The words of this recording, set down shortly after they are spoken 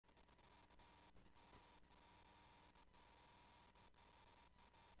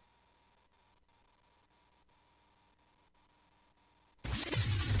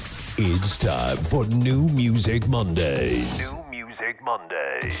It's time for New Music Mondays. New Music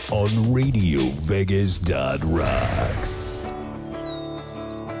Mondays. On RadioVegas.rocks.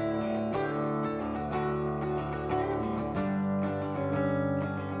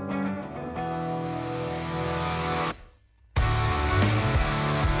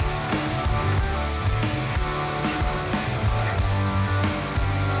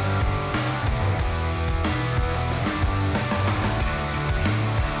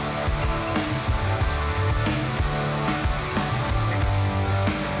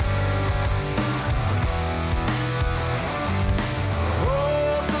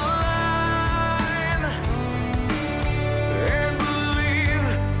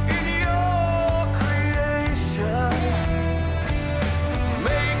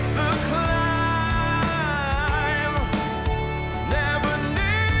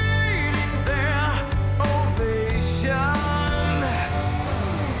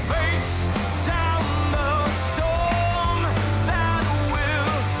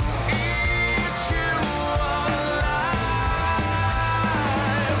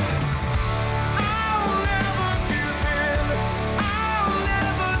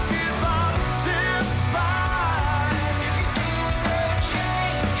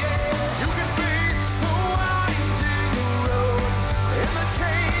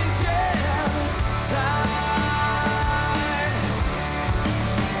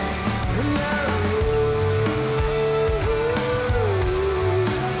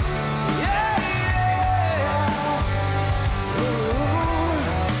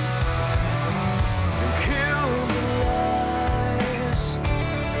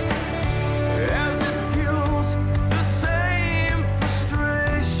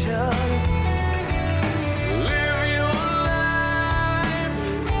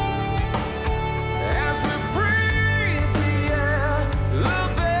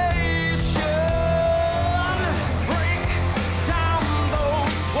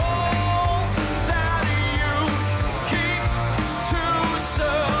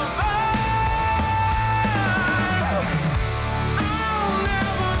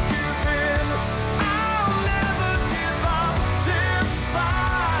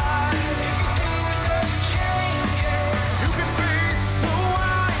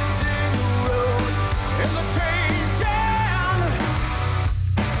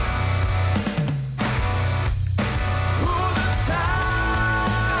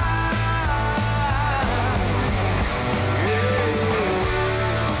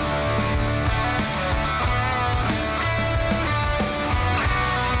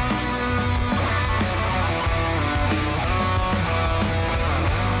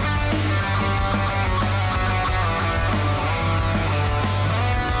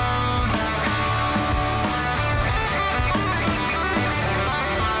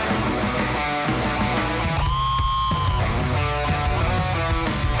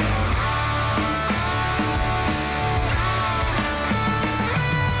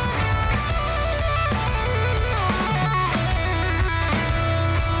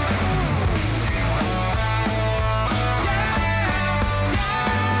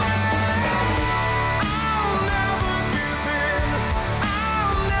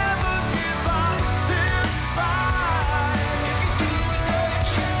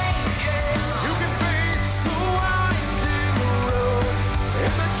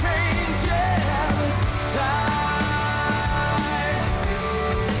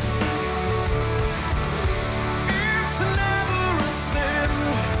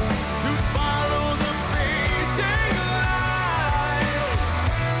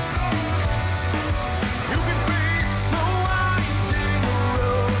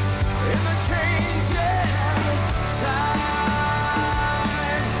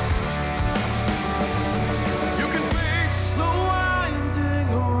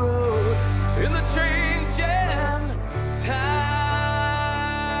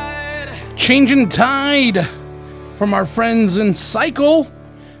 Changing Tide from our friends in Cycle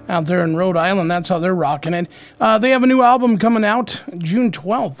out there in Rhode Island. That's how they're rocking it. They have a new album coming out June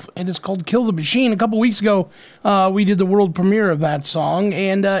 12th. It is called Kill the Machine. A couple weeks ago, we did the world premiere of that song,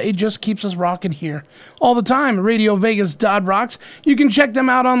 and it just keeps us rocking here all the time. RadioVegas.rocks. You can check them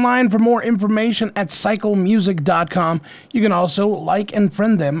out online for more information at cyclemusic.com. You can also like and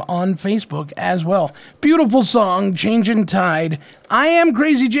friend them on Facebook as well. Beautiful song, Changing Tide. I am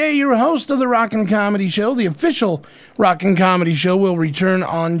Crazy J, your host of the Rockin' Comedy Show. The official Rockin' Comedy Show will return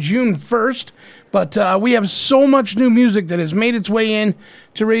on June 1st. But we have so much new music that has made its way in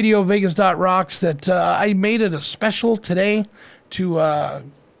to RadioVegas.rocks that I made it a special today to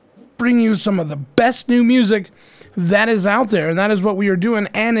bring you some of the best new music that is out there, and that is what we are doing,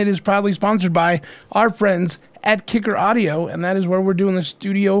 and it is proudly sponsored by our friends at Kicker Audio, and that is where we're doing the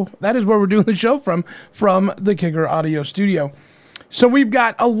studio. That is where we're doing the show from the Kicker Audio studio. So we've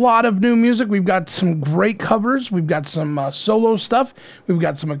got a lot of new music. We've got some great covers. We've got some solo stuff. We've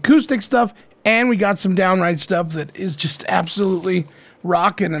got some acoustic stuff, and we got some downright stuff that is just absolutely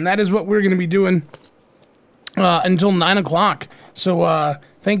rocking, and that is what we're going to be doing until 9 o'clock. So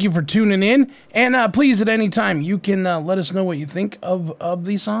thank you for tuning in, and please, at any time, you can let us know what you think of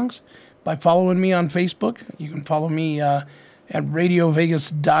these songs by following me on Facebook. You can follow me at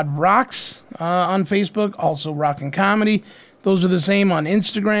radiovegas.rocks on Facebook, also Rockin' Comedy. Those are the same on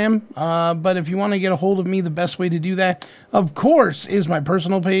Instagram, but if you want to get a hold of me, the best way to do that, of course, is my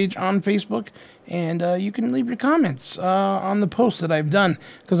personal page on Facebook, and you can leave your comments on the post that I've done,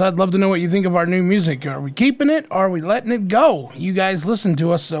 because I'd love to know what you think of our new music. Are we keeping it, or are we letting it go? You guys listen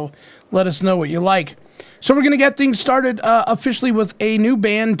to us, so let us know what you like. So we're going to get things started officially with a new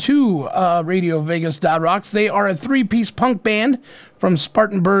band to RadioVegas.rocks. They are a three-piece punk band from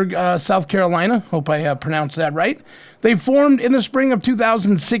Spartanburg, South Carolina. Hope I pronounced that right. They formed in the spring of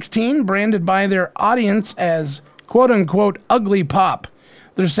 2016, branded by their audience as quote-unquote ugly pop.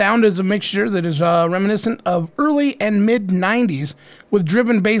 Their sound is a mixture that is reminiscent of early and mid-90s, with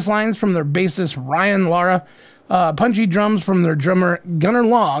driven bass lines from their bassist Ryan Lara, punchy drums from their drummer Gunnar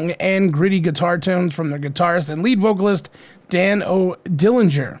Long, and gritty guitar tones from their guitarist and lead vocalist Dan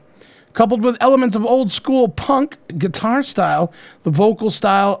O'Dillinger. Coupled with elements of old-school punk guitar style, the vocal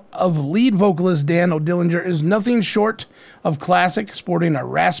style of lead vocalist Dan O'Dillinger is nothing short of classic, sporting a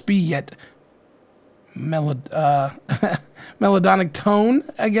raspy yet melodic tone,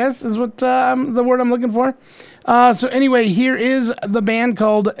 I guess, is what the word I'm looking for. So anyway, here is the band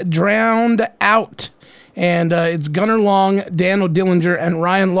called Drowned Out. And it's Gunnar Long, Dan O'Dillinger, and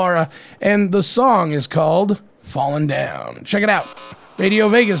Ryan Lara. And the song is called Fallen Down. Check it out.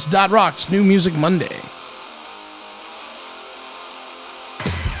 RadioVegas.rocks, New Music Monday.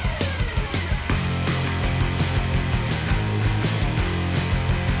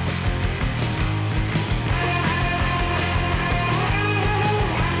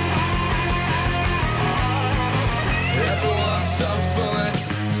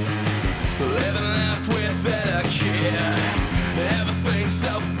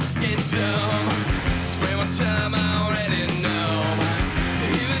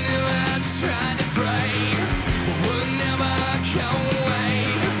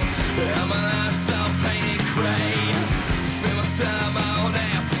 Time on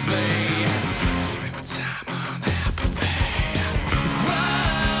apathy. Spend my time on apathy.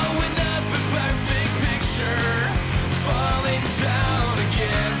 Wow, we're not the perfect picture. Falling down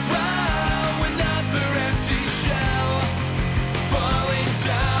again. Wow, we're not the empty shell. Falling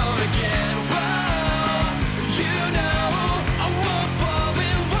down again. Wow, you know I won't fall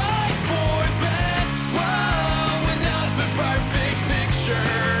in line for this. Wow, we're not the perfect picture.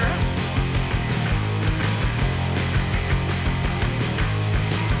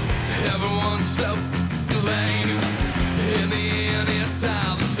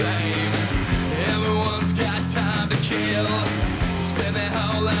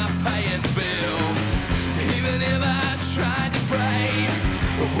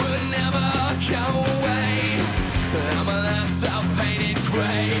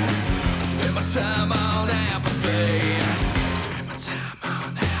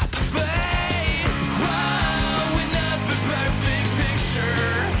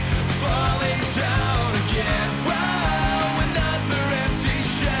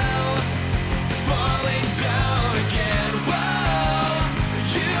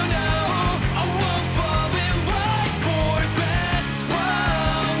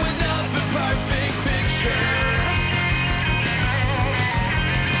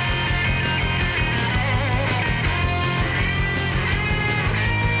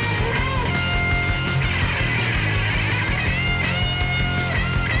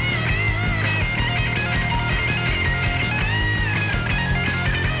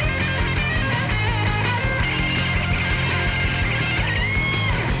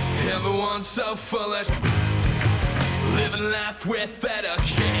 Everyone's so foolish, living life without a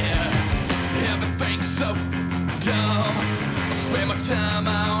care. Everything's so dumb. I spend my time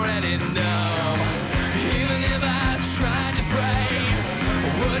already numb. Even if I tried to pray, I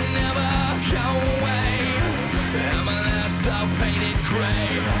would never go away. And my life's all painted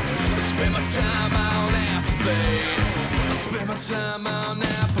gray. I spend my time on apathy. I spend my time on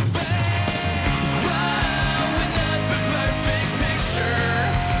apathy. Wow, we're not the perfect picture.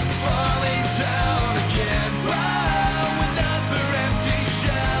 Falling down again. Wow, we're not the empty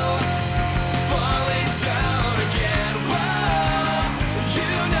shell. Falling down again.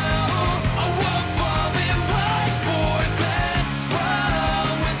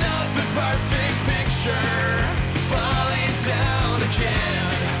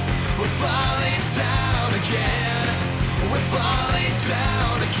 falling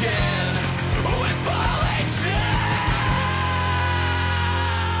down again. We're falling down.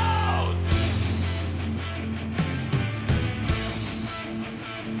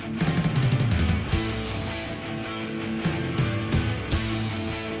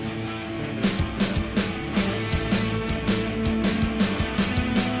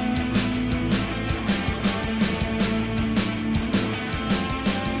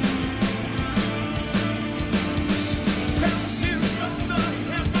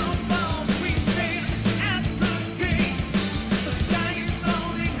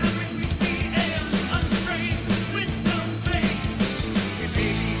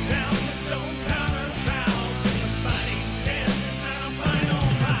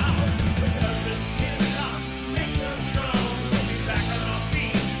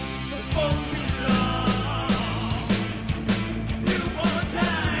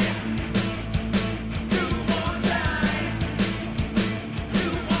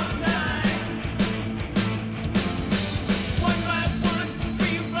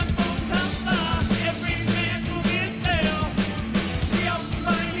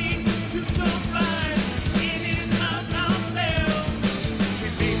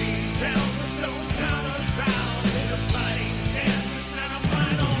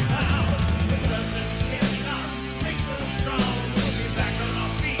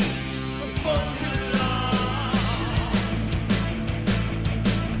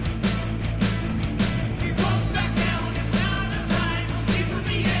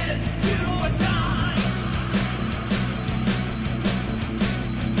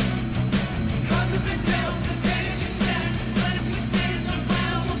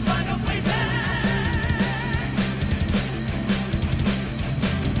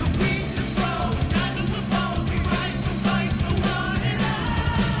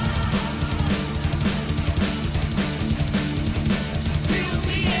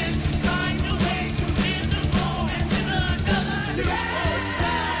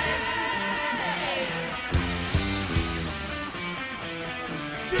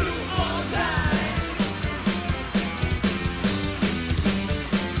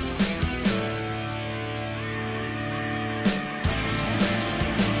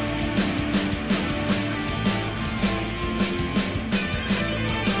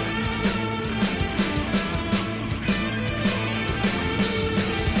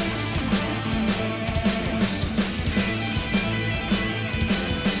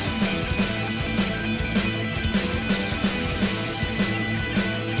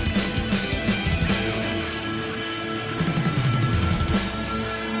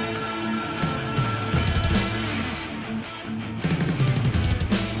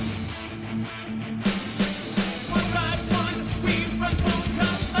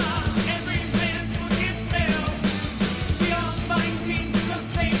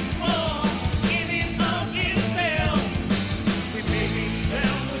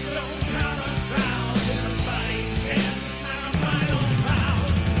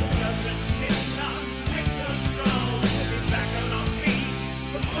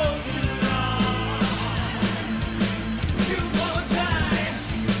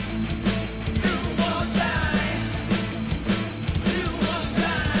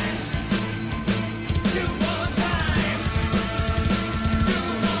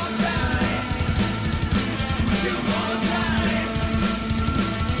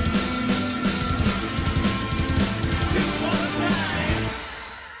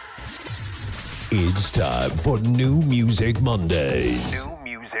 It's time for New Music Mondays. New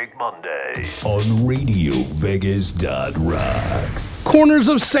Music Mondays. On RadioVegas.rocks. Corners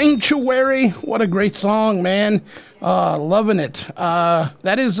of Sanctuary. What a great song, man. Loving it.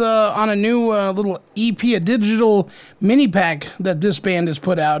 That is on a new little EP, a digital mini pack that this band has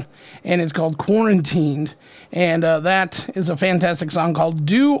put out, and it's called Quarantined. And that is a fantastic song called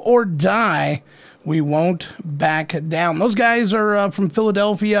Do or Die. We won't back down. Those guys are from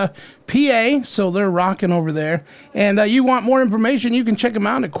Philadelphia, PA, so they're rocking over there. And you want more information, you can check them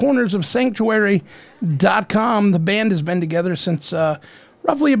out at cornersofsanctuary.com. The band has been together since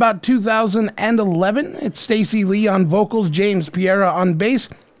roughly about 2011. It's Stacy Lee on vocals, James Piera on bass,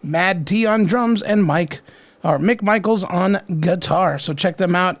 Mad T on drums, and Mick Michaels on guitar. So check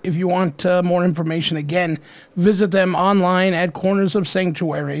them out if you want more information. Again, visit them online at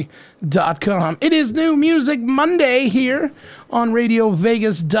cornersofsanctuary.com. It is New Music Monday here on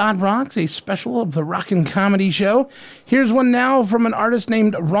RadioVegas.rocks, a special of the Rockin' Comedy Show. Here's one now from an artist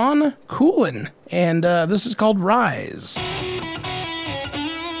named Ron Coolin, and this is called Rise.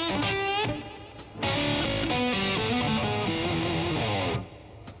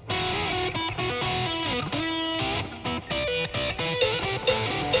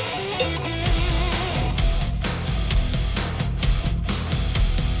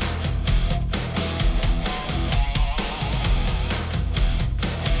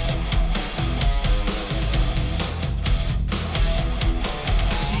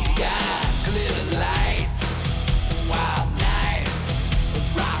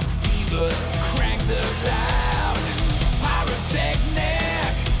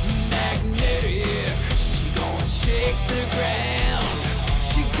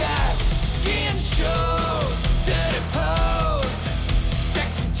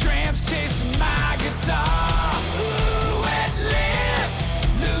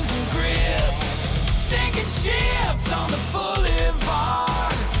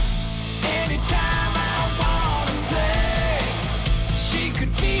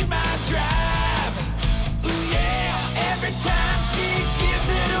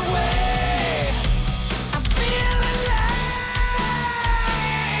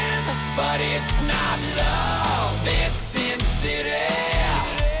 it's not love, it's Sin City.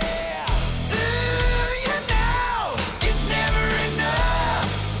 Ooh, you know, it's never enough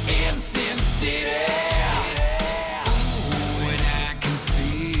in Sin City. Ooh, and I can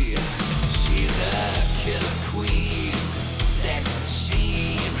see she's a killer queen, sex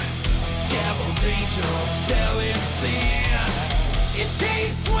machine, devil's angel, selling sin. It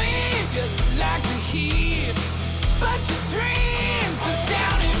tastes sweet like the heat, but your dreams are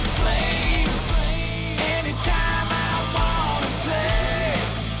down in flames. Anytime I wanna play,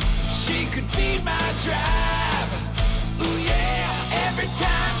 she could feed my drive. Ooh yeah, every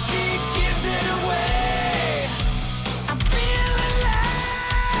time she gives it away, I feel alive.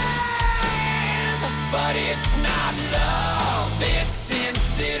 But it's not love, it's Sin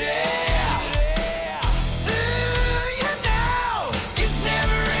City.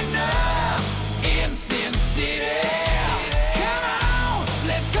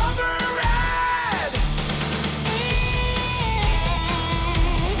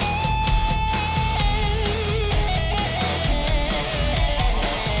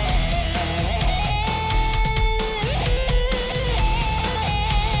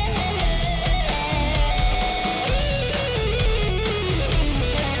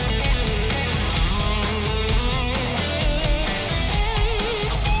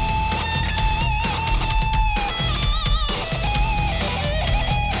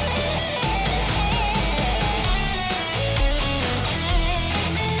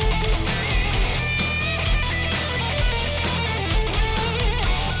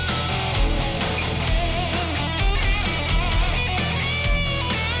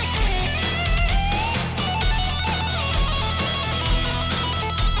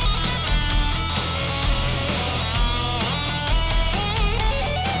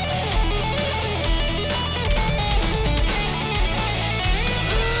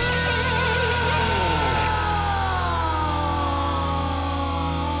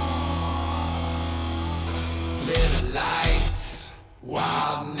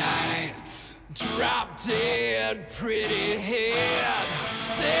 Pretty head,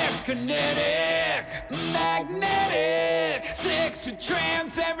 sex kinetic, magnetic, sexy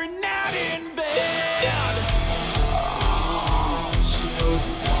tramps every night in bed. Oh, she knows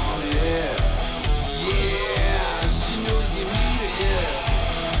you want it. Yeah, she knows you need it.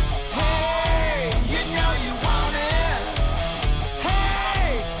 Hey, you know you want it.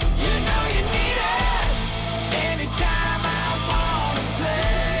 Hey, you know you need it. Anytime I wanna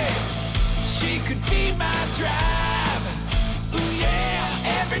play, she could feed my drive.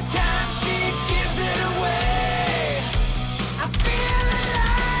 Every time she gives it away, I feel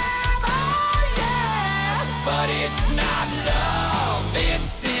alive, oh yeah. But it's not love, it's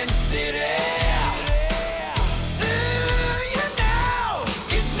Sin City. Ooh, you know,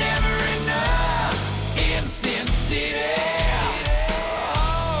 it's never enough in Sin City.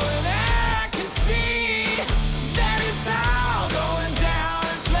 Oh, and I can see that it's all going down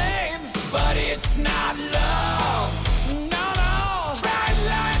in flames. But it's not love.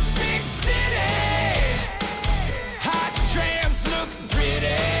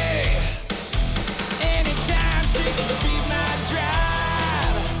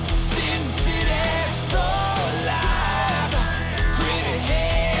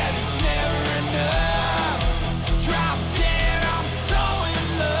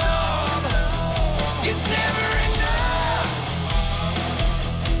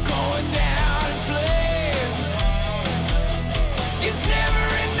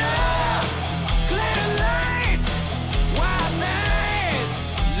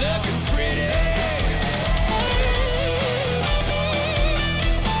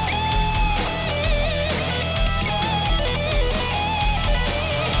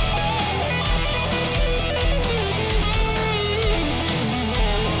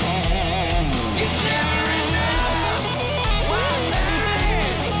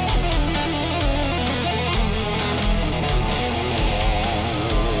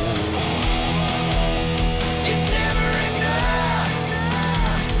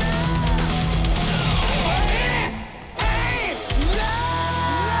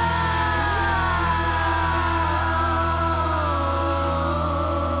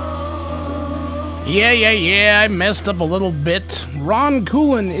 Yeah, I messed up a little bit. Ron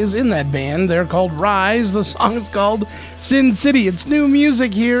Coolin is in that band. They're called Rise. The song is called Sin City. It's new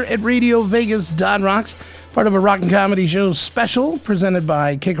music here at Radio Vegas .rocks, part of a rock and comedy show special presented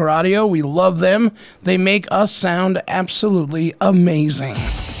by Kicker Audio. We love them. They make us sound absolutely amazing.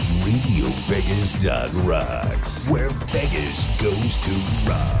 Radio Vegas .rocks, where Vegas goes to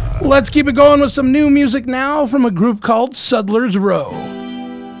rock. Let's keep it going with some new music now from a group called Sudler's Row.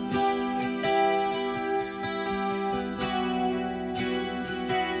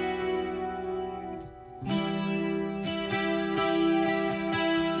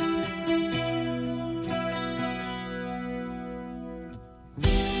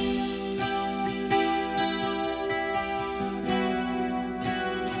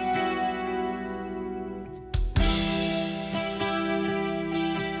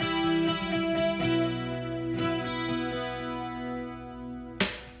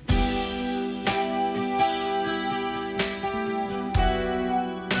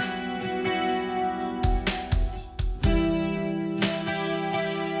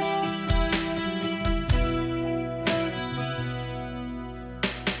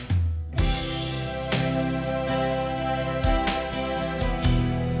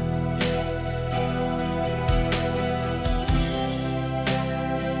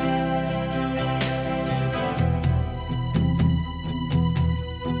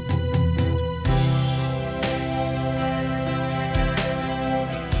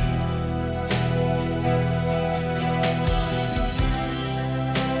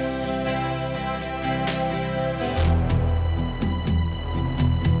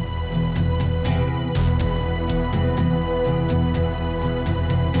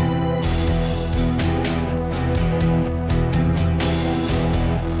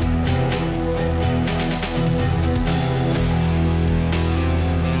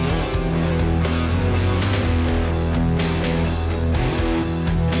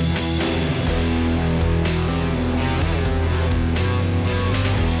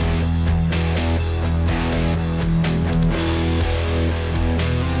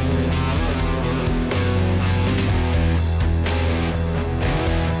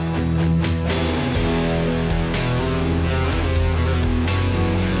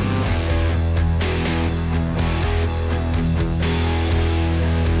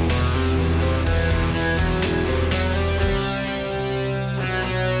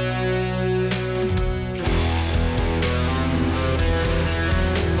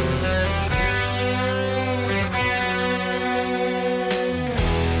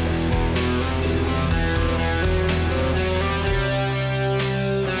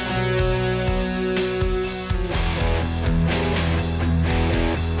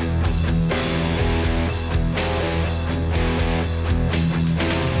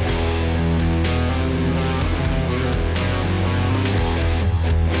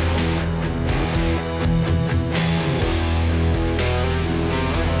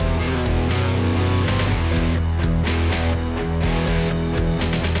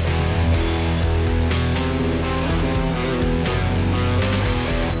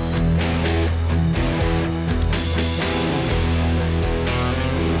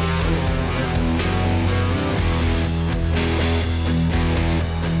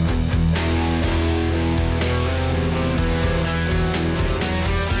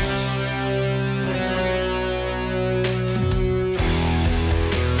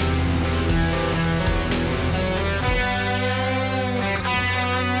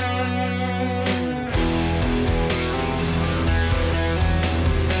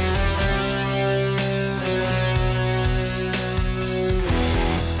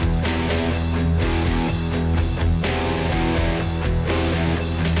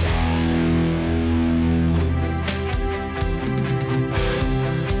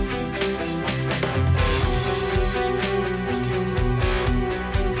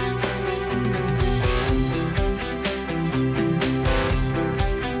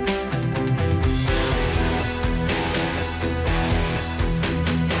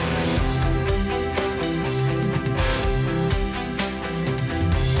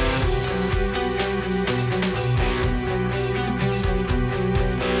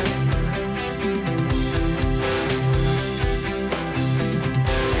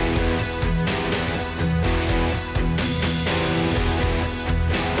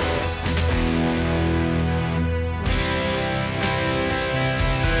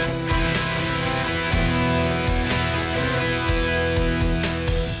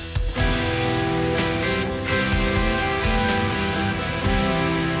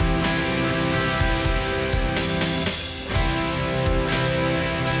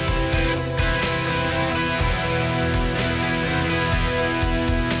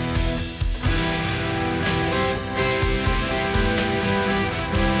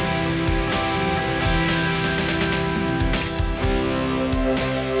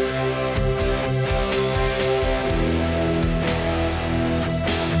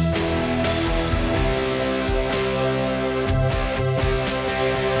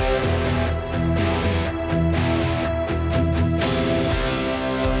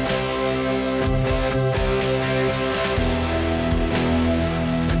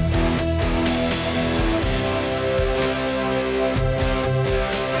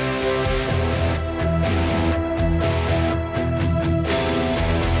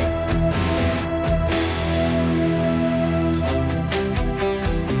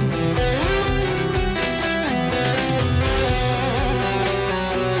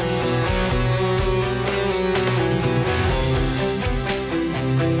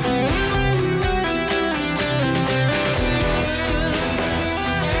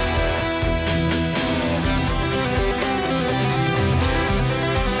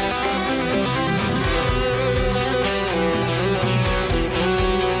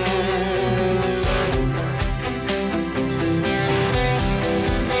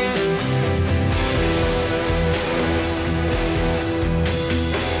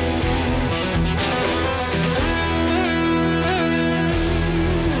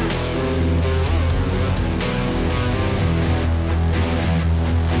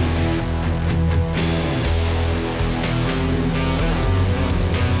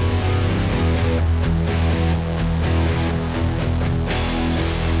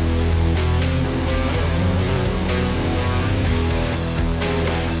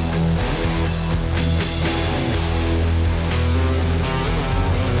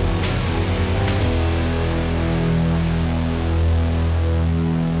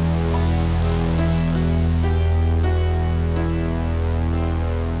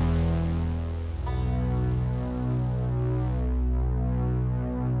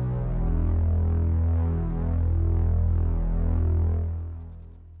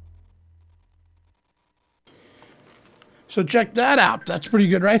 So check that out. That's pretty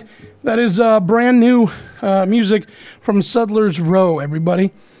good, right? That is brand new music from Settlers Row,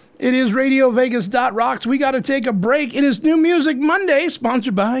 everybody. It is RadioVegas.rocks. We got to take a break. It is New Music Monday,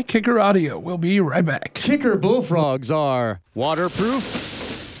 sponsored by Kicker Audio. We'll be right back. Kicker bullfrogs are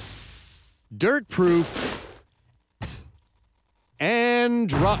waterproof, dirt-proof, and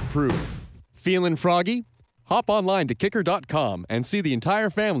drop-proof. Feeling froggy? Hop online to kicker.com and see the entire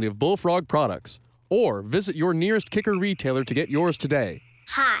family of Bullfrog products. Or visit your nearest Kicker retailer to get yours today.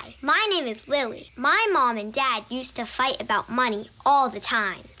 Hi, my name is Lily. My mom and dad used to fight about money all the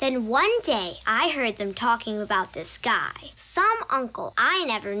time. Then one day, I heard them talking about this guy, some uncle I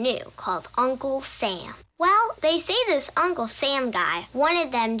never knew, called Uncle Sam. Well, they say this Uncle Sam guy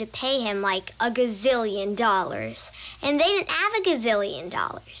wanted them to pay him like $1 gazillion, and they didn't have $1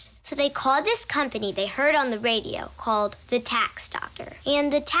 gazillion. So they called this company they heard on the radio called the Tax Doctor.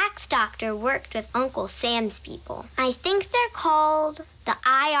 And the Tax Doctor worked with Uncle Sam's people. I think they're called the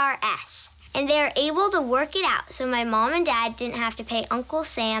IRS. And they were able to work it out so my mom and dad didn't have to pay Uncle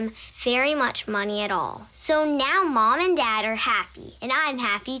Sam very much money at all. So now mom and dad are happy, and I'm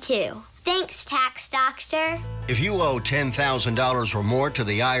happy too. Thanks, Tax Doctor. If you owe $10,000 or more to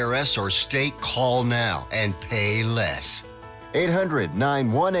the IRS or state, call now and pay less.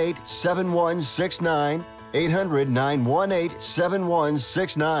 800-918-7169.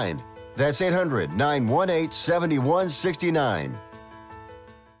 800-918-7169. That's 800-918-7169.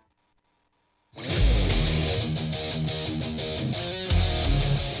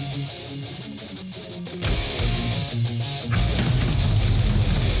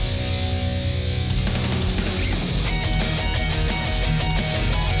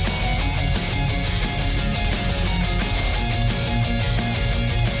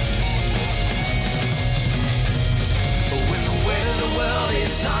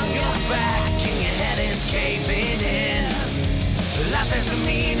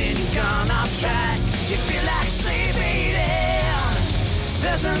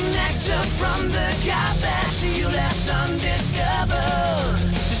 There's a nectar from the gods that you left undiscovered.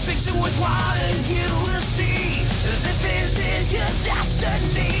 Just mix it with water and you will see as if this is your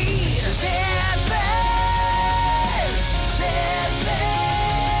destiny. Zephyrs, Zephyrs,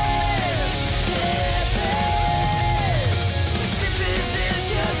 Zephyrs. As if this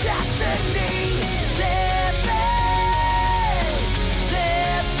is your destiny. Zephyrs,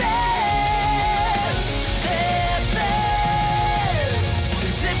 Zephyrs, Zephyrs.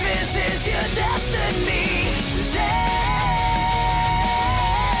 This is your destiny.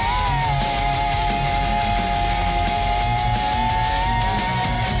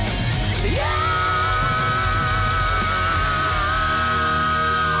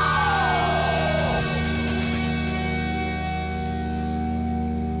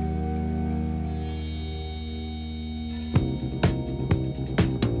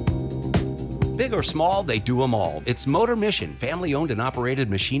 Big or small, they do them all. It's Motor Mission, family-owned and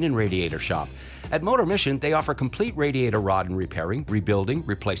operated machine and radiator shop. At Motor Mission, they offer complete radiator rod and repairing, rebuilding,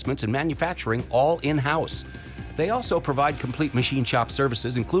 replacements, and manufacturing all in-house. They also provide complete machine shop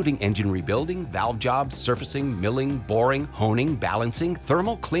services, including engine rebuilding, valve jobs, surfacing, milling, boring, honing, balancing,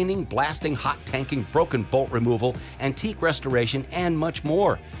 thermal cleaning, blasting, hot tanking, broken bolt removal, antique restoration, and much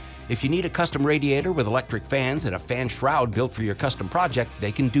more. If you need a custom radiator with electric fans and a fan shroud built for your custom project,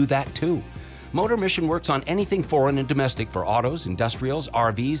 they can do that too. Motor Mission works on anything foreign and domestic for autos, industrials,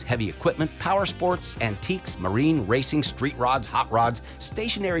 RVs, heavy equipment, power sports, antiques, marine, racing, street rods, hot rods,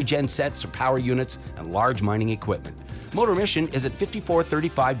 stationary gen sets or power units, and large mining equipment. Motor Mission is at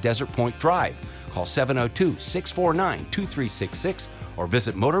 5435 Desert Point Drive. Call 702-649-2366 or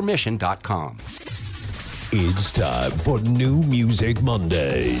visit motormission.com. It's time for New Music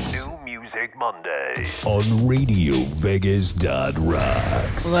Mondays. New Music Mondays. On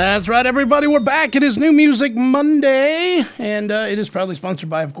RadioVegas.rocks. That's right, everybody. We're back. It is New Music Monday, and it is proudly sponsored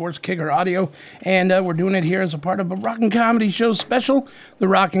by, of course, Kicker Audio. And we're doing it here as a part of a Rock and Comedy Show special. The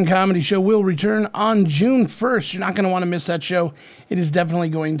Rock and Comedy Show will return on June 1st. You're not going to want to miss that show. It is definitely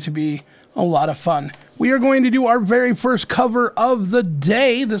going to be a lot of fun. We are going to do our very first cover of the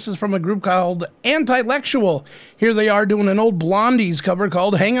day. This is from a group called Antilectual. Here they are doing an old Blondies cover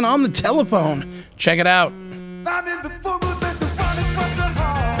called Hanging on the Telephone. Check it out. I'm in the full moon, that's a running from the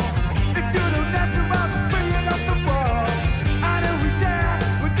hall. If you don't answer, I'll just bring it up the wall. I know we stand,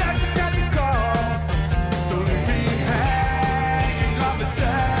 but I just got the call. Don't leave me hanging on the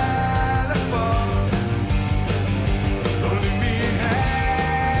telephone. Don't leave me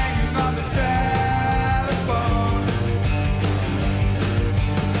hanging on the telephone.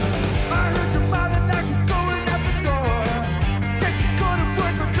 I heard your mother, now she's going out the door. That you go to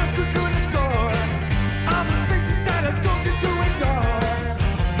work or just go to the store. All those things you said I don't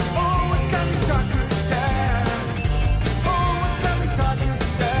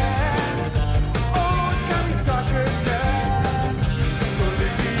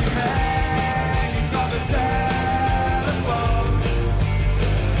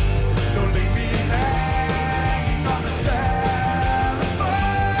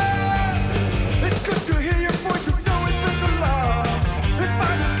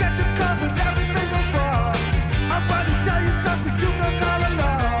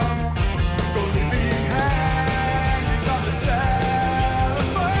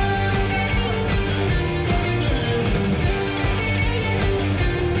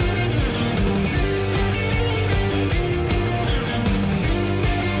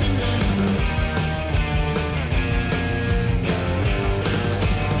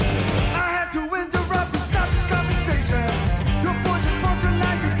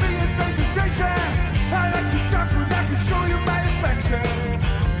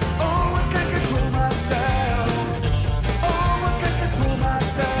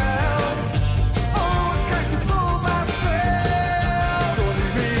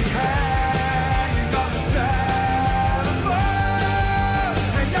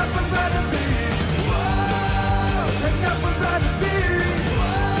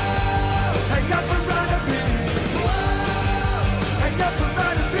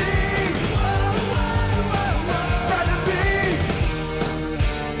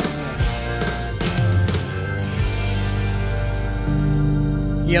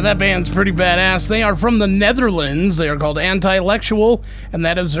Yeah, that band's pretty badass. They are from the Netherlands. They are called Anti-Lectual, and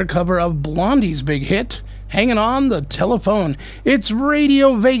that is their cover of Blondie's big hit, Hanging on the Telephone. It's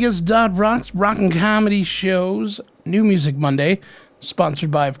Radio Vegas.Rocks, rockin' comedy shows, New Music Monday. Sponsored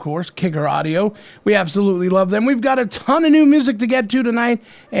by, of course, Kicker Audio. We absolutely love them. We've got a ton of new music to get to tonight,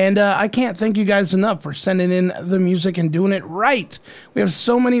 and I can't thank you guys enough for sending in the music and doing it right. We have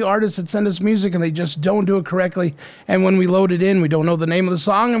so many artists that send us music, and they just don't do it correctly. And when we load it in, we don't know the name of the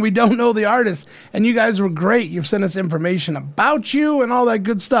song, and we don't know the artist. And you guys were great. You've sent us information about you and all that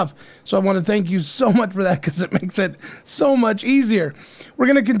good stuff. So I want to thank you so much for that, because it makes it so much easier. We're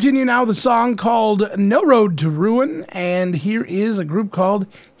going to continue now with a song called No Road to Ruin, and here is a group called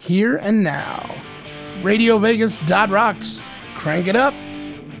Here and Now. Radio Vegas.Rocks. Crank it up.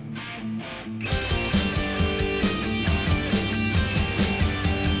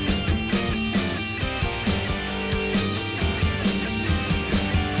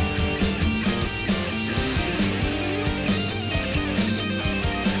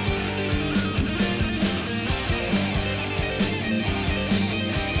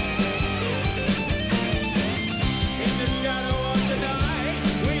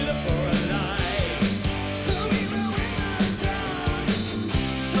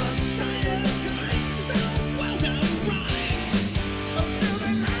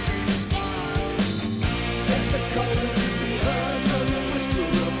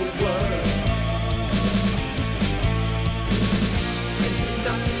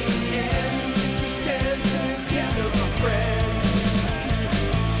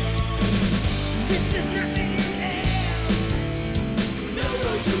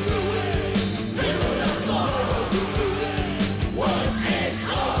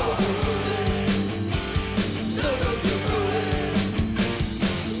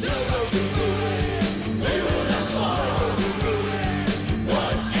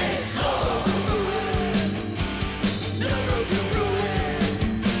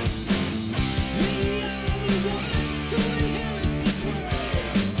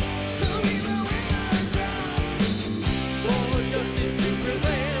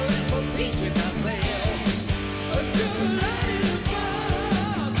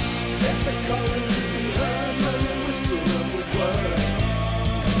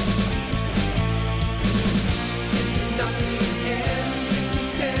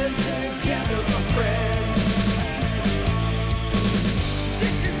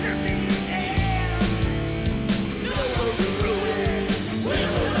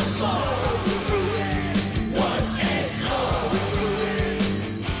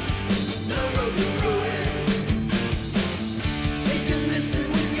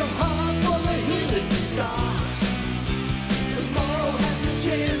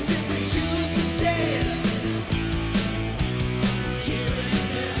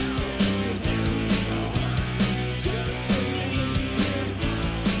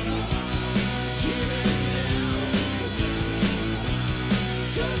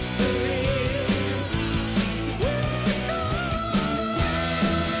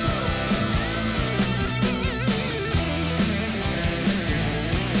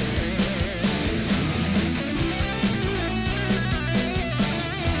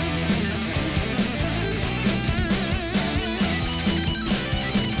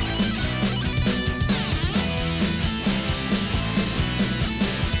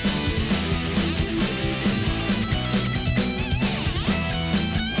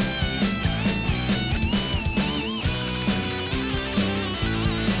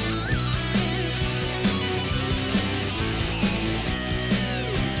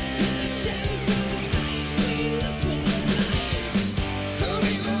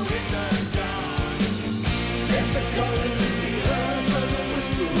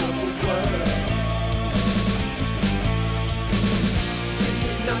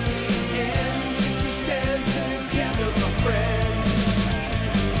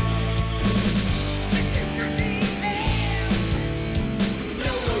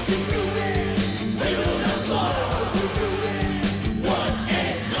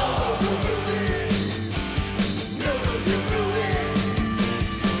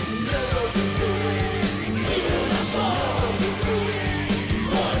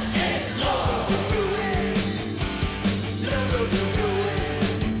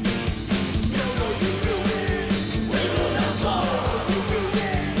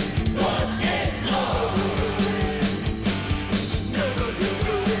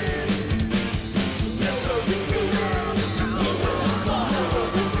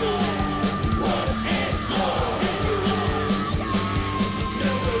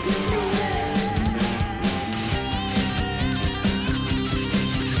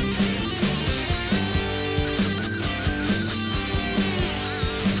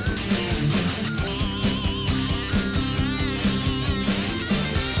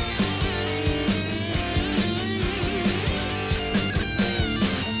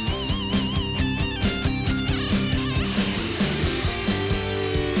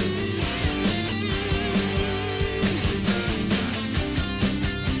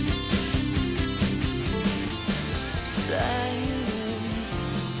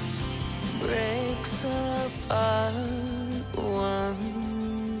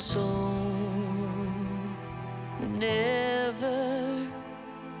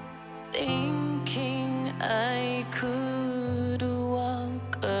 thinking I could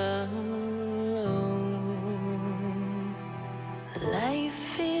walk alone.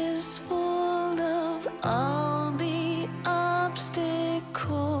 Life is full of all the obstacles.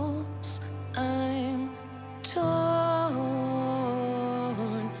 I'm torn.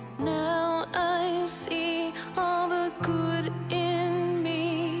 Now I see all the good in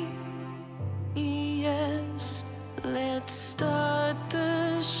me. Yes, let's start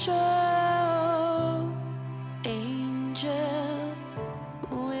the show. Angel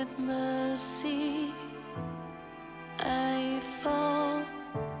with mercy, I fall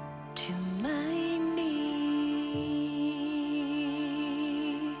to my knees.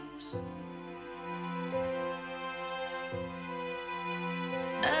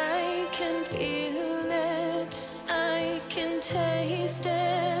 I can feel it, I can taste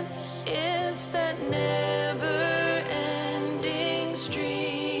it. It's that never-ending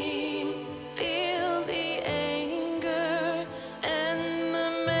stream. Feel the anger and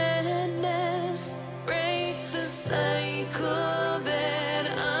the madness. Break the cycle that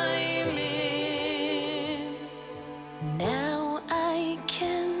I'm in. Now I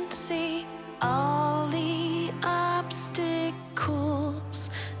can see all the obstacles.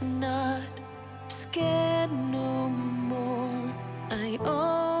 Not scared no more. I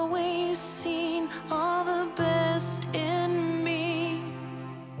always seen all the best in me.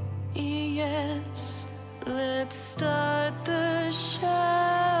 Yes, let's start the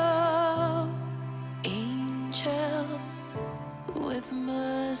show. Angel with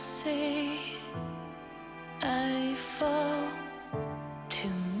mercy, I fall to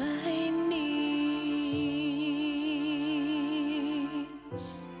my knees.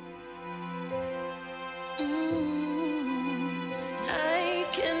 I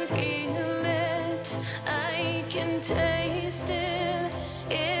can feel it, I can taste it.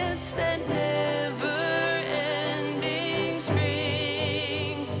 It's that never-ending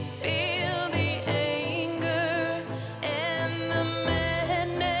spring. Feel the anger and the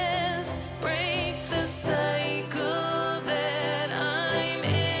madness. Break the cycle that I'm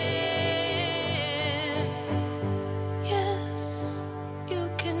in. Yes, you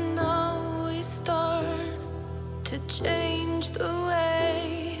can always start to change the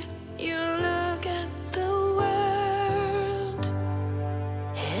way you look at the world.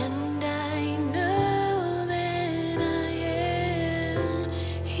 And I know that I am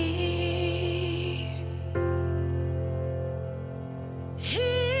here.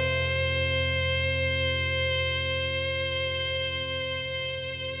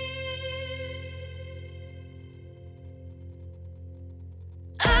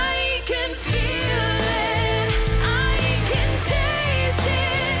 I can feel it, I can taste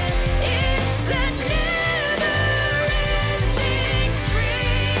it. It's that never-ending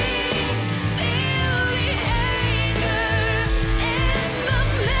spring. Feel the anger and the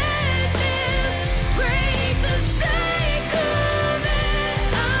madness. Break the cycle that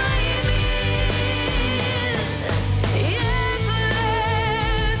I'm in. Yes,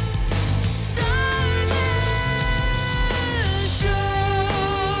 let's start the show.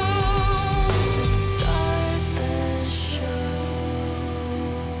 Let's start the show.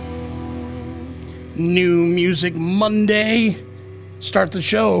 New Music Monday. Start the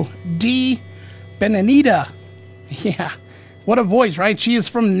show. Dee Benanita. Yeah. What a voice, right? She is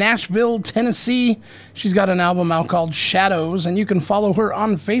from Nashville, Tennessee. She's got an album out called Shadows, and you can follow her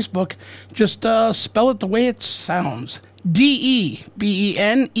on Facebook. Just spell it the way it sounds.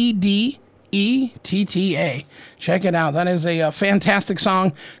 DEBENEDETTA. Check it out. That is a fantastic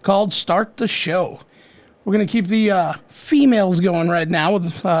song called Start the Show. We're going to keep the females going right now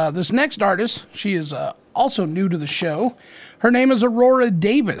with this next artist. She is also new to the show. Her name is Aurora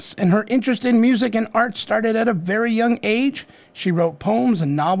Davis, and her interest in music and art started at a very young age. She wrote poems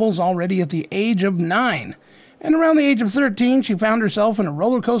and novels already at the age of 9. And around the age of 13, she found herself in a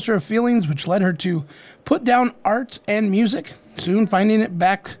roller coaster of feelings which led her to put down arts and music, soon finding it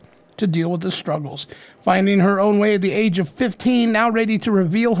back to deal with the struggles. Finding her own way at the age of 15, now ready to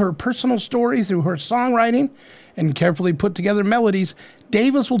reveal her personal story through her songwriting and carefully put together melodies,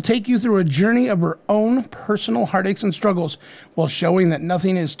 Davis will take you through a journey of her own personal heartaches and struggles while showing that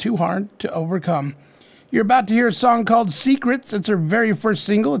nothing is too hard to overcome. You're about to hear a song called Secrets. It's her very first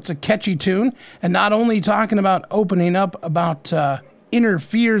single. It's a catchy tune, and not only talking about opening up about inner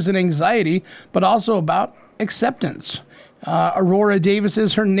fears and anxiety, but also about acceptance. Aurora Davis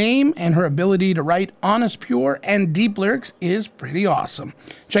is her name, and her ability to write honest, pure, and deep lyrics is pretty awesome.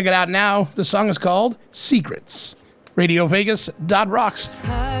 Check it out now. The song is called Secrets. RadioVegas.rocks.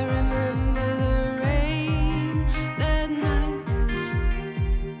 I remember the rain that night.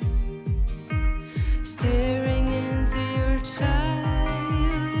 staring into your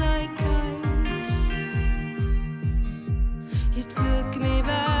childlike eyes. You took me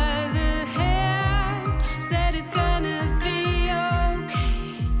by the hand, said it's gonna be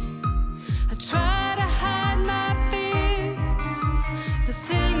okay. I try to hide my fears, the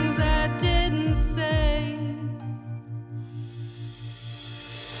things I didn't say.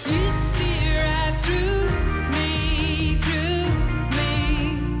 You see right through me,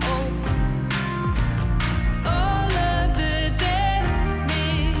 oh. All of the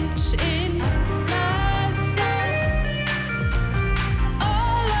damage in my soul,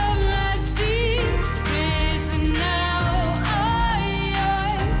 all of my secrets now are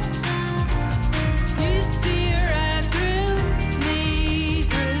yours. You see right through me,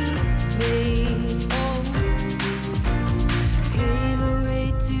 oh. Gave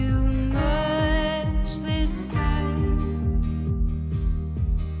away too much this time.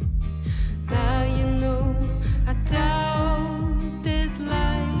 Now you know I doubt this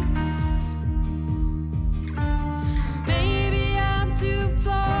life. Maybe I'm too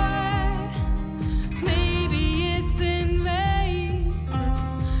flawed. Maybe it's in vain.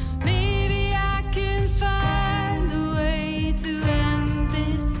 Maybe I can find a way to end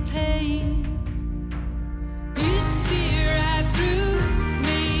this pain. You see right through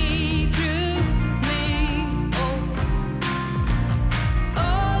me, oh.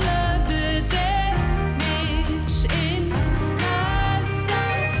 All of the damage in my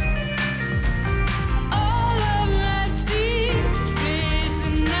soul, all of my secrets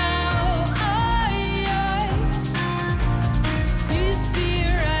now are yours. You see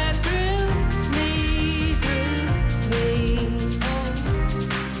right through me, oh.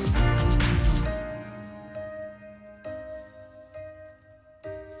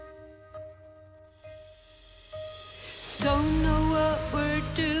 Don't know what we're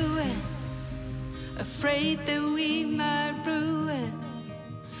doing, afraid that we might ruin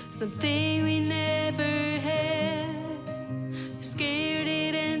something we never had. Scared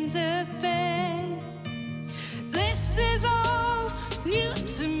it ends up bad. This is all new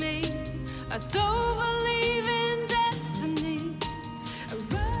to me. I don't believe in destiny. I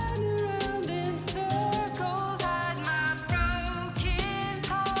run around in circles, hide my broken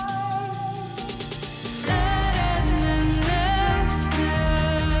heart.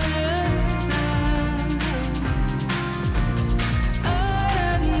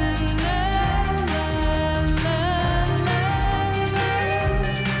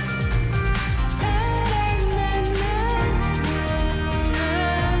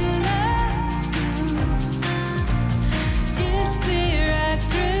 You see right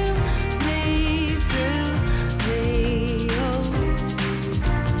through me, oh.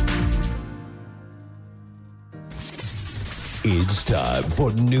 It's time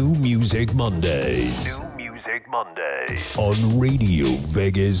for New Music Mondays New Music Mondays. on I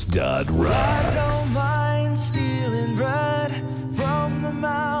RadioVegas.rocks. don't mind stealing bread from the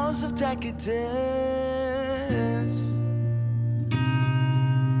mouths of decadence.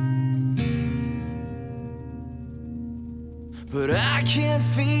 But I can't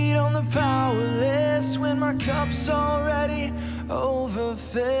feed on the powerless when my cup's already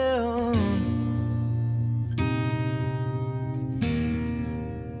overfilled.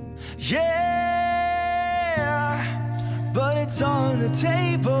 Yeah, but it's on the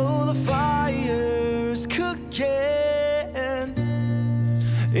table, the fire's cooking.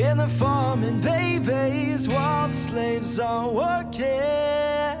 In the farming babies while the slaves are working.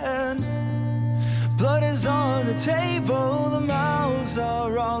 Blood is on the table, the mouths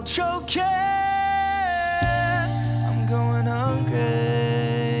are all choking. I'm going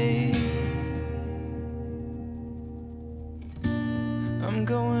hungry. I'm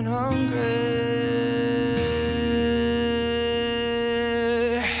going hungry.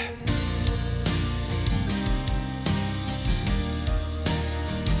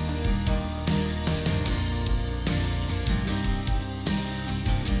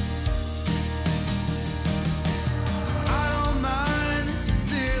 I don't mind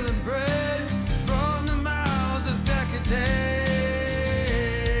stealing bread from the mouths of decadence.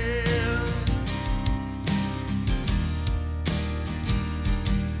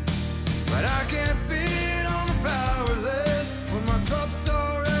 But I can't feed on the powerless when my cup's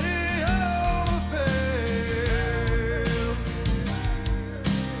already overfilled.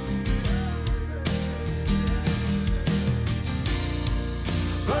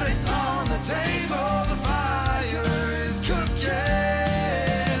 But it's on the table, the fire is cooking.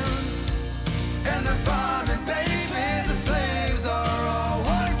 And the farming babies, the slaves are all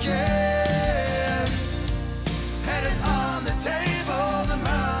working. And it's on the table, the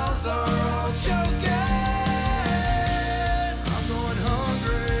mouths are all choking.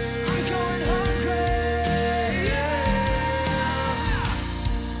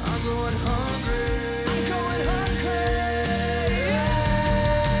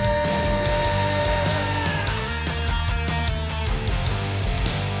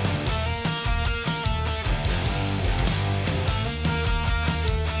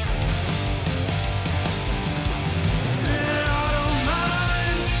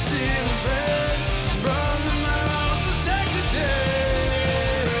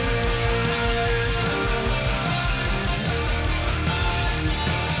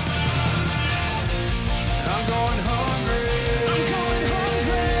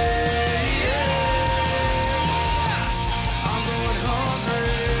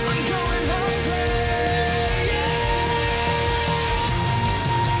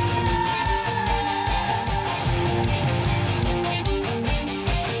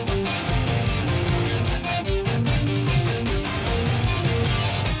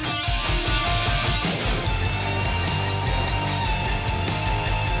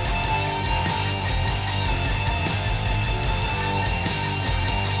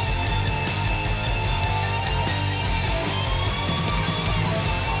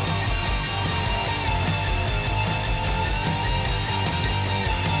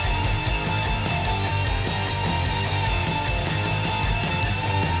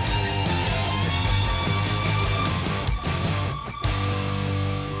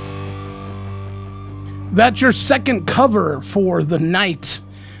 That's your second cover for the night.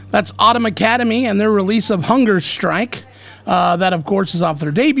 That's Autumn Academy and their release of Hunger Strike. That, of course, is off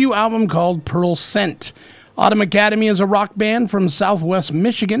their debut album called Pearl Scent. Autumn Academy is a rock band from Southwest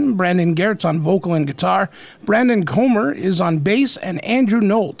Michigan. Brandon Garrett's on vocal and guitar. Brandon Comer is on bass, and Andrew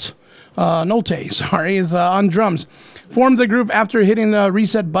Nolte is on drums. Formed the group after hitting the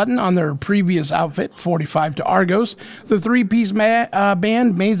reset button on their previous outfit, 45 to Argos. The three-piece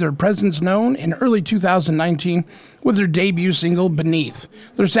band made their presence known in early 2019 with their debut single, Beneath.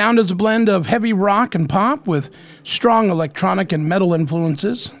 Their sound is a blend of heavy rock and pop with strong electronic and metal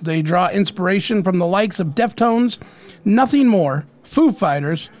influences. They draw inspiration from the likes of Deftones, Nothing More, Foo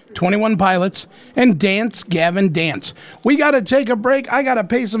Fighters, 21 Pilots, and Dance Gavin Dance. We gotta take a break. I gotta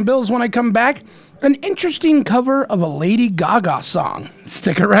pay some bills when I come back. An interesting cover of a Lady Gaga song.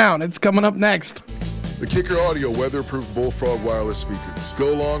 Stick around, it's coming up next. The Kicker Audio weatherproof Bullfrog wireless speakers.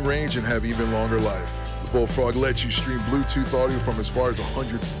 Go long range and have even longer life. The Bullfrog lets you stream Bluetooth audio from as far as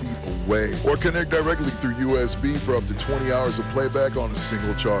 100 feet away, or connect directly through USB for up to 20 hours of playback on a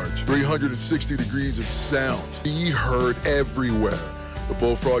single charge. 360 degrees of sound. Be heard everywhere. The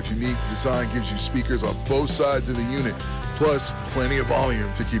Bullfrog's unique design gives you speakers on both sides of the unit, plus plenty of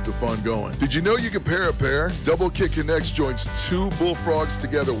volume to keep the fun going. Did you know you can pair a pair? Double Kick Connects joins two Bullfrogs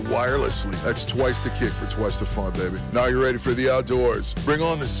together wirelessly. That's twice the kick for twice the fun, baby. Now you're ready for the outdoors. Bring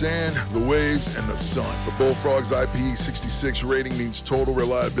on the sand, the waves, and the sun. The Bullfrog's IP66 rating means total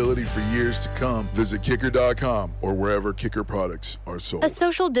reliability for years to come. Visit kicker.com or wherever Kicker products are sold. A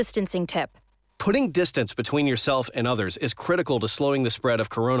social distancing tip. Putting distance between yourself and others is critical to slowing the spread of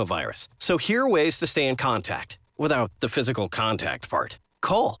coronavirus. So here are ways to stay in contact without the physical contact part.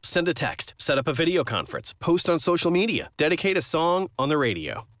 Call, send a text, set up a video conference, post on social media, dedicate a song on the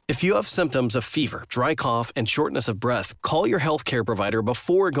radio. If you have symptoms of fever, dry cough, and shortness of breath, call your healthcare provider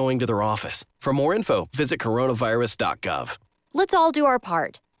before going to their office. For more info, visit coronavirus.gov. Let's all do our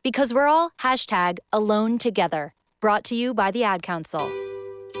part, because we're all #AloneTogether. Brought to you by the Ad Council.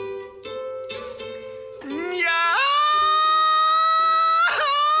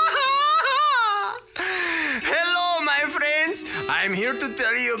 I'm here to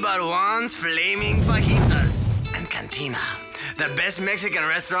tell you about Juan's Flaming Fajitas and Cantina, the best Mexican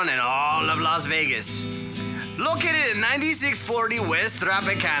restaurant in all of Las Vegas. Located at 9640 West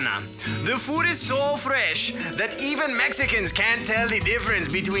Tropicana, the food is so fresh that even Mexicans can't tell the difference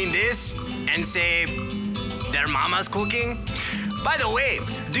between this and, say, their mama's cooking. By the way,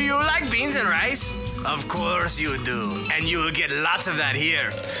 do you like beans and rice? Of course you do, and you'll get lots of that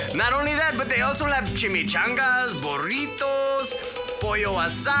here. Not only that, but they also have chimichangas, burritos, pollo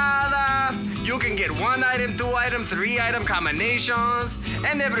asada. You can get 1 item, 2 item, 3 item combinations,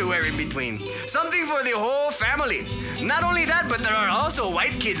 and everywhere in between. Something for the whole family. Not only that, but there are also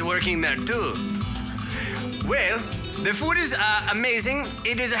white kids working there too. Well, the food is amazing.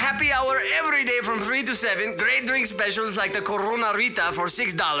 It is a happy hour every day from 3 to 7. Great drink specials like the Corona Rita for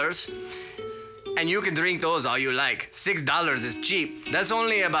 $6. And you can drink those all you like. $6 is cheap. That's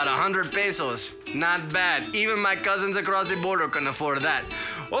only about 100 pesos. Not bad. Even my cousins across the border can afford that.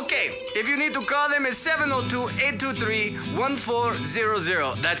 Okay, if you need to call them, it's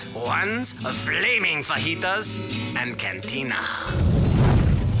 702-823-1400. That's Juan's Flaming Fajitas and Cantina.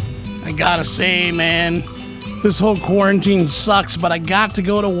 I gotta say, man, this whole quarantine sucks, but I got to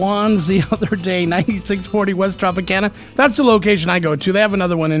go to Juan's the other day, 9640 West Tropicana. That's the location I go to. They have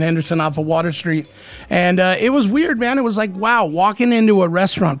another one in Henderson off of Water Street. And it was weird, man. It was like, wow, walking into a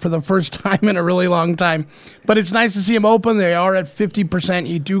restaurant for the first time in a really long time. But it's nice to see them open. They are at 50%.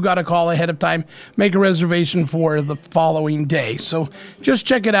 You do got to call ahead of time, make a reservation for the following day. So just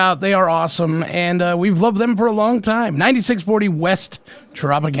check it out. They are awesome. And we've loved them for a long time. 9640 West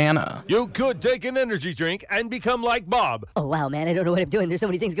Tropicana. You could take an energy drink and become like Bob. Oh, wow, man. I don't know what I'm doing. There's so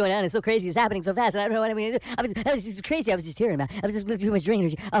many things going on. It's so crazy. It's happening so fast. And I don't know what I'm going to do. It's crazy. I was just hearing about it. I was just too much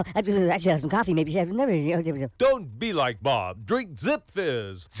drink. Oh, I actually have some coffee. Maybe I've never. Don't be like Bob. Drink Zip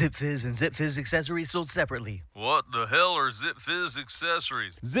Fizz. Zip Fizz and Zip Fizz accessories sold separately. What the hell are Zip Fizz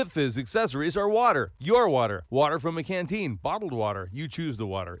accessories? Zip Fizz accessories are water. Your water. Water from a canteen. Bottled water. You choose the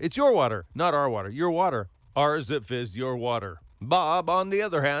water. It's your water, not our water. Your water. Our Zip Fizz, your water. Bob, on the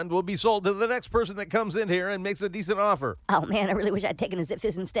other hand, will be sold to the next person that comes in here and makes a decent offer. Oh, man, I really wish I'd taken a Zip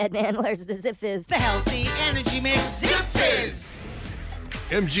Fizz instead, man. Where's the Zip Fizz? The healthy energy mix, Zip Fizz.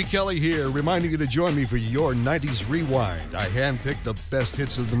 MG Kelly here, reminding you to join me for your 90s Rewind. I handpick the best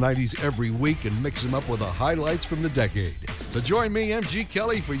hits of the 90s every week and mix them up with the highlights from the decade. So join me, MG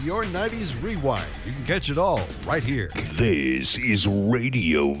Kelly, for your 90s Rewind. You can catch it all right here. This is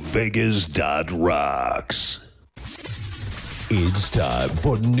Radio Vegas.rocks. It's time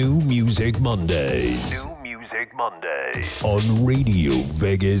for New Music Mondays. New Music Mondays. On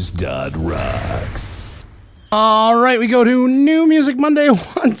RadioVegas.rocks. All right, we go to New Music Monday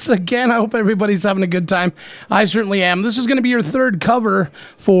once again. I hope everybody's having a good time. I certainly am. This is going to be your third cover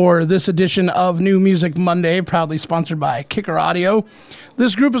for this edition of New Music Monday, proudly sponsored by Kicker Audio.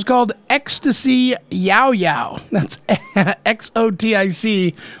 This group is called Ecstasy Yow Yow. That's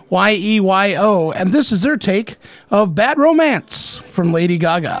Xoticyeyo. And this is their take of Bad Romance from Lady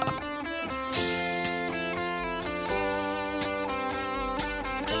Gaga.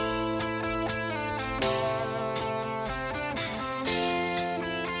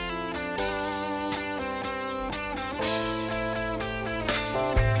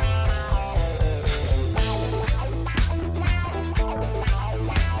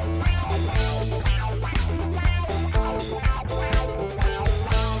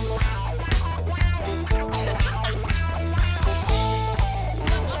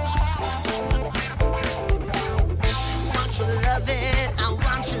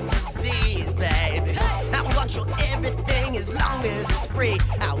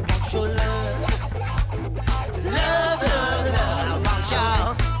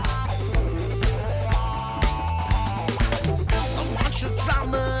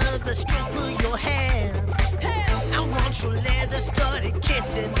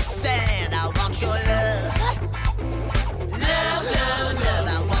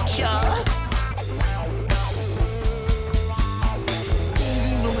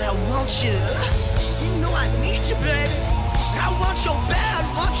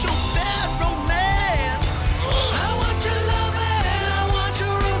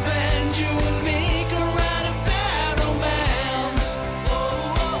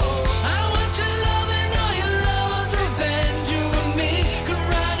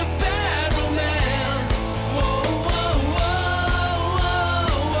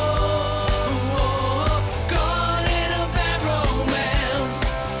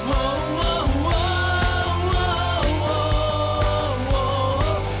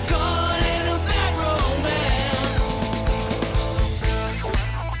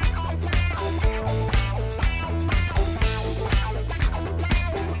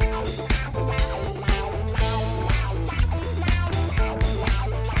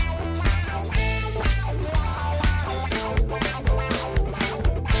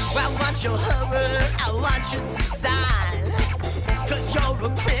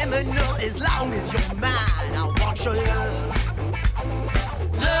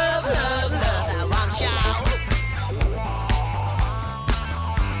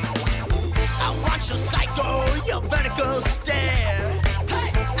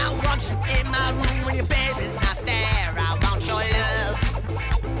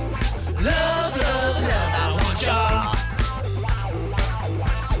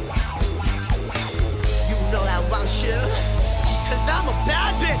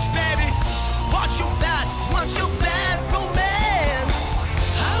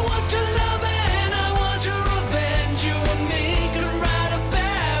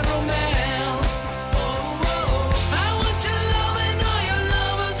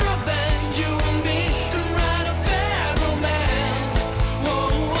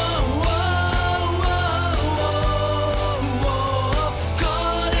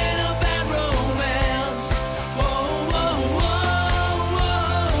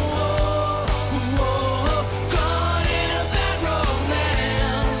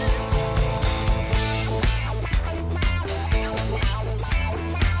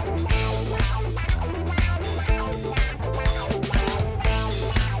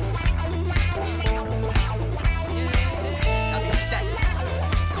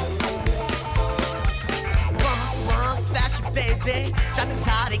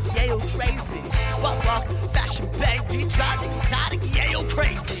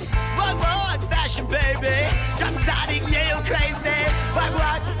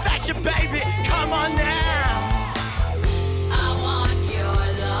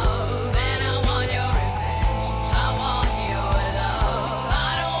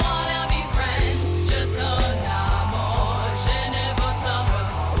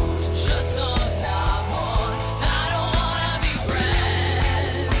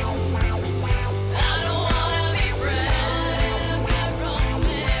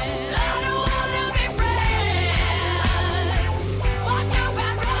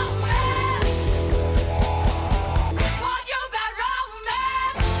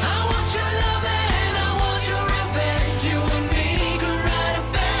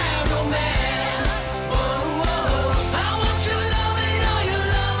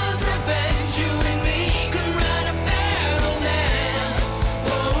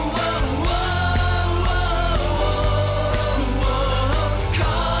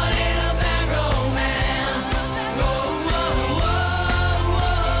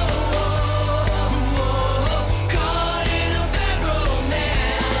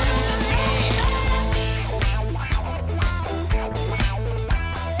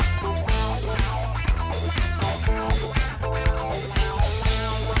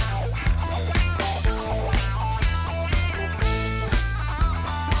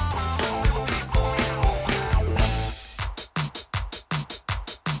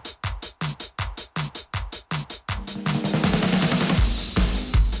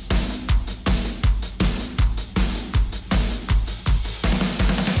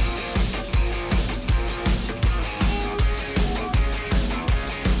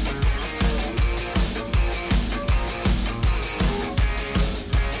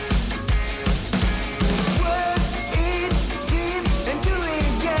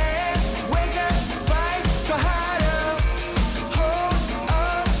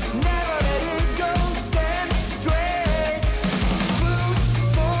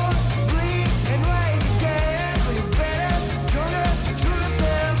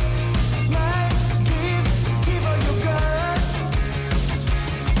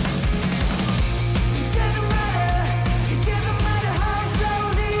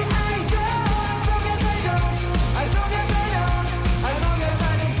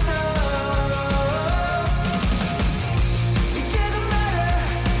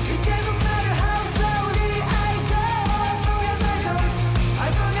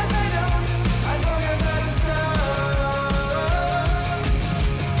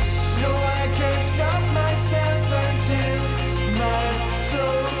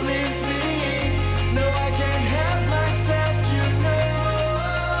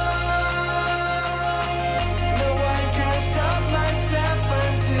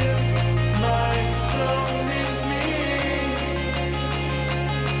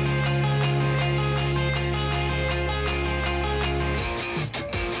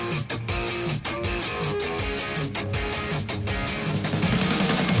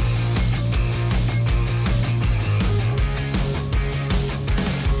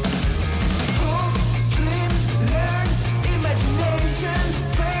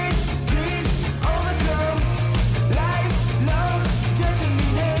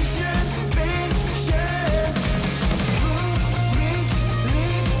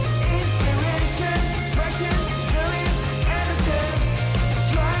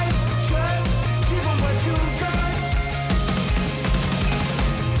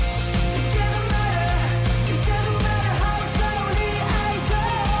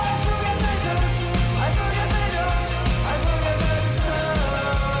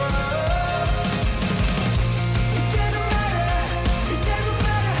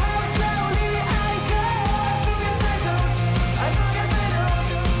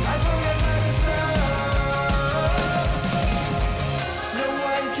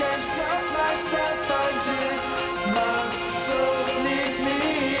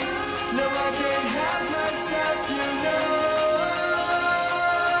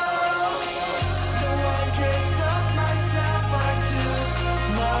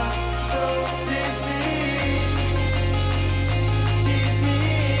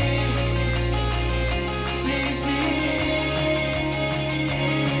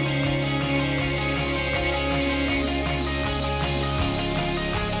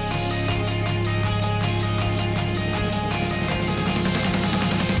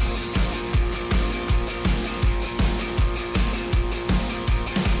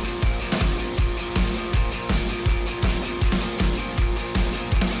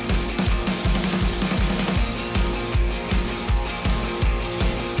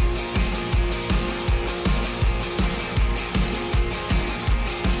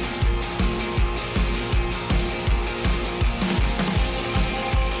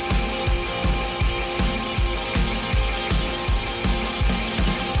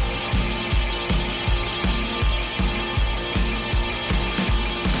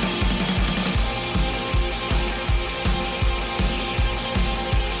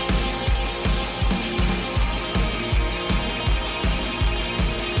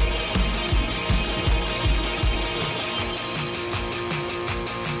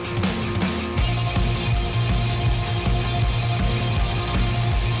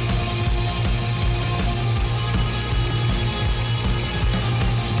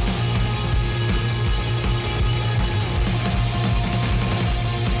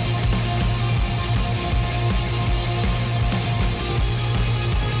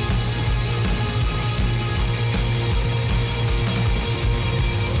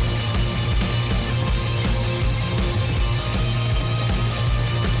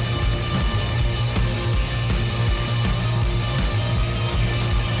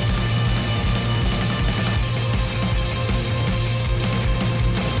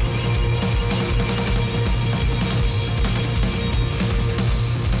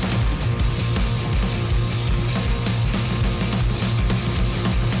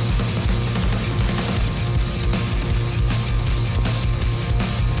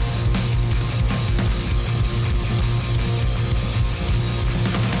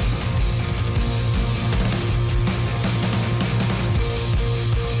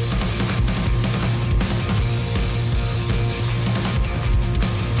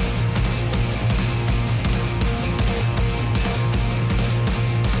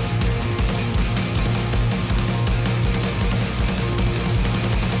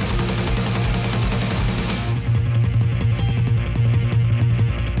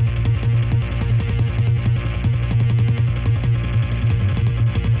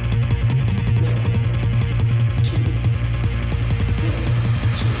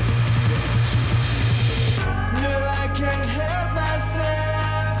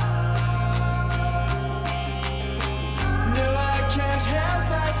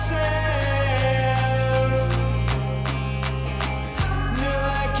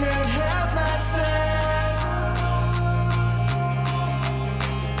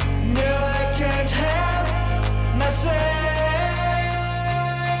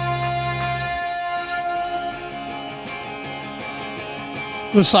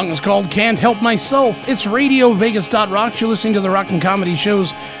 The song is called Can't Help Myself. It's RadioVegas.rocks. You're listening to the Rock and Comedy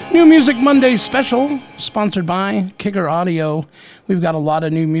Show's New Music Monday special, sponsored by Kicker Audio. We've got a lot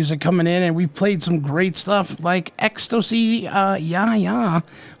of new music coming in, and we've played some great stuff like Ecstasy,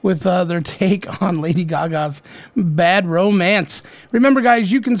 with their take on Lady Gaga's Bad Romance. Remember,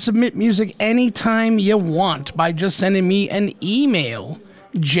 guys, you can submit music anytime you want by just sending me an email.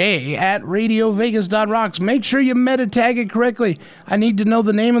 J@RadioVegas.rocks. Make sure you meta tag it correctly. I need to know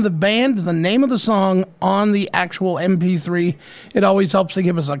the name of the band, the name of the song on the actual MP3. It always helps to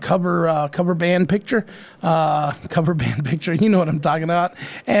give us a cover band picture. Cover band picture, you know what I'm talking about.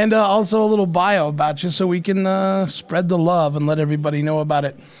 And also a little bio about you so we can spread the love and let everybody know about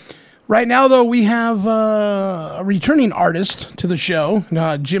it. Right now, though, we have a returning artist to the show,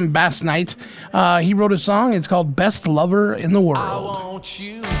 Jim Bassnight. He wrote a song. It's called Best Lover in the World. I want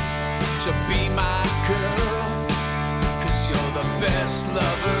you to be my girl, 'cause you're the best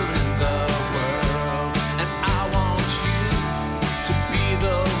lover in the world. And I want you to be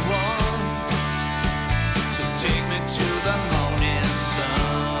the one to take me to the morning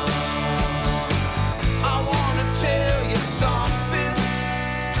sun. I wanna tell you something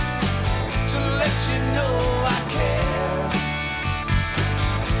to let you know I care.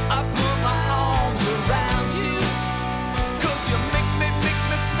 I put my arms around you, 'cause you make me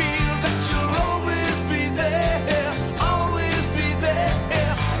feel that you'll always be there, always be there,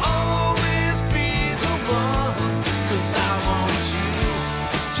 always be the one. 'Cause I want you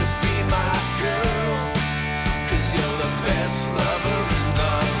to be my girl, 'cause you're the best lover in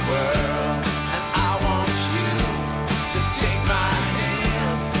the world. And I want you to take my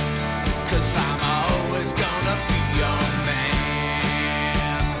hand, 'cause I'm always gonna be your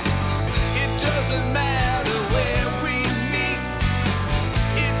man. It doesn't matter where we meet,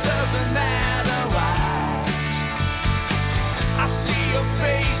 it doesn't matter why. I see your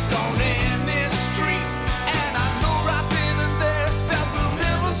face on any street, and I know right then and there that we'll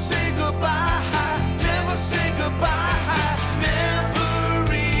never say goodbye, never say goodbye,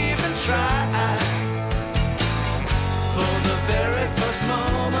 never even try. For the very first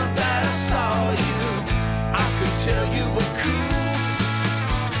moment that I saw you, I could tell you were cool.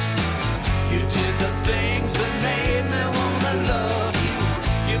 You did the things that made me wanna love you.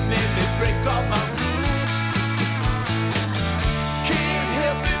 You made me break all my rules. Can't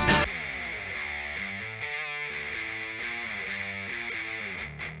help it now.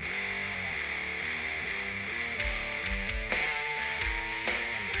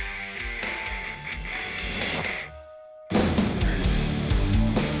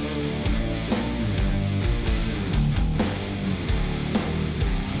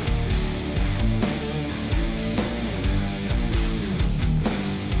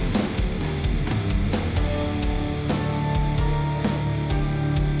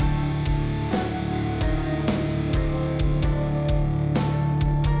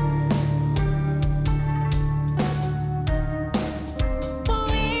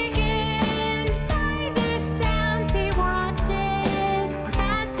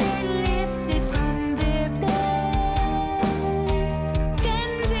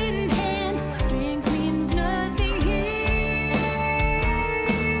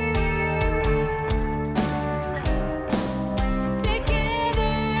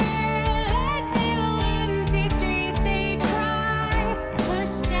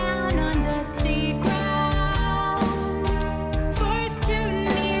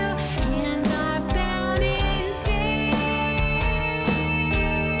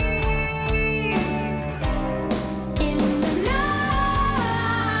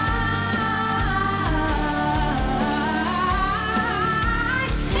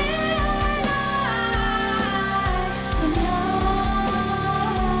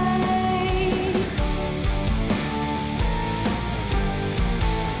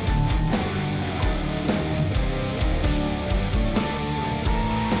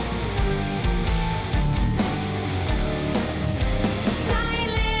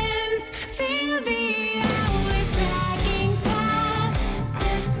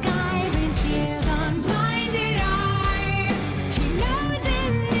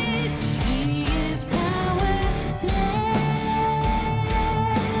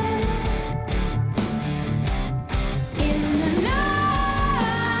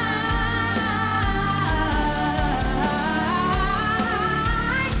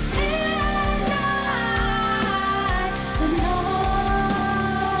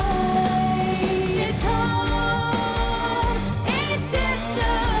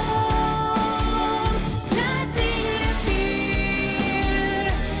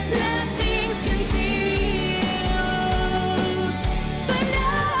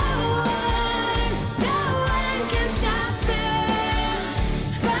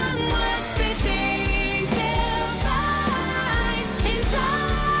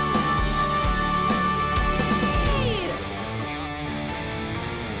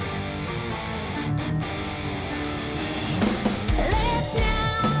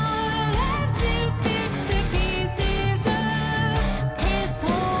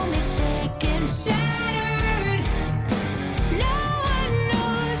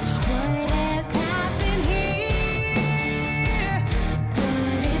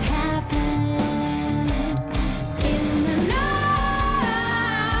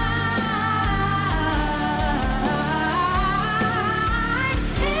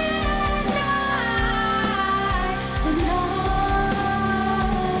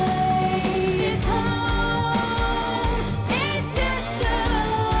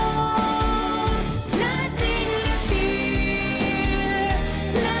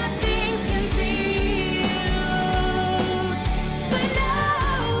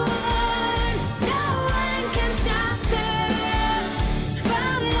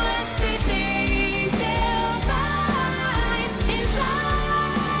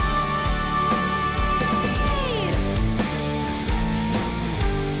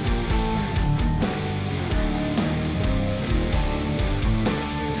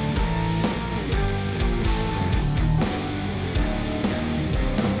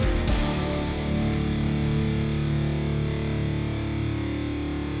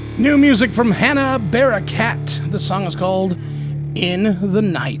 New music from Hannah Barakat. The song is called In the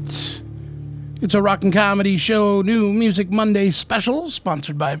Night. It's a rock and comedy show, New Music Monday special,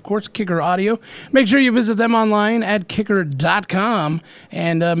 sponsored by, of course, Kicker Audio. Make sure you visit them online at kicker.com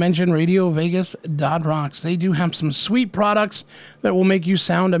and mention radiovegas.rocks. They do have some sweet products that will make you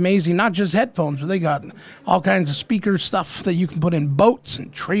sound amazing. Not just headphones, but they got all kinds of speaker stuff that you can put in boats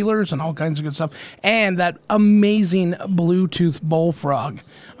and trailers and all kinds of good stuff. And that amazing Bluetooth bullfrog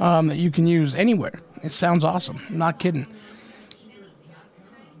that you can use anywhere. It sounds awesome. I'm not kidding.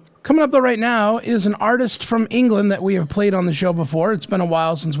 Coming up, though, right now is an artist from England that we have played on the show before. It's been a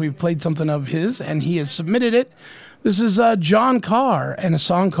while since we've played something of his, and he has submitted it. This is John Carr and a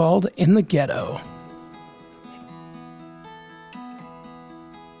song called In the Ghetto.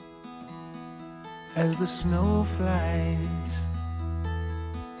 As the snow flies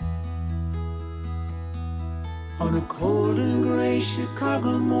on a cold and gray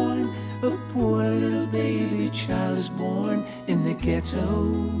Chicago morn, a poor little baby child is born in the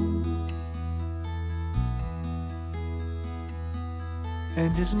ghetto.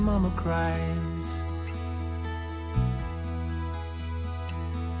 And his mama cries,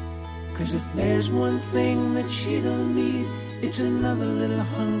 'cause if there's one thing that she don't need, it's another little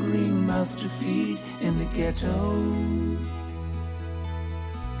hungry mouth to feed in the ghetto.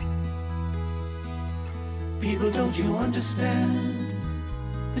 People, don't you understand?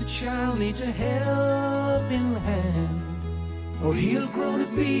 The child needs a helping hand, or he'll grow to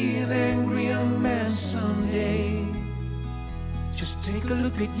be an angry young man someday. Just take a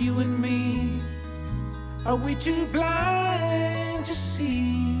look at you and me. Are we too blind to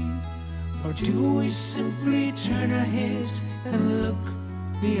see? Or do we simply turn our heads and look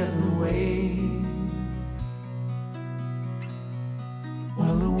the other way?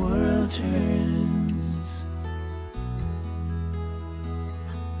 While the world turns,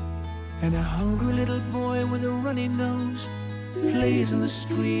 and a hungry little boy with a runny nose plays in the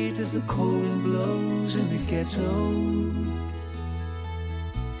street as the cold wind blows in the ghetto.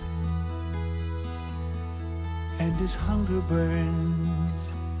 And his hunger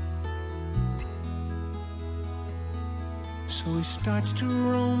burns, so he starts to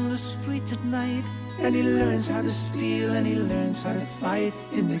roam the streets at night, and he learns how to steal and he learns how to fight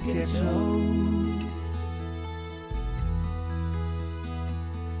in the ghetto.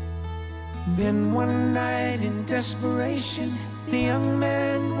 Then one night in desperation, the young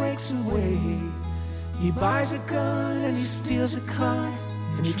man breaks away. He buys a gun and he steals a car,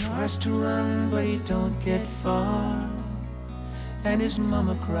 and he tries to run, but he don't get far. And his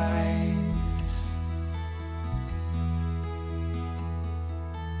mama cries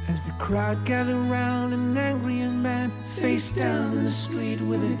as the crowd gather round an angry young man, face down in the street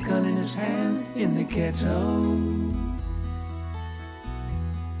with a gun in his hand in the ghetto.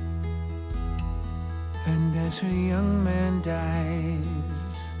 And as her young man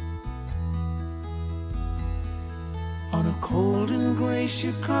dies on a cold and gray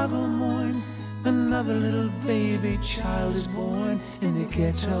Chicago morn, another little baby child is born in the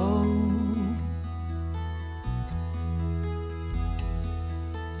ghetto.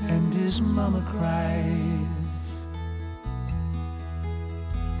 And his mama cries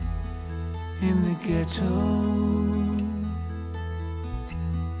in the ghetto.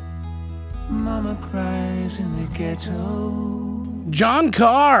 Mama cries in the ghetto. John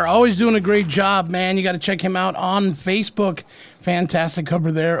Carr, always doing a great job, man. You got to check him out on Facebook. Fantastic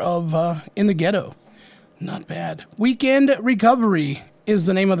cover there of In the Ghetto. Not bad. Weekend Recovery is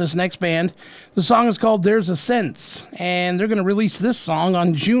the name of this next band. The song is called There's a Sense, and they're going to release this song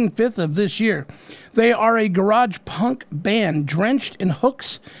on June 5th of this year. They are a garage punk band drenched in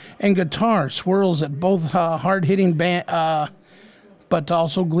hooks and guitar swirls at both hard-hitting but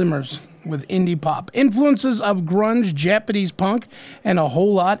also glimmers with indie pop, influences of grunge, Japanese punk, and a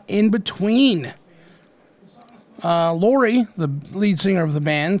whole lot in between. Lori, the lead singer of the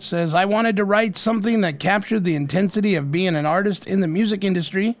band, says, I wanted to write something that captured the intensity of being an artist in the music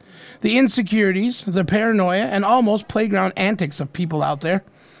industry, the insecurities, the paranoia, and almost playground antics of people out there.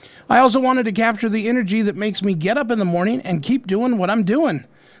 I also wanted to capture the energy that makes me get up in the morning and keep doing what I'm doing,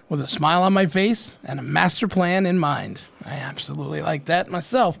 with a smile on my face and a master plan in mind. I absolutely like that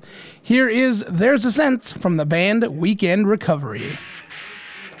myself. Here is There's a Sense from the band Weekend Recovery.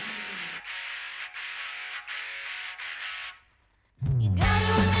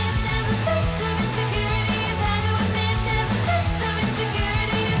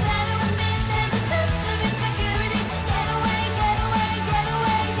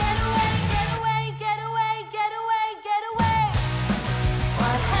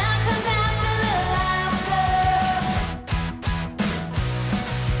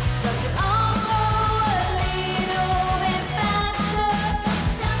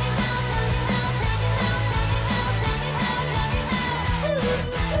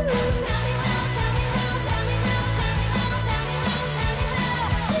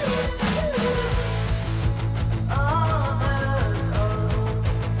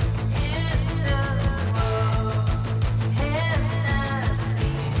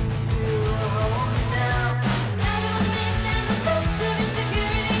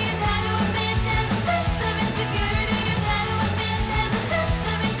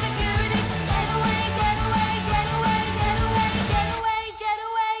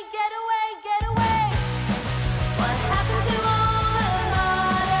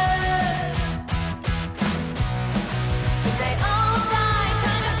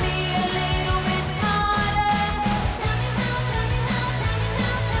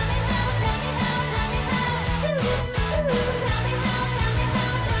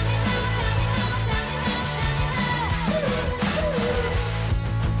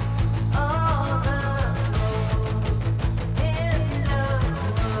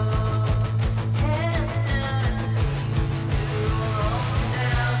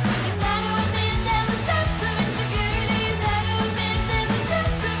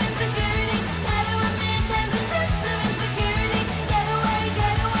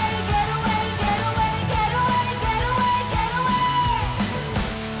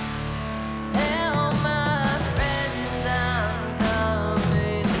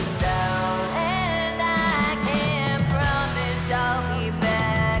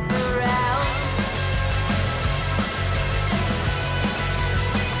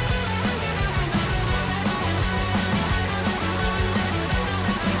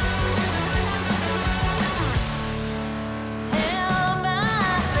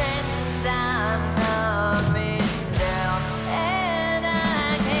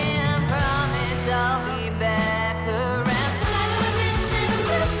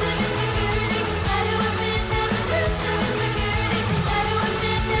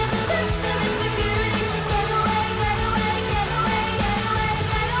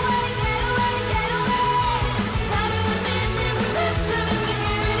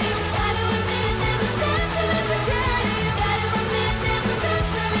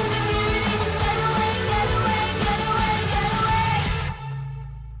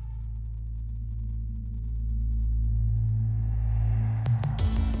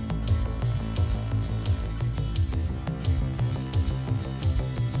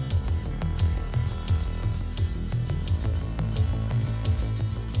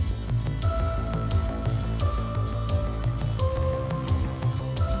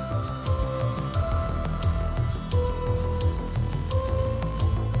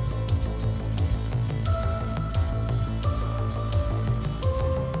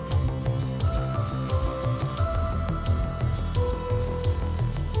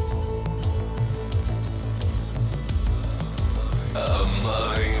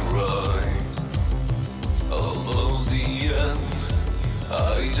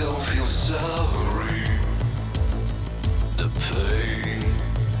 sorry. The pain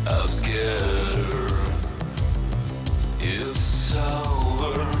I've scared her is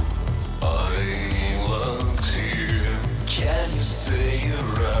over. I want you. Can you stay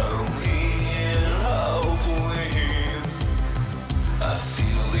around here? Oh, please. I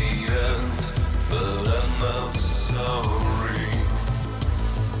feel the end, but I'm not sorry.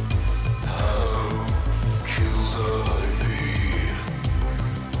 How could I be?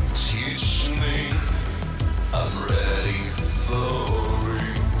 Teach me, I'm ready for it.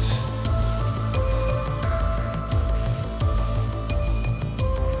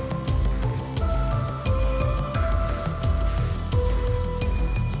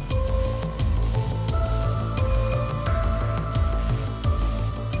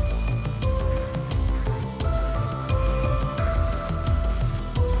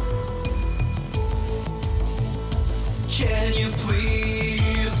 Can you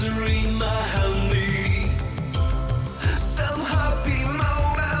please read my honey? Some happy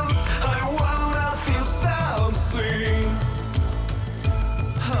moments I wanna feel something.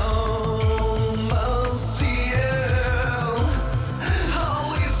 Almost here,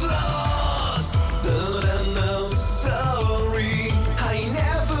 all is lost, but I'm not sorry. I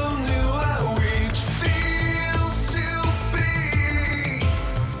never knew how it feels to be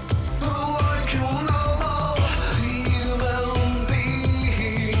like a normal human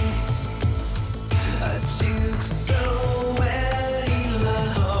being. I took so many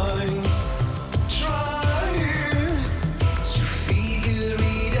lives trying to figure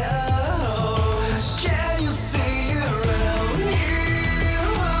it out. Can you stay around here?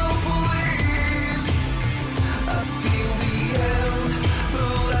 Oh, please. I feel the end,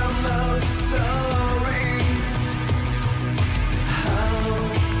 but I'm not sorry. How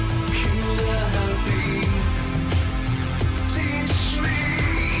could I be? Teach me,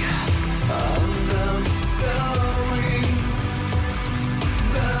 I'm not sorry,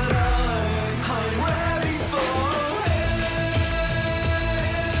 but I'm ready for it.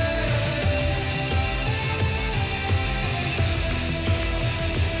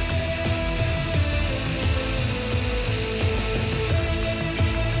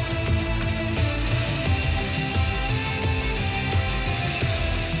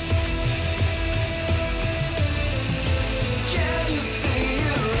 Can you stay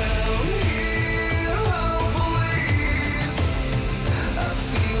around here? Oh, please. I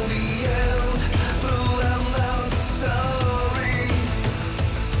feel the end, but I'm not sorry.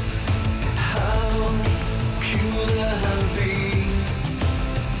 How could I be?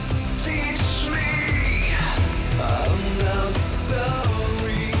 Teach me, I'm not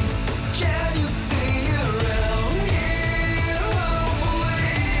sorry. Can you stay around here? Oh,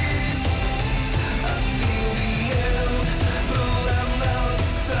 please. I feel the end, but I'm not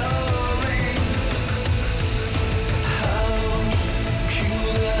sorry. How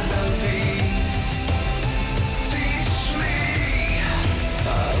could I be? Teach me,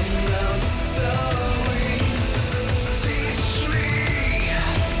 I'm not sorry. Teach me,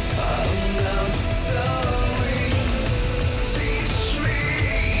 I'm not sorry. Teach me,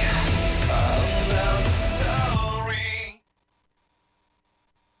 I'm not sorry.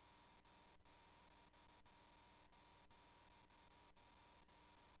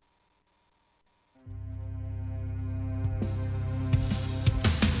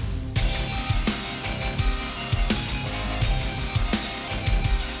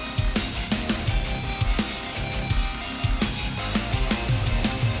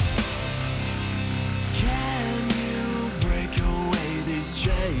 Can you break away these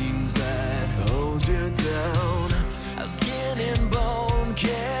chains that hold you down? A skin and bone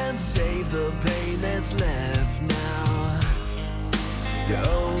can't save the pain that's left now. Your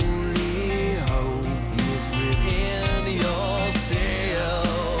only hope is within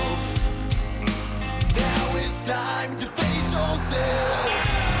yourself. Now it's time to face yourself.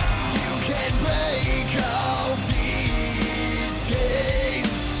 You can break all these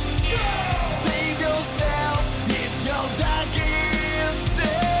chains. Save yourself, it's your darkest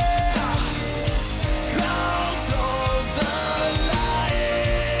day. Crawl towards the light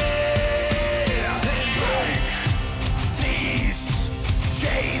and break these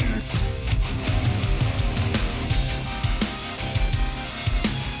chains.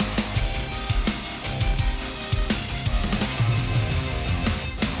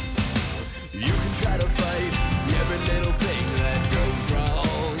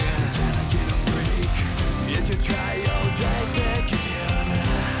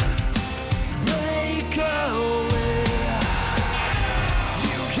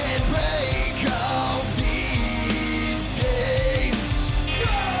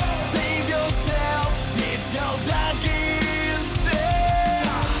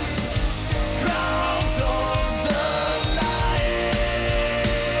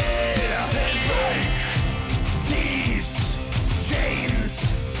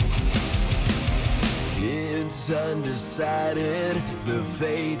 decided the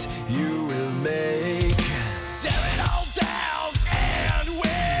fate you will make. Tear it all down and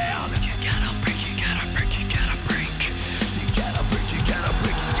win. You gotta break, you gotta break, you gotta break. You gotta break, you gotta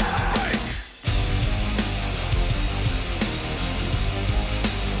break, you gotta break.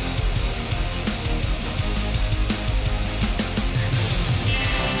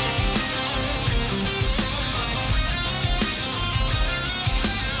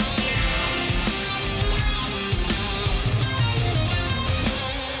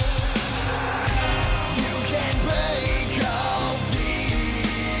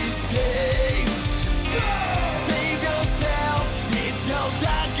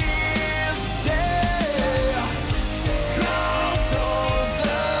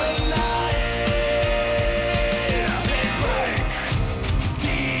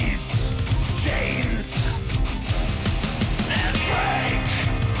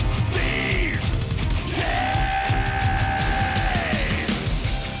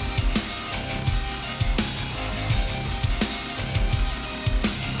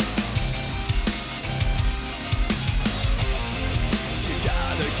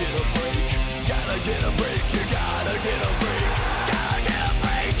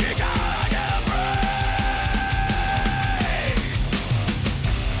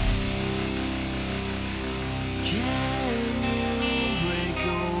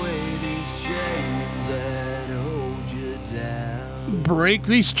 Break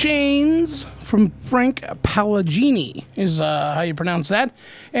These Chains from Frank Palagini is how you pronounce that.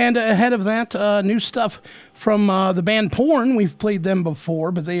 And ahead of that, new stuff from the band Porn. We've played them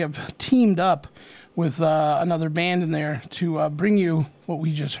before, but they have teamed up with another band in there to bring you what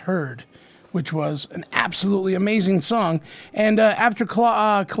we just heard, which was an absolutely amazing song. And after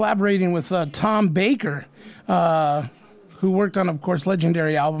collaborating with Tom Baker, who worked on, of course,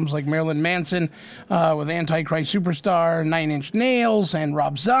 legendary albums like Marilyn Manson with Antichrist Superstar, Nine Inch Nails, and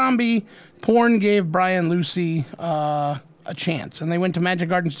Rob Zombie, Porn gave Brian Lucey a chance. And they went to Magic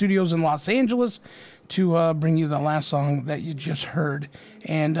Garden Studios in Los Angeles to bring you the last song that you just heard.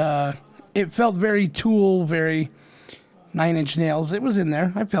 And it felt very Tool, very Nine Inch Nails. It was in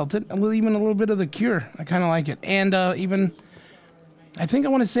there. I felt it. Even a little bit of The Cure. I kind of like it. And even, I think I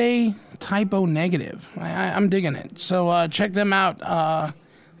want to say Typo Negative. I'm digging it. So check them out.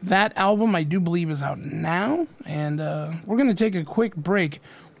 That album, I do believe, is out now. And we're going to take a quick break.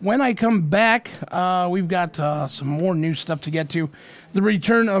 When I come back, we've got some more new stuff to get to. The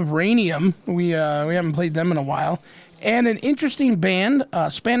return of Ranium. We haven't played them in a while. And an interesting band, a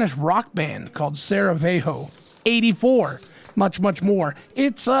Spanish rock band called Sarajevo 84. Much, much more.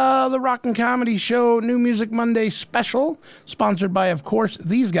 It's the Rock and Comedy Show New Music Monday special, sponsored by, of course,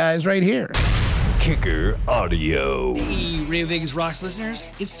 these guys right here. Kicker Audio. Hey, Radio Vegas Rocks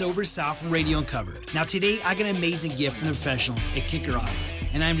listeners, it's Sober Sal from Radio Uncovered. Now today, I got an amazing gift from the professionals at Kicker Audio,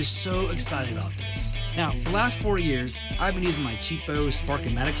 and I'm just so excited about this. Now, for the last 4 years, I've been using my cheapo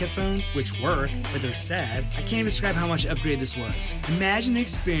Spark-O-Matic headphones, which work, but they're sad. I can't even describe how much upgrade this was. Imagine the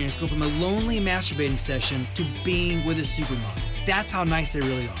experience go from a lonely masturbating session to being with a supermodel. That's how nice they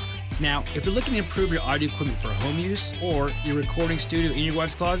really are. Now, if you're looking to improve your audio equipment for home use or your recording studio in your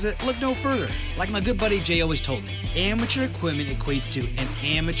wife's closet, look no further. Like my good buddy Jay always told me, amateur equipment equates to an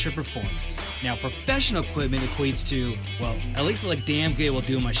amateur performance. Now, professional equipment equates to, well, at least I look damn good while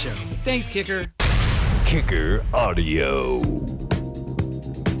doing my show. Thanks, Kicker. Kicker Audio.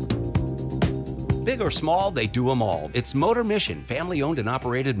 Big or small, they do them all. It's Motor Mission, family-owned and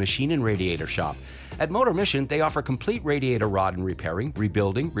operated machine and radiator shop. At Motor Mission, they offer complete radiator rod and repairing,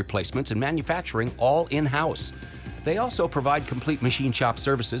 rebuilding, replacements, and manufacturing all in-house. They also provide complete machine shop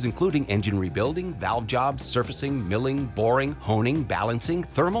services, including engine rebuilding, valve jobs, surfacing, milling, boring, honing, balancing,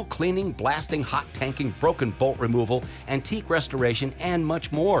 thermal cleaning, blasting, hot tanking, broken bolt removal, antique restoration, and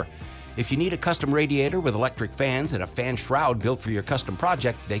much more. If you need a custom radiator with electric fans and a fan shroud built for your custom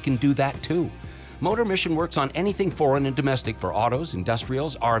project, they can do that too. Motor Mission works on anything foreign and domestic for autos,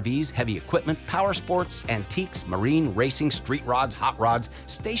 industrials, RVs, heavy equipment, power sports, antiques, marine, racing, street rods, hot rods,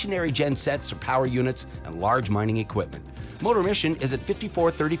 stationary gen sets or power units, and large mining equipment. Motor Mission is at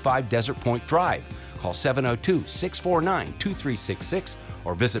 5435 Desert Point Drive. Call 702-649-2366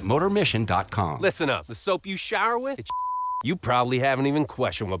 or visit motormission.com. Listen up, the soap you shower with, it's you probably haven't even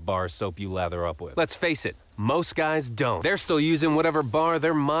questioned what bar soap you lather up with. Let's face it, most guys don't. They're still using whatever bar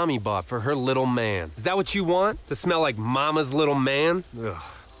their mommy bought for her little man. Is that what you want? To smell like mama's little man? Ugh.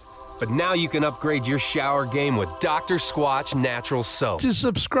 But now you can upgrade your shower game with Dr. Squatch Natural Soap. To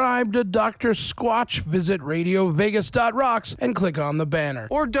subscribe to Dr. Squatch, visit RadioVegas.rocks and click on the banner.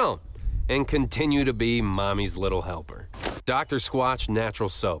 Or don't, and continue to be mommy's little helper. Dr. Squatch Natural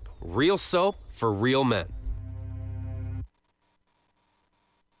Soap. Real soap for real men.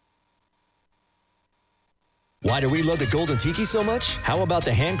 Why do we love the Golden Tiki so much? How about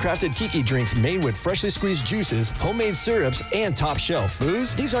the handcrafted tiki drinks made with freshly squeezed juices, homemade syrups, and top shelf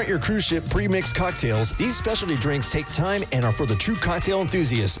booze? These aren't your cruise ship pre-mixed cocktails. These specialty drinks take time and are for the true cocktail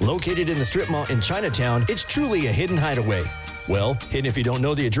enthusiasts. Located in the strip mall in Chinatown, it's truly a hidden hideaway. Well, hidden if you don't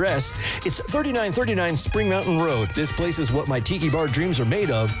know the address, it's 3939 Spring Mountain Road. This place is what my tiki bar dreams are made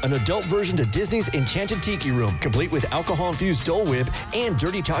of, an adult version to Disney's Enchanted Tiki Room, complete with alcohol-infused Dole Whip and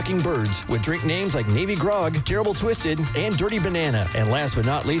dirty talking birds, with drink names like Navy Grog, Terrible Twisted, and Dirty Banana. And last but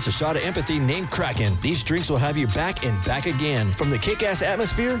not least, a shot of empathy named Kraken. These drinks will have you back and back again. From the kick-ass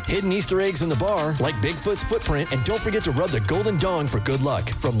atmosphere, hidden Easter eggs in the bar, like Bigfoot's footprint, and don't forget to rub the golden dong for good luck.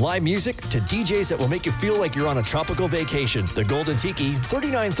 From live music to DJs that will make you feel like you're on a tropical vacation. The Golden Tiki,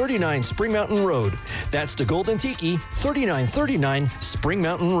 3939 Spring Mountain Road. That's the Golden Tiki, 3939 Spring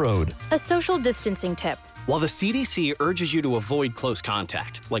Mountain Road. A social distancing tip. While the CDC urges you to avoid close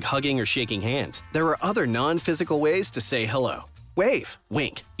contact, like hugging or shaking hands, there are other non-physical ways to say hello. Wave,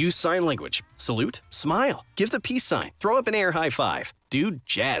 wink, use sign language, salute, smile, give the peace sign, throw up an air high five, do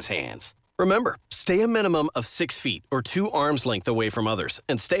jazz hands. Remember, stay a minimum of 6 feet or 2 arms length away from others,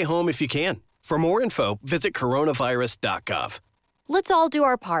 and stay home if you can. For more info, visit coronavirus.gov. Let's all do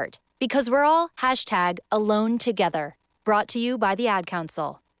our part, because we're all #alone together. Brought to you by the Ad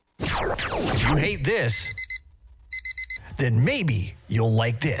Council. If you hate this, then maybe you'll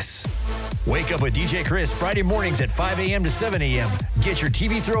like this. Wake up with DJ Chris Friday mornings at 5 a.m. to 7 a.m. Get your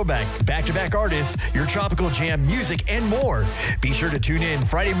TV throwback, back-to-back artists, your tropical jam, music, and more. Be sure to tune in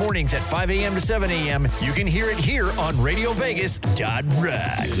Friday mornings at 5 a.m. to 7 a.m. You can hear it here on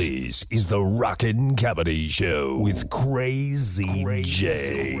RadioVegas.rocks. This is the Rockin' Cavity Show with Crazy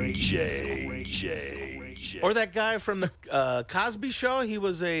J. Or that guy from the Cosby Show. He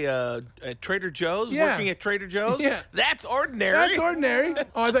was at Trader Joe's, Yeah. working at Trader Joe's. Yeah. That's ordinary. That's ordinary.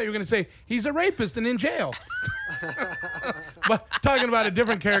 Oh, I thought you were going to say he's a rapist and in jail. But talking about a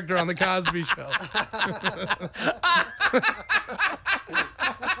different character on the Cosby Show.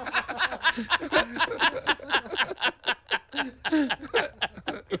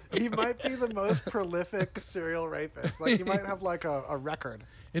 He might be the most prolific serial rapist. Like, he might have like a record.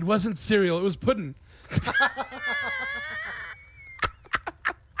 It wasn't cereal, it was pudding.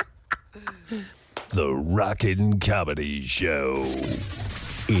 The Rockin' Comedy Show.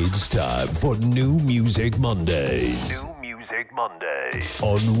 It's time for New Music Mondays. New Music Mondays.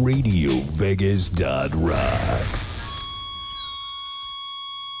 On RadioVegas.rocks.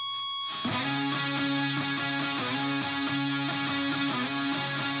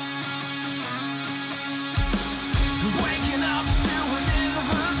 Waking up to an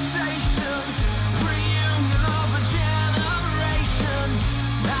invitation, reunion of a generation.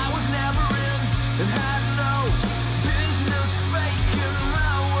 I was never in and had no business faking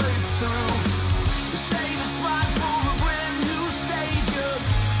my way through. Save a spot for a brand new savior,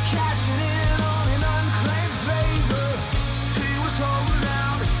 cashing in on an unclaimed favor.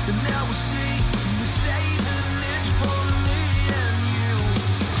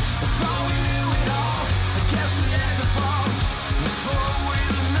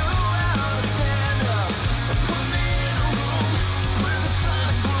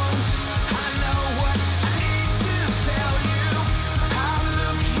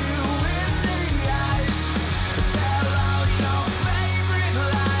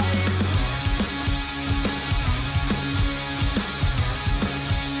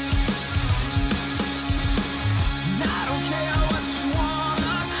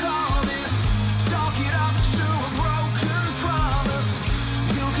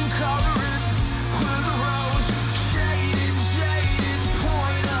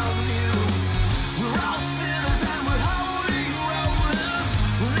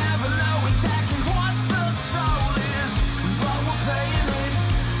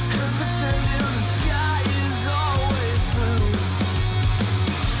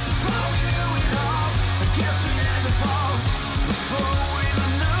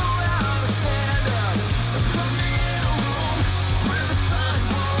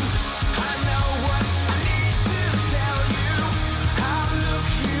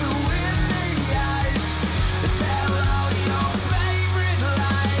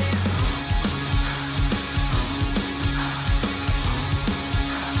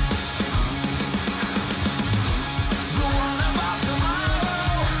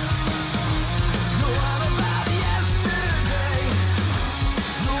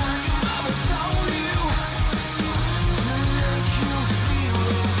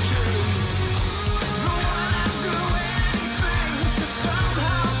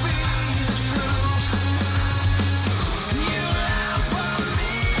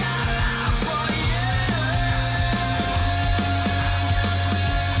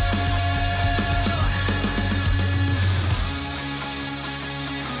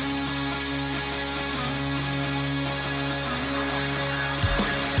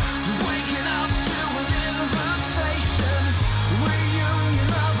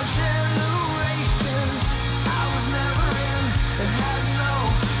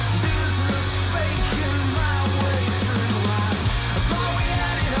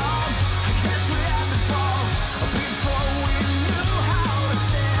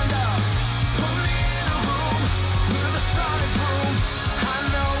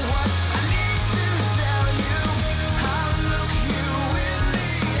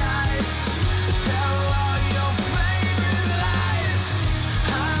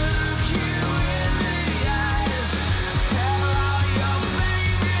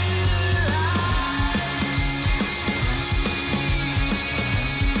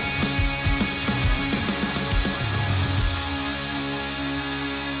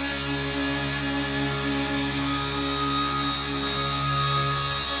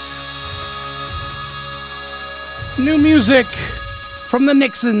 New music from the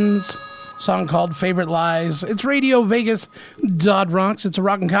Nixons. Song called Favorite Lies. It's Radio Vegas .rocks. It's a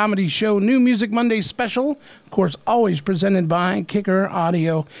rock and comedy show. New Music Monday special. Of course, always presented by Kicker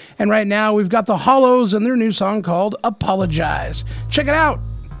Audio. And right now, we've got the Hollows and their new song called Apologize. Check it out.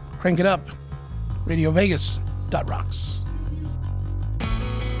 Crank it up. Radio Vegas .rocks.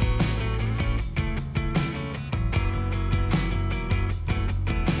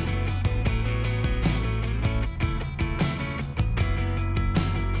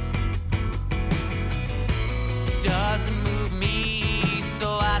 Doesn't move me,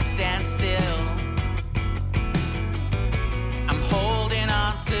 so I stand still. I'm holding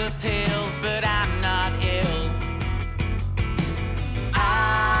on to pills, but I'm not ill.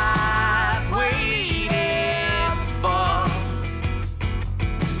 I've waited for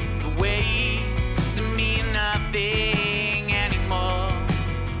the way to mean nothing anymore.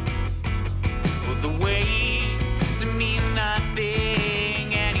 Well, the way to mean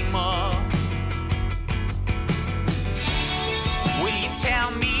nothing anymore.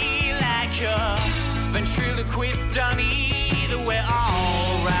 Tell me like a ventriloquist dummy that we're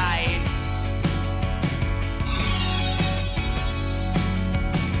alright.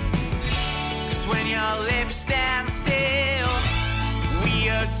 'Cause when your lips stand still, we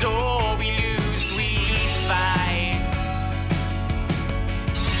adore, we lose, we fight.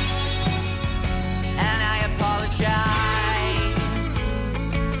 And I apologize.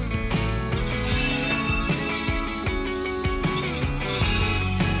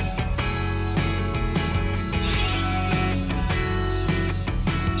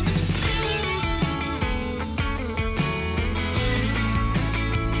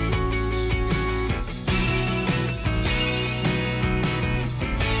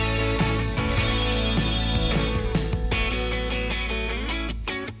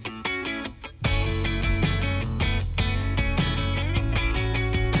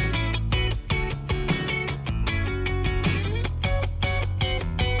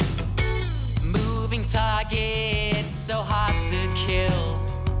 Target so hard to kill.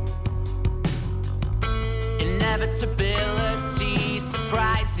 Inevitability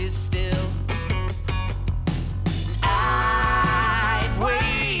surprises still. I've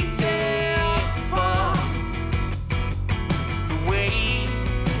waited for the way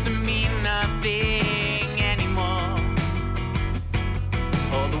to mean nothing anymore.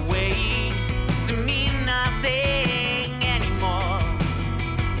 Or the way to mean nothing anymore.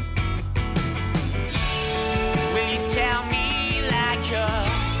 Tell me like a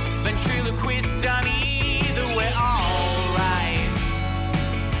ventriloquist dummy that we're alright.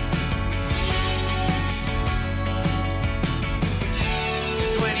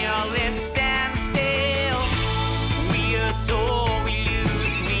 'Cause when your lips stand still, we adore, we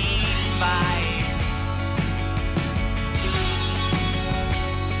lose, we fight.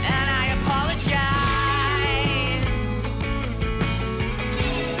 And I apologize.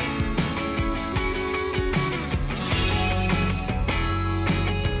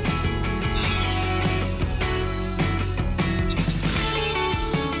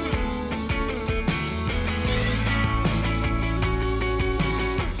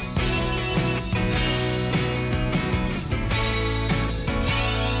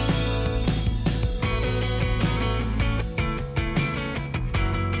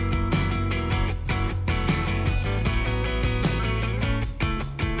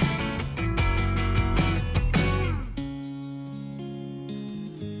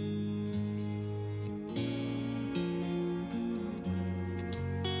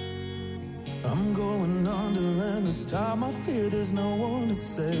 I'm going under, and this time I fear there's no one to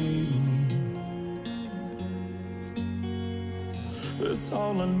save me. It's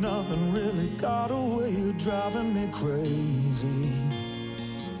all or nothing, really got a way of driving me crazy.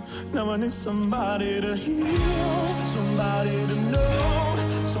 Now I need somebody to heal, somebody to know,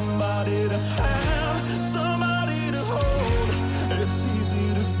 somebody to have, somebody to hold. It's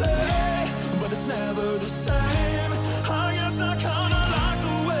easy to say, but it's never the same. I guess I kinda like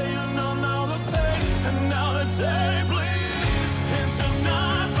the way you numb all the pain, and now the day bleeds into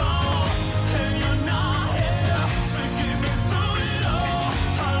nightfall, and you're not here to get me through it all.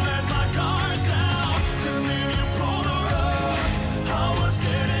 I let my guard down, and then you pulled the rug. I was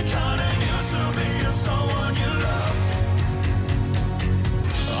getting kinda used to being someone you loved.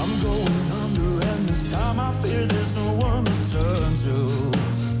 I'm going under, and this time I fear there's no one to turn to.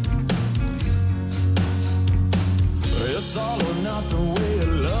 It's all or nothing way of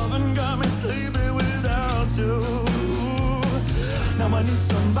loving, got me sleeping without you. Now I need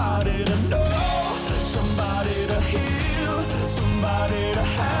somebody to know, somebody to heal, somebody to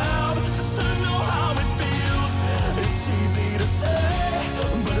have, just to know how it feels. It's easy to say,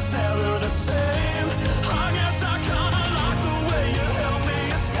 but it's never the same. I guess I kinda like the way you help me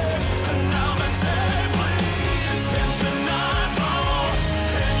escape. And now the day bleeds into nightfall,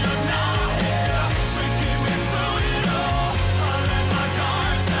 and you're not here to get me through it all. I let my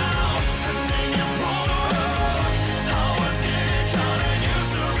guard down, and then you pulled the rug. I was getting kinda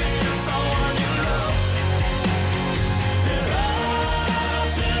used to being someone you love. And I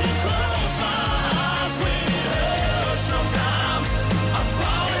tend to close my eyes when it hurts. Sometimes I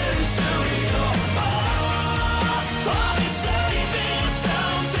fall into your arms. I'll be saving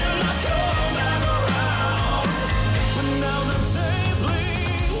sound till I come back around. But now the day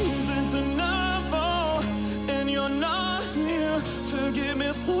bleeds into nightfall, and you're not here to get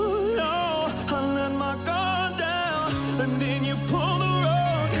me through it all. I let my guard down, and then you pull the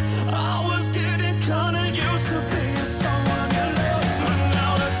rug. I was getting kinda used to being someone you love. But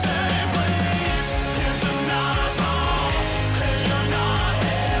now the day bleeds into nightfall, and you're not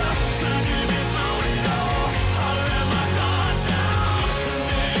here to get me through it all. I let my guard down, and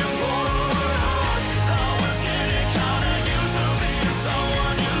then you pull the rug. I was getting kinda used to being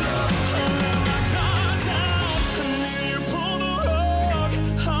someone you love. I let my guard down, and then you pull the rug.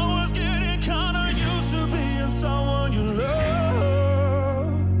 I was getting kinda used to being someone you love.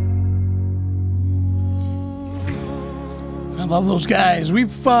 I love those guys. We've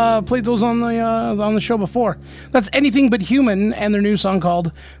played those on the show before. That's Anything But Human and their new song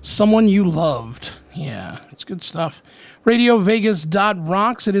called Someone You Loved. Yeah, it's good stuff.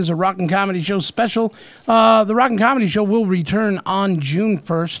 RadioVegas.rocks. It is a rock and comedy show special. The rock and comedy show will return on June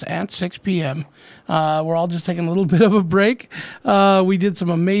 1st at 6 p.m. We're all just taking a little bit of a break. We did some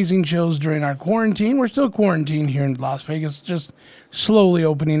amazing shows during our quarantine. We're still quarantined here in Las Vegas, just slowly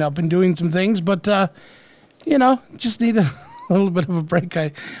opening up and doing some things. But, just need a little bit of a break.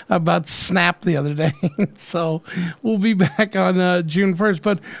 I about snapped the other day. So we'll be back on June 1st.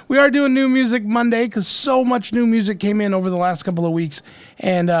 But we are doing New Music Monday because so much new music came in over the last couple of weeks.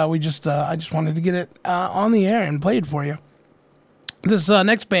 And I just wanted to get it on the air and play it for you. This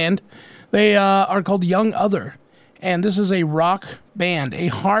next band, they are called Young Other. And this is a rock band, a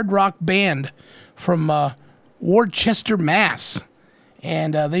hard rock band from Worcester, Mass.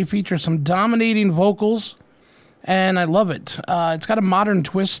 And they feature some dominating vocals. And I love it. It's got a modern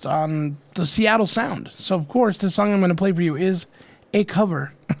twist on the Seattle sound. So, of course, the song I'm going to play for you is a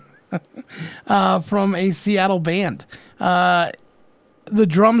cover from a Seattle band. The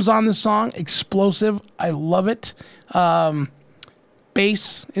drums on the song, explosive. I love it.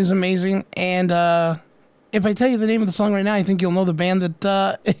 Bass is amazing. And if I tell you the name of the song right now, I think you'll know the band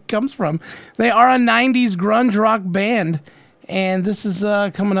that it comes from. They are a 90s grunge rock band. And this is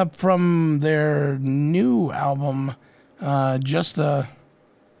coming up from their new album, let's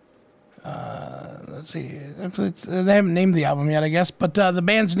see, they haven't named the album yet, I guess, but the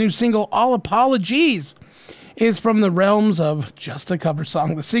band's new single, All Apologies, is from the realms of just a cover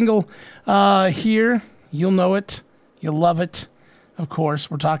song. The single here, you'll know it, you'll love it. Of course,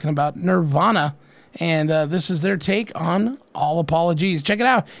 we're talking about Nirvana, and this is their take on All Apologies. Check it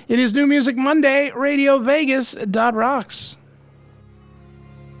out. It is New Music Monday, RadioVegas.rocks.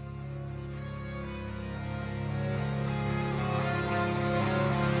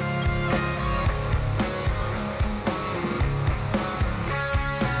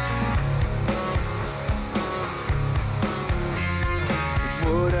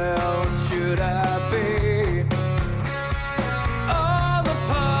 What else should I be? All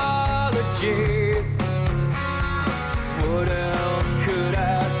apologies. What else could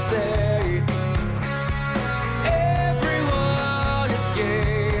I say? Everyone is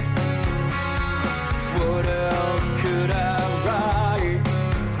gay. What else could I write?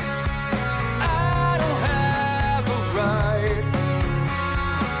 I don't have a right.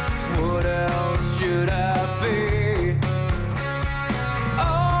 What else should I be?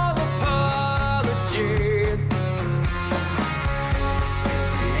 All apologies.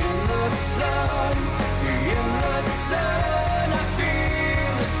 In the sun, I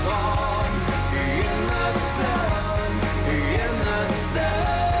feel this warm. In the sun,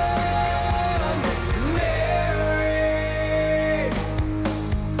 buried.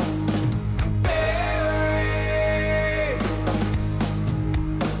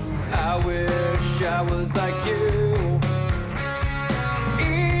 I wish I was like you.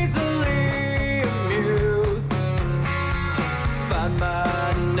 Easily amused, find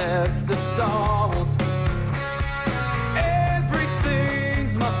my nest of salt.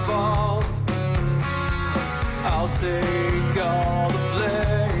 Everything's my fault. I'll take all the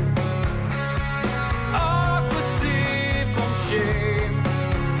blame. Awkward from shame.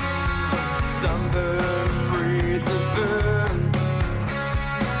 Sunburn, freezing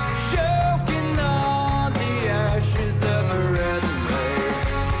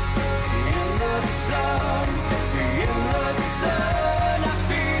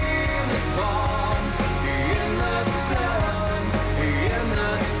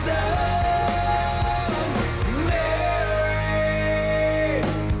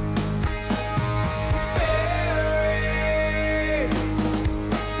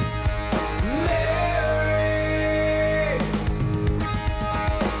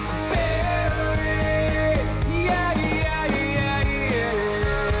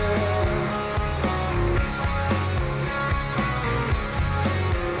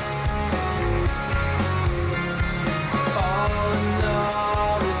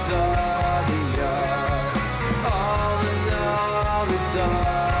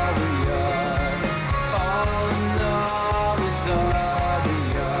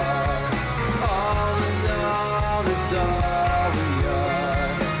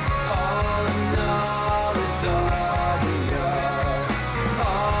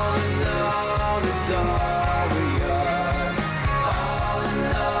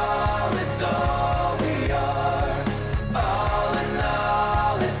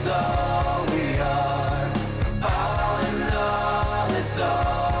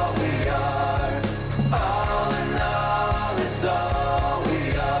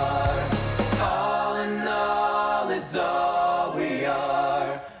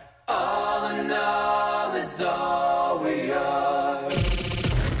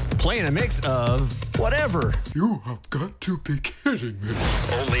playing a mix of whatever. You have got to be kidding me.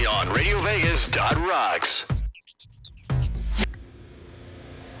 Only on RadioVegas.rocks.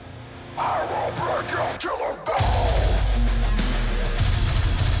 I will break your killer bones.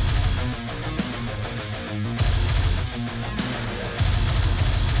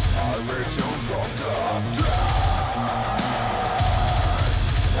 I return from the dead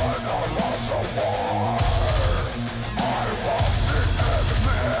when I lost a war. I was the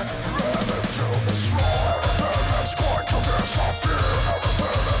enemy, ready to destroy everything that's going to disappear.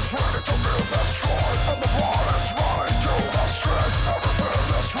 Everything that's ready to be destroyed, and the blood is running to the street. Everything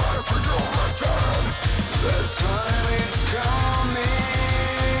that's ready for your return. The time is coming,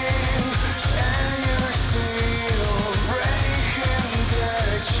 and you're still breaking the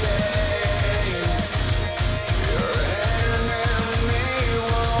chains. Your enemy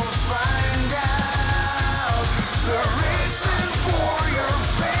will find out the reason for your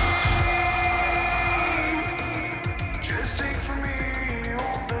fame. Just take from me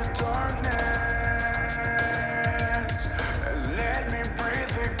all the darkness and let me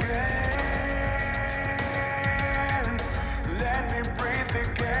breathe again. Let me breathe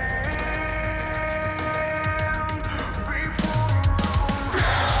again.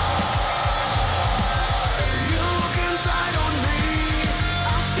 You look inside on me,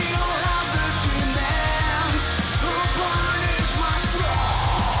 I still have the demands. Who burnage my soul?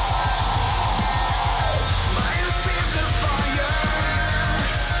 Minus be the fire,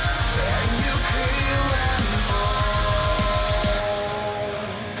 and you kill them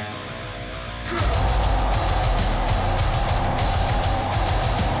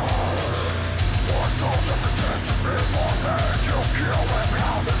For those that pretend to be more than you kill them,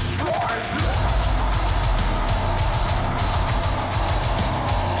 now destroy them.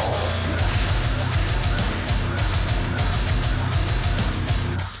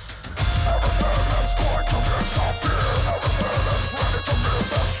 Everything that's going to disappear, everything that's ready to be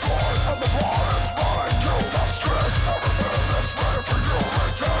destroyed, and the blood is running to the street. Everything that's ready for your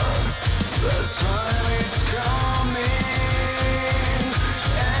return. The time is coming,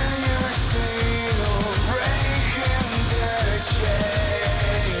 and you're still breaking the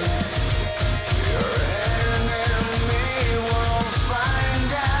chains. Your enemy will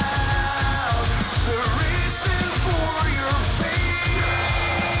find out the reason for your fame.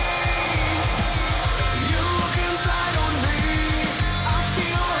 You look inside on me, I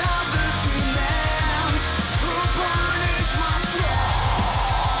still have the demands. Who burnage my soul?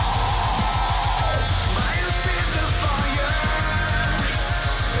 Minus be the fire,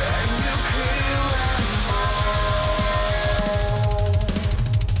 and you kill them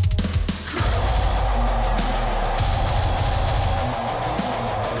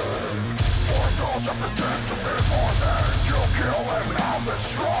For those that pretend to be more than you kill them, now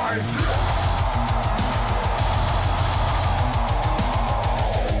destroy them.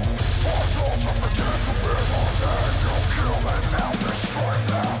 For those that pretend to be more than you kill them, now destroy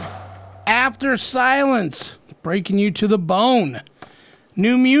them. After Silence, breaking you to the bone.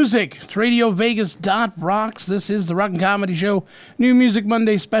 New music. It's RadioVegas.rocks. This is the Rock and Comedy Show. New Music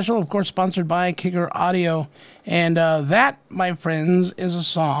Monday special, of course, sponsored by Kicker Audio. And that, my friends, is a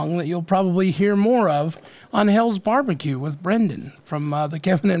song that you'll probably hear more of on Hell's Barbecue with Brendan from the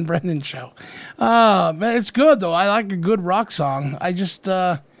Kevin and Brendan Show. Man, it's good, though. I like a good rock song. I just,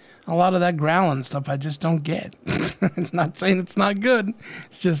 a lot of that growling stuff I just don't get. Not saying it's not good.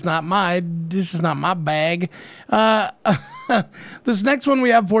 It's just not this is not my bag. This next one we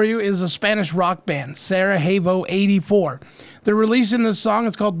have for you is a Spanish rock band, Sarajevo 84. They're releasing this song.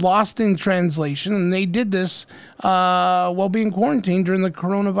 It's called Lost in Translation, and they did this while being quarantined during the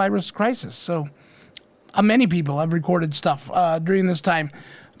coronavirus crisis. So many people have recorded stuff during this time.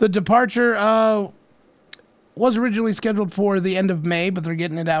 The departure was originally scheduled for the end of May, but they're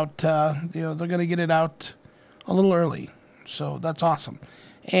getting it out. They're going to get it out a little early, so that's awesome.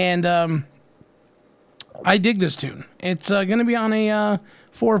 And I dig this tune. It's going to be on a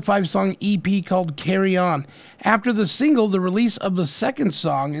 4 or 5 song EP called Carry On. After the single, the release of the second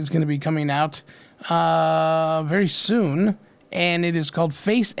song is going to be coming out very soon, and it is called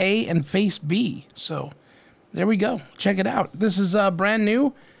Face A and Face B. So there we go. Check it out. This is brand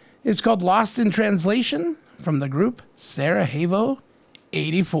new. It's called Lost in Translation from the group Sarajevo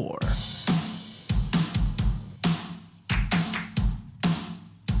 84.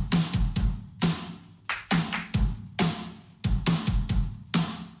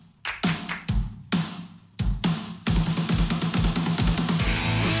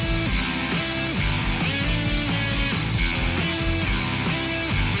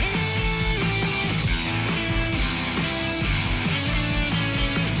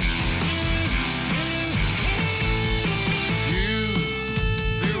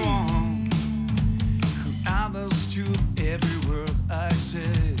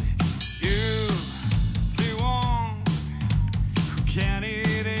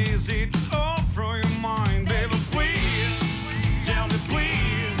 is it all through your mind, baby? Please, tell me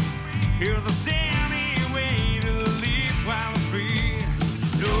please, you're the only way to live while free.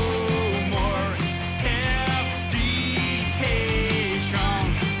 No more hesitation,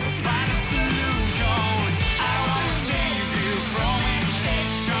 find a solution. I wanna save you from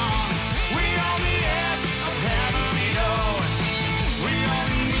indication. We're on the edge of having it all. We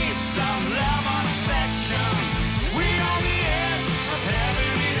only need some love and affection. We're on the edge of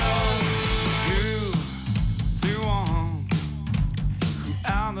having it all.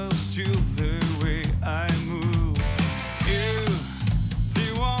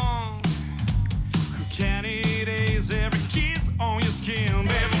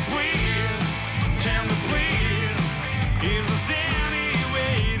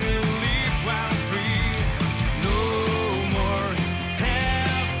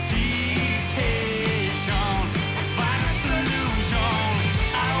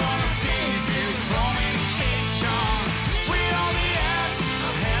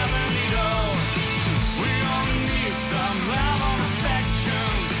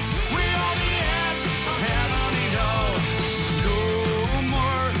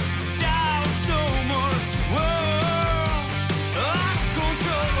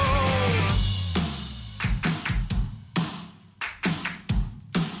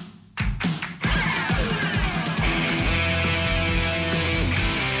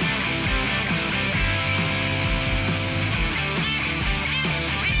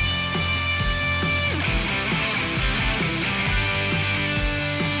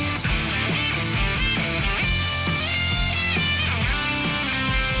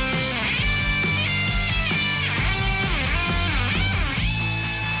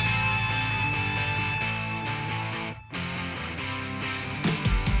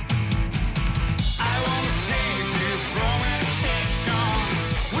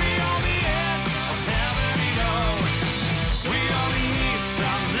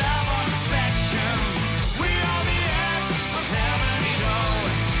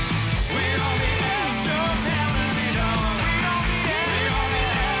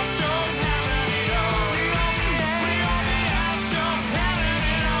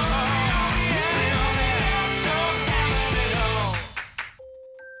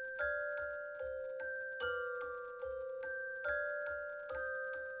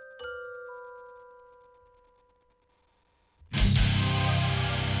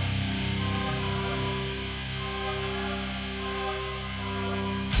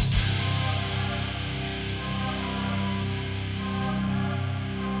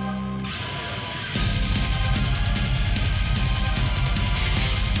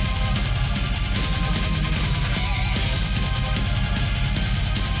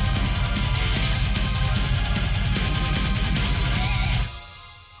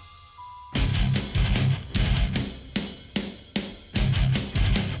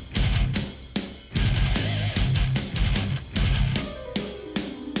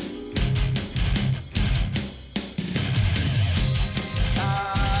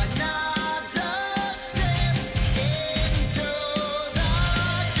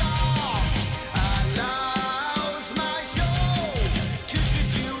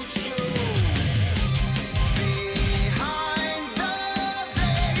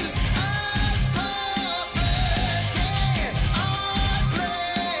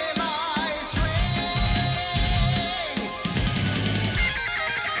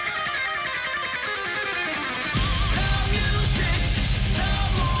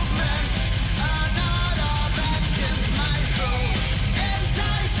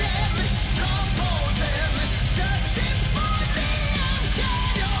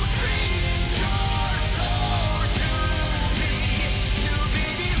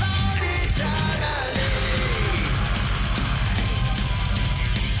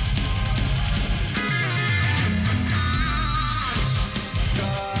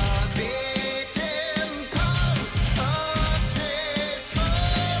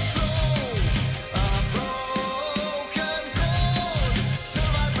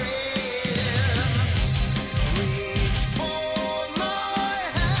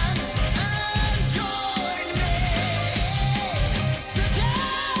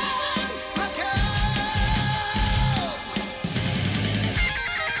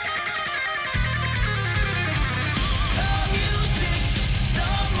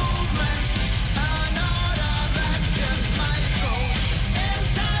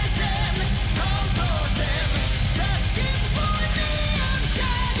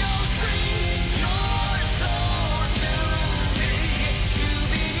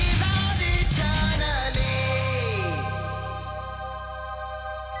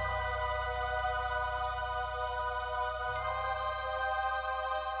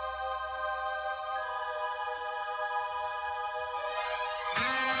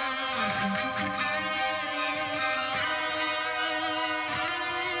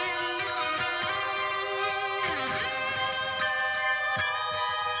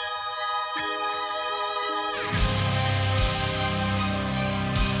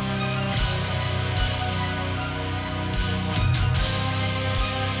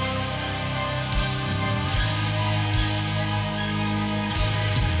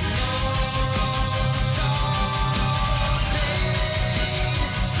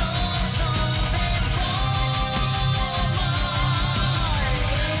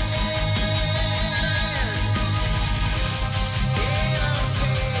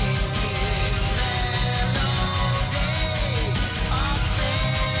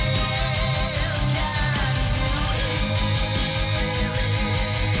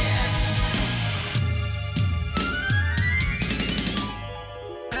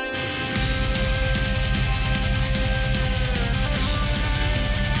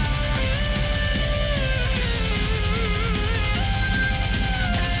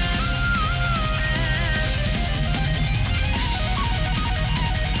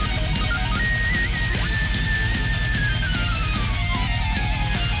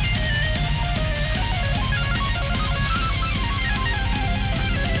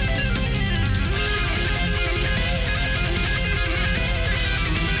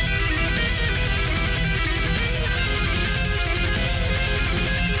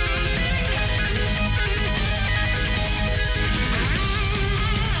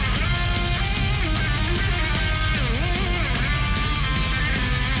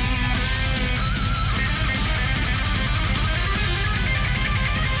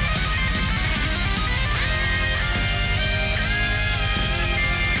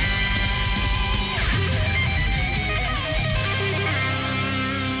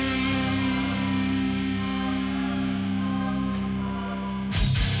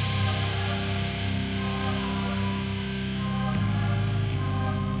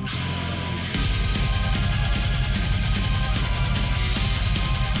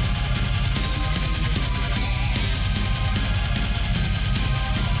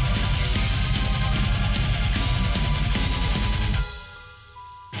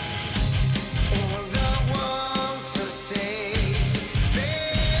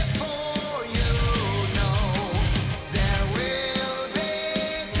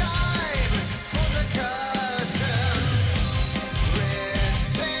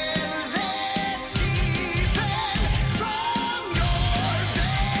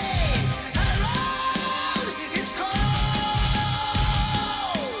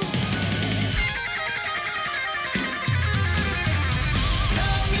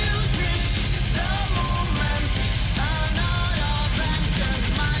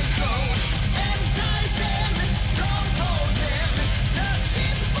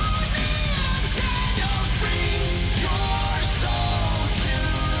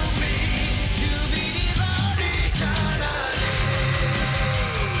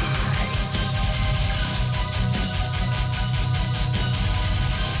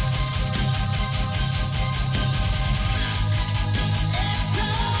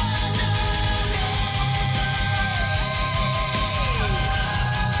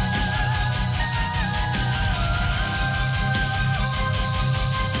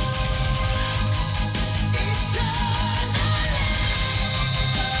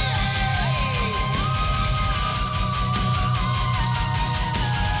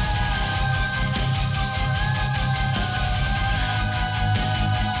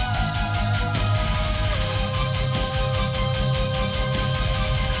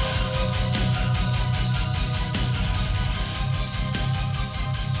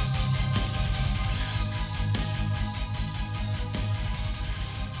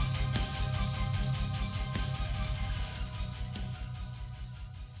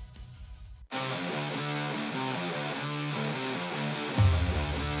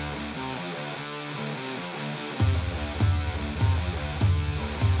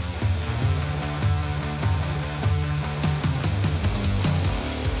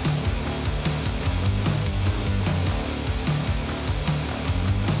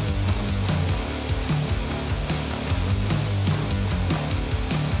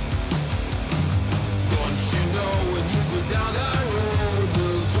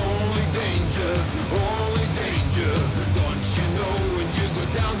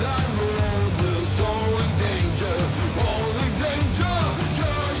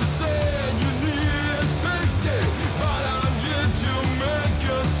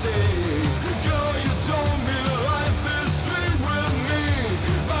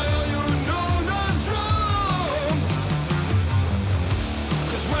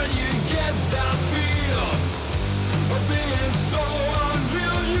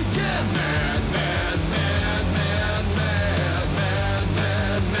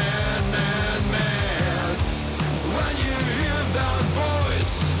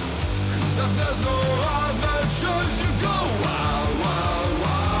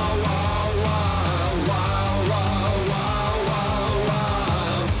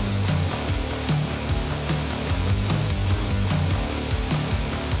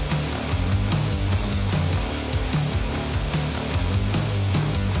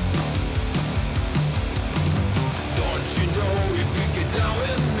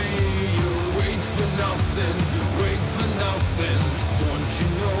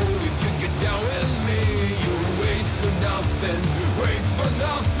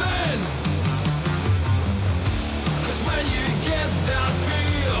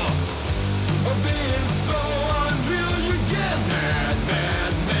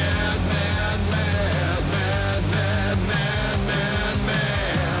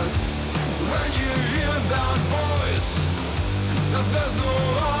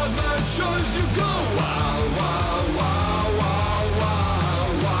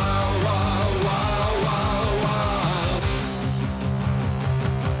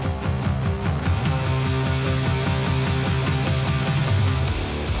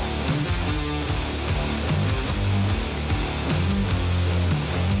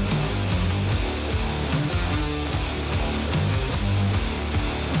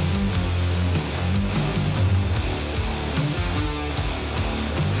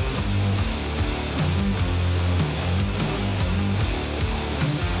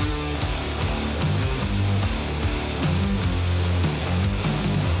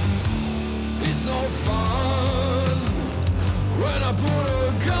 fun. When I put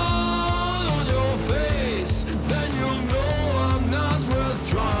a gun on your face, then you'll know I'm not worth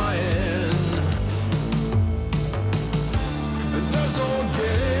trying. And there's no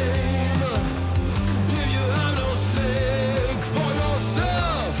game if you have no stake for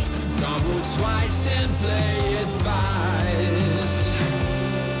yourself. Double twice and play it twice.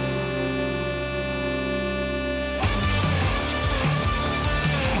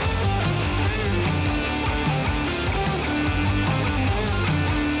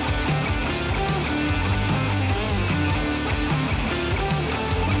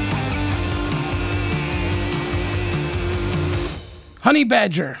 Honey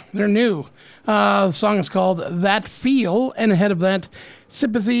Badger, they're new. The song is called That Feel, and ahead of that,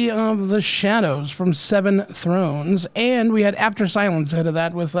 Sympathy of the Shadows from Seven Thrones. And we had After Silence ahead of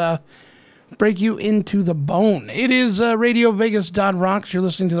that with Break You Into the Bone. It is RadioVegas.rocks. You're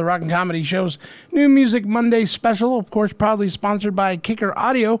listening to the Rock and Comedy Show's New Music Monday special, of course, proudly sponsored by Kicker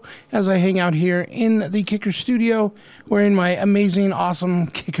Audio, as I hang out here in the Kicker studio wearing my amazing, awesome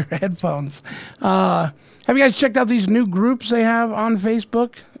Kicker headphones. Have you guys checked out these new groups they have on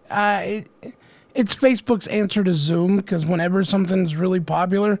Facebook? It's Facebook's answer to Zoom, because whenever something's really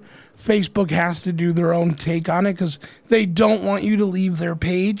popular, Facebook has to do their own take on it because they don't want you to leave their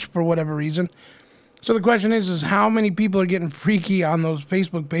page for whatever reason. So the question is how many people are getting freaky on those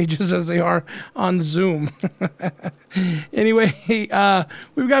Facebook pages as they are on Zoom? Anyway,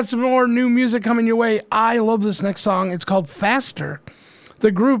 we've got some more new music coming your way. I love this next song. It's called Faster. The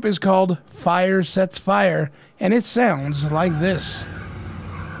group is called Fire Sets Fire, and it sounds like this.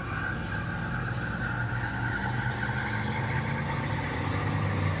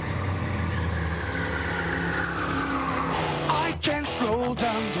 I can't slow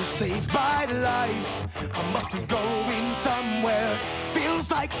down to save my life. I must be going somewhere. Feels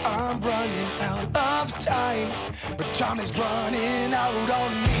like I'm running out of time, but time is running out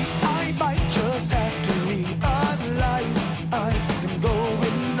on me. I might just have to realize I've been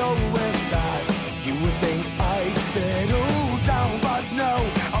going nowhere fast. You would think I'd settle down, but no,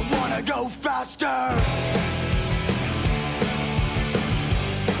 I wanna go faster.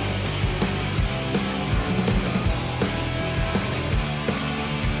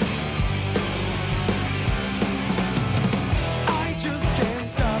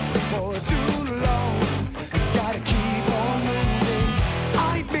 Too long, gotta keep on moving.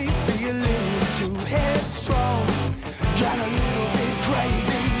 I may be a little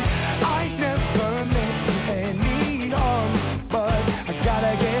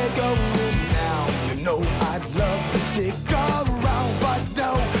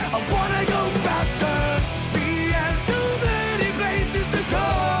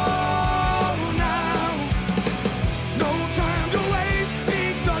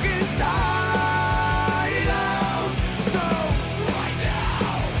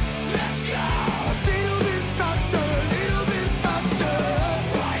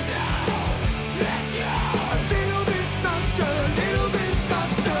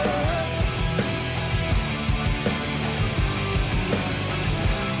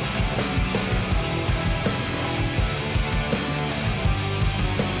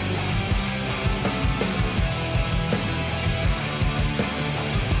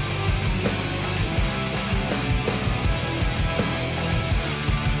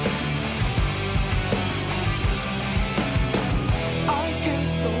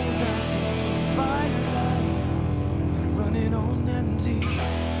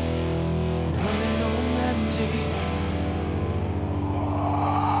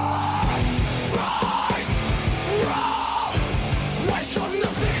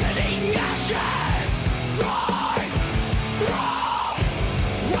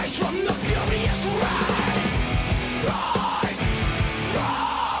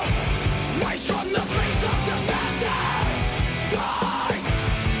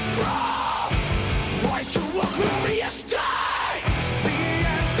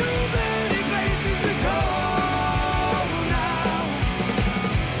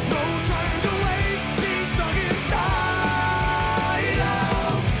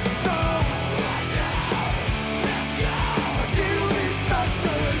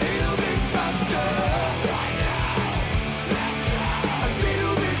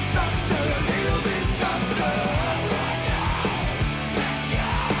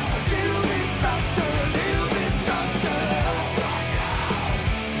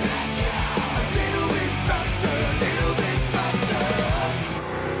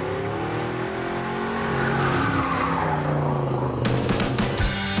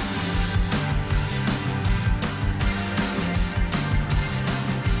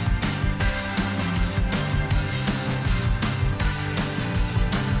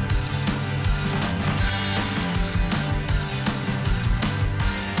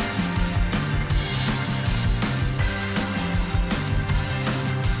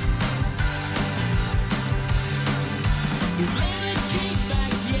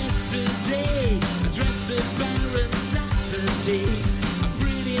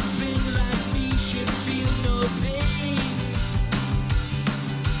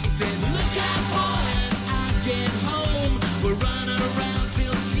get home, we'll run around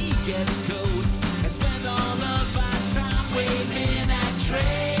till tea gets cold and spend all of our time waving at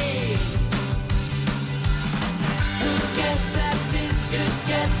trains. Who guessed that things could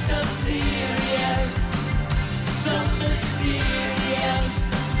get so serious, so mysterious,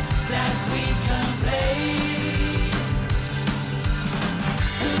 that we complain?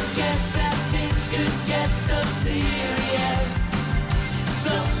 Who guessed that things could get so serious,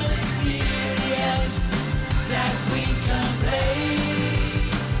 so mysterious, that we complain?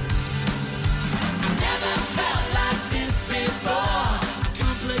 I never felt like this before. A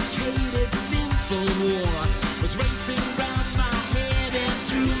complicated, simple war was racing round my head and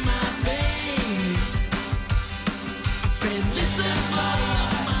through my veins. I said, listen, boy,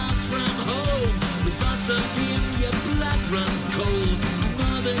 you're miles from home. With thoughts of him, your blood runs cold.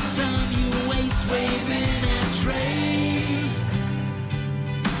 Another time you waste waving at trains.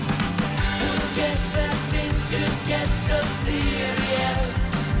 Who guessed that things could get so serious,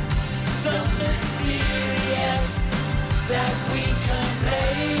 so mysterious, that we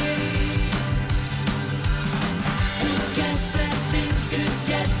complain? Who guessed that things could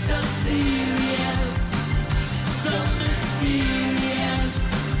get so serious, so mysterious,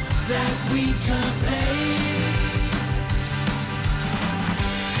 that we complain?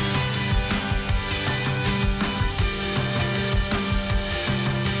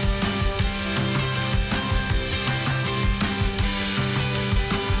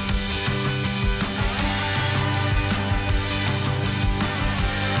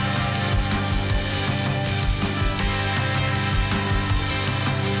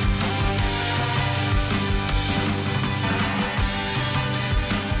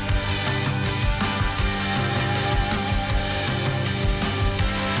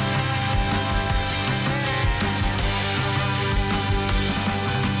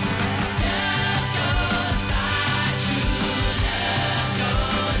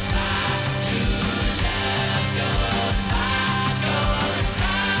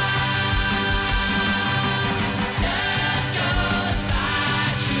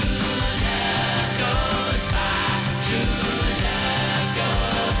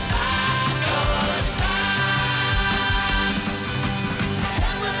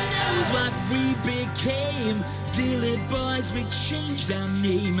 Our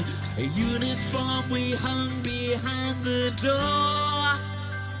name, a uniform we hung behind the door.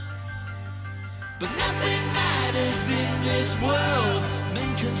 But nothing matters in this world.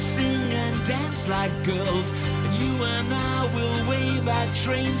 Men can sing and dance like girls, and you and I will wave at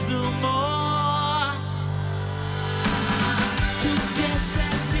trains no more. Who guessed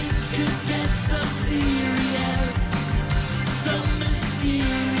that things could get so serious, so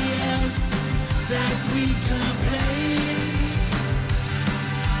mysterious, that we complain?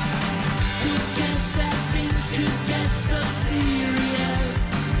 Who guessed that things could get so serious,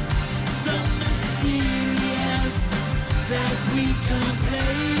 so mysterious, that we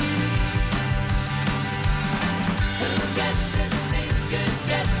complain? Who guessed that things could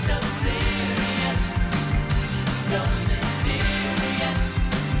get so serious, so mysterious,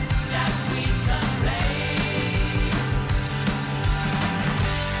 that we complain?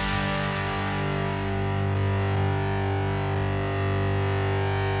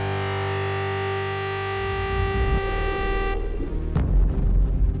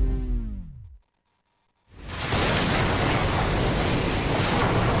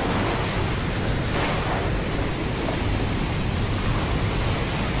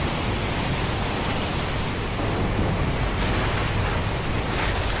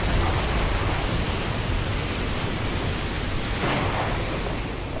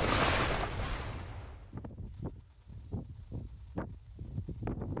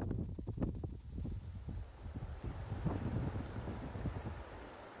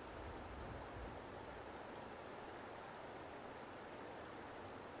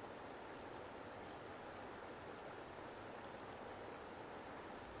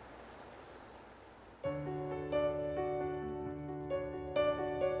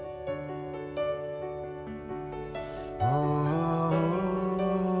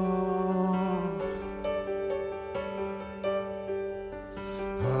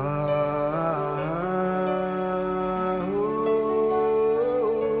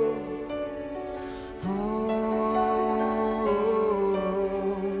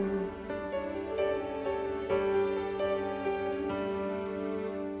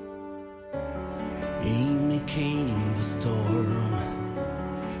 Amy came the storm,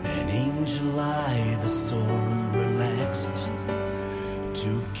 and angel eye the storm relaxed,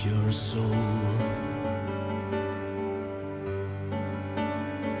 took your soul.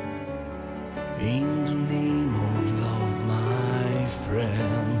 In the name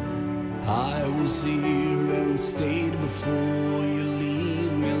friend. I was here and stayed before you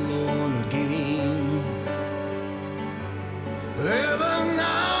leave me alone again. Ever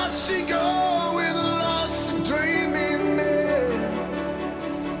now she go with a lost dreaming man,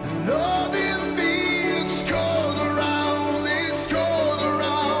 and loving thee is cold around, it's cold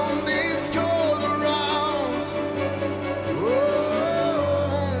around, it's cold around.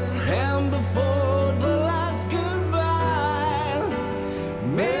 Oh, and before the last goodbye,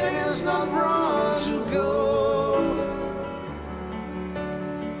 maybe it's not wrong to go.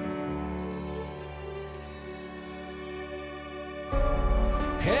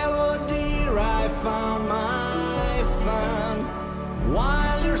 Hello dear, I found my fun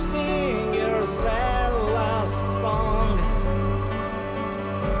while you're singing your sad last song.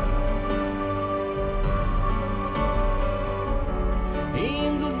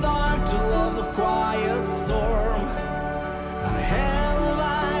 In the dark to love the quiet storm, a hell of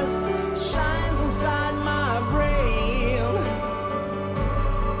eyes shines inside my brain.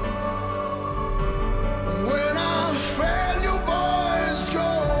 When I felt your voice go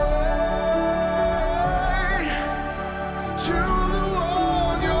away to the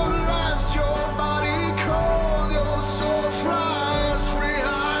world, your life, your body cold, your soul flies free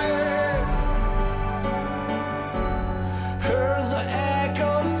high. Heard the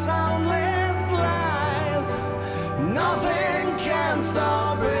echo, soundless lies, nothing can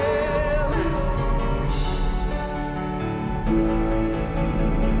stop it.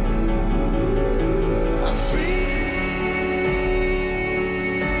 I feel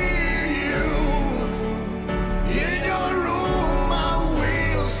you in your room. I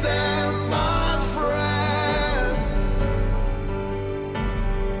will stand, my friend.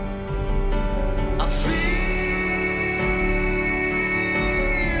 I feel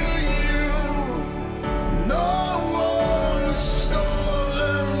you. No one's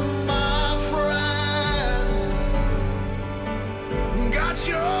stolen my friend. Got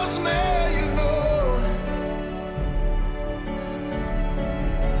yours, man, you know.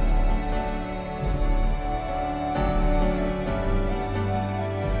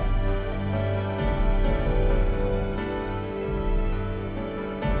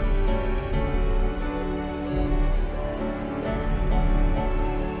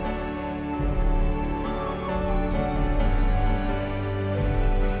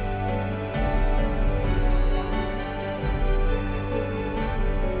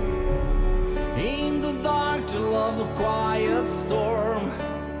 In the dark to love the quiet storm,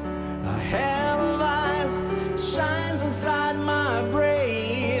 a hell of eyes shines inside my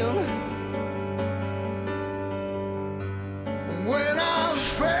brain. When I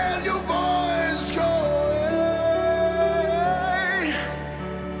felt your voice go away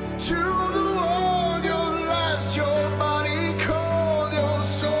to the world, your life, your body cold, your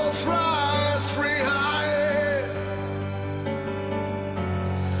soul flies free high.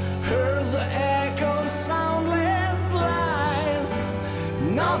 Heard the echo, soundless lies,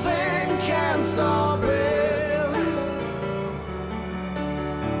 nothing can stop it.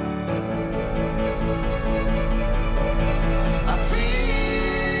 I feel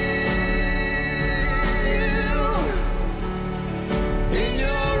in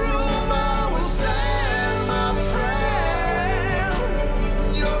your room I will stand, my friend.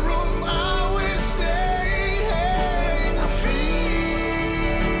 In your room I will stay. I feel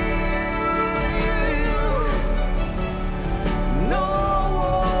no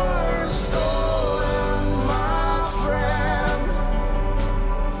one's stolen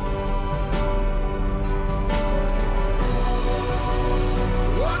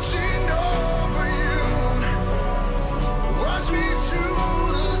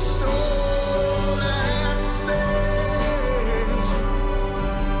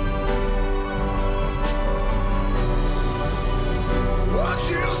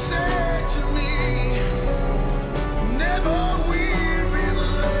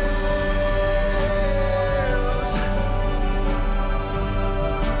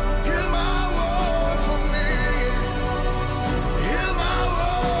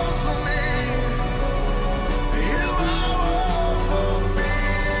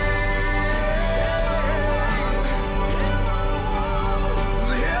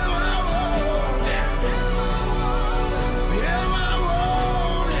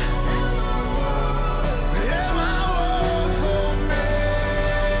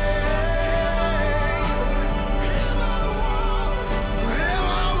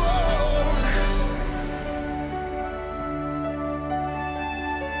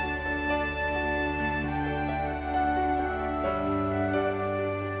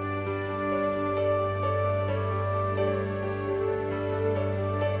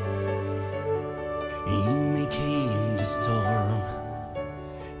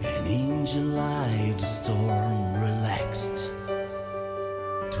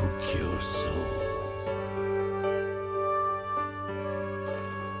took your soul.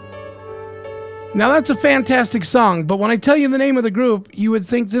 Now that's a fantastic song, but when I tell you the name of the group, you would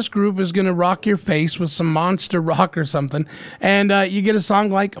think this group is going to rock your face with some monster rock or something, and you get a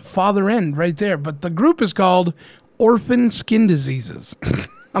song like Father End right there. But the group is called Orphan Skin Diseases.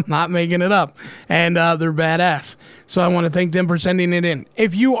 I'm not making it up, and they're badass. So I want to thank them for sending it in.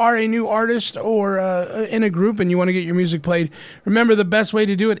 If you are a new artist or in a group and you want to get your music played, remember the best way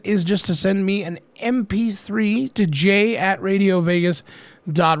to do it is just to send me an MP3 to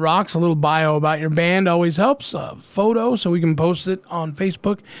j@radiovegas.rocks. A little bio about your band always helps. A photo so we can post it on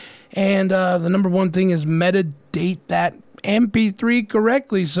Facebook. And the number one thing is metadate that MP3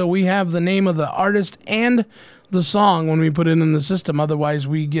 correctly so we have the name of the artist and the song when we put it in the system. Otherwise,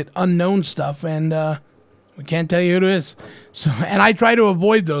 we get unknown stuff and we can't tell you who it is. So, and I try to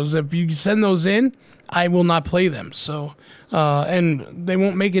avoid those. If you send those in, I will not play them. So, and they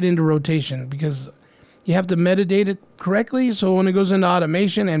won't make it into rotation because you have to metadate it correctly. So when it goes into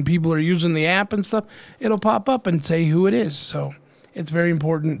automation and people are using the app and stuff, it'll pop up and say who it is. So it's very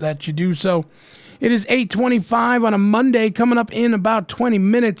important that you do so. It is 8:25 on a Monday. Coming up in about 20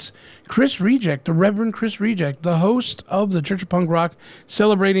 minutes, Chris Reject, the Reverend Chris Reject, the host of the Church of Punk Rock,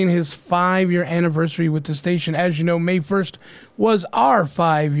 celebrating his 5-year anniversary with the station. As you know, May 1st was our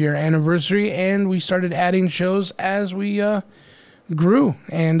 5-year anniversary, and we started adding shows as we grew.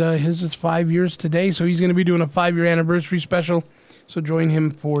 And his is 5 years today, so he's going to be doing a 5-year anniversary special. So join him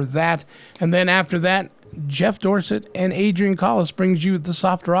for that. And then after that, Jeff Dorset and Adrian Collis brings you the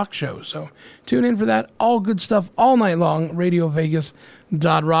Soft Rock Show. So tune in for that. All good stuff all night long.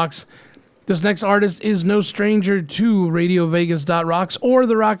 RadioVegas.rocks. This next artist is no stranger to RadioVegas.rocks or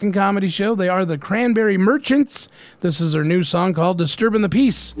the Rock and Comedy Show. They are the Cranberry Merchants. This is their new song called Disturbing the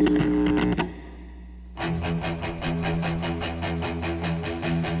Peace.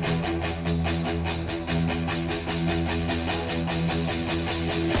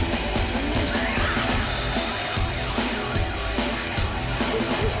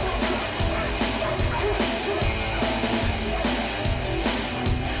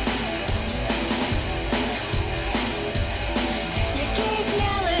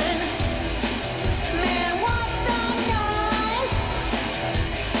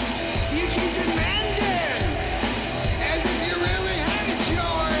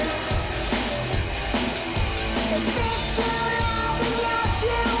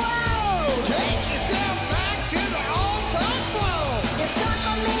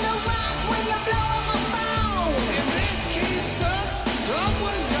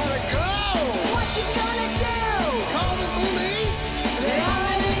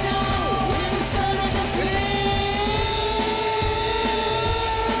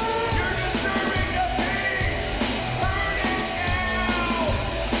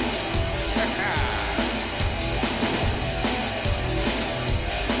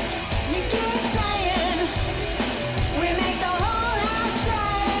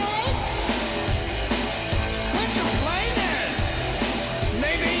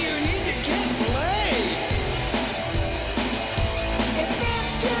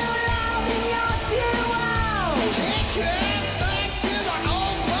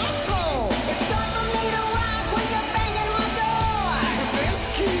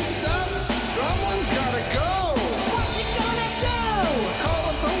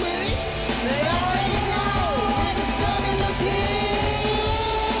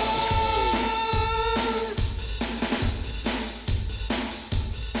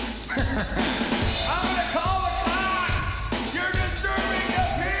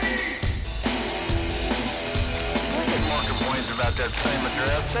 that same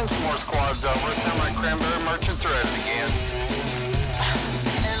address. Send some more squads over. Sound like Cranberry Merchants are at it again.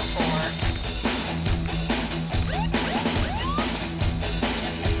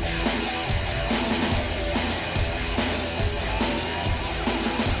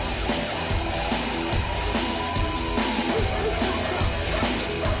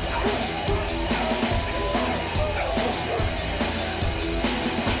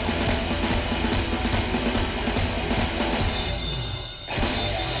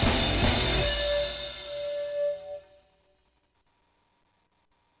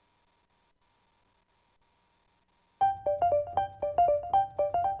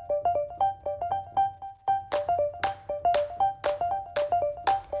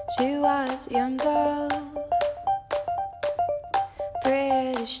 She was a young girl,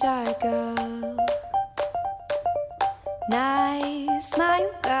 British shy girl, nice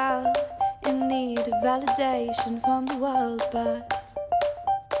smile girl, in need of validation from the world, but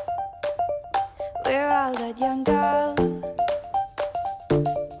we're all that young girl.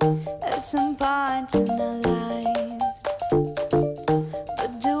 at some point in our lives.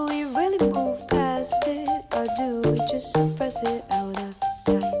 But do we really move past it, or do we just suppress it out of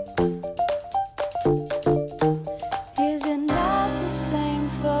sight? Is it not the same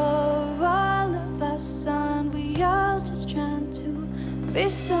for all of us? Aren't we all just trying to be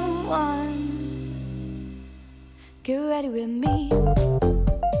someone? Get ready with me.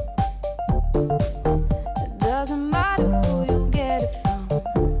 It doesn't matter who you get it from.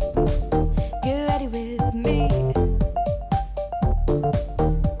 Get ready with me.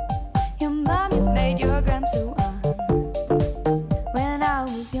 Your mommy made your grandson when I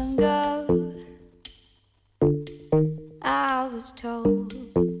was younger. I was told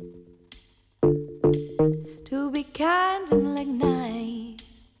to be kind and look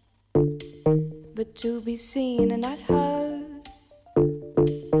nice, but to be seen and not heard.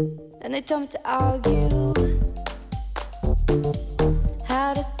 And they told me to argue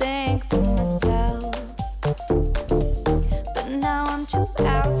how to think for myself, but now I'm too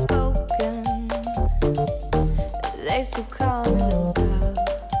outspoken. They still call me little girl.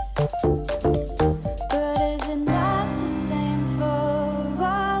 But is it not the same for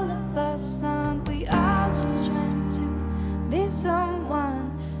all of us? Aren't we all just trying to be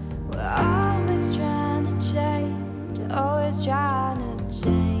someone? We're always trying to change, always trying to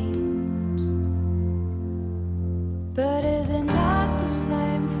change. But is it not the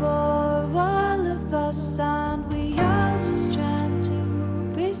same for all of us? Aren't we all just trying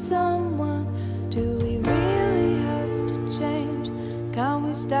to be someone? Do we really have to change? Can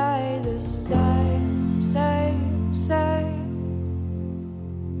we stay the same, same, same?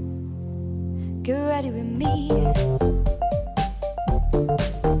 Get ready with me.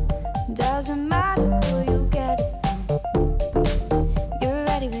 Doesn't matter who you get it from. Get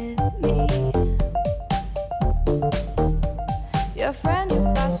ready with me. Your friend,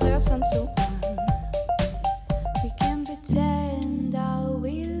 your boss, your son, so on. We can pretend all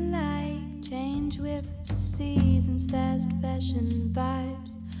we like. Change with the seasons, fast fashion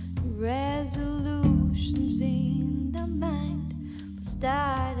vibes. Resolutions in the mind. We'll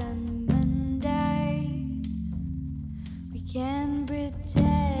start on Monday. We can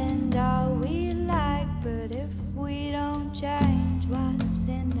pretend all we like, but if we don't change what's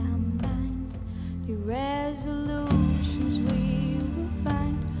in our minds, new resolutions we will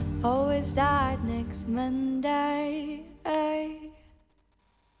find always start next Monday.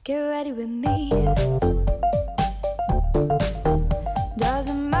 Get ready with me.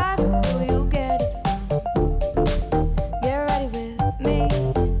 Doesn't matter who you get it from. Get ready with me.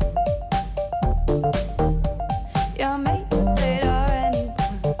 Your mate, date, or anyone.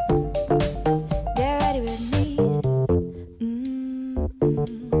 Get ready with me.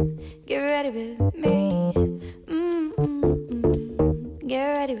 Get ready with me. Get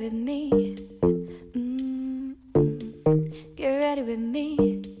ready with me. Get ready with me.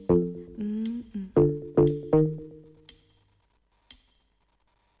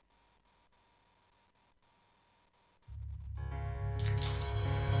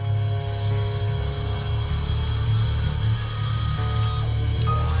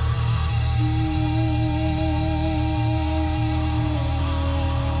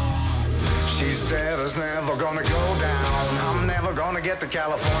 She said it's never gonna go down. I'm never gonna get to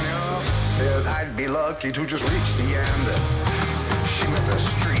California. That I'd be lucky to just reach the end. She met the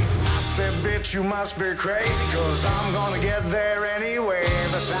street. I said, bitch, you must be crazy, 'cause I'm gonna get there anyway.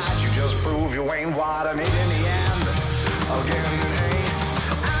 Besides, you just prove you ain't what I need in the end. Again, and hey,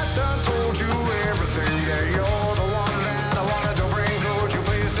 I done told you everything. That you're the one that I wanted to bring. Could you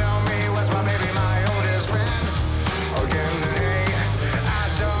please tell me what's my baby, my oldest friend? Again, and hey, I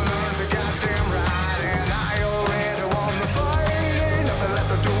done earned the goddamn right, and I already won the fight. Ain't nothing left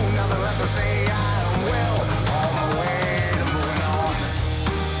to do, nothing left to say. I am well on my way to moving on,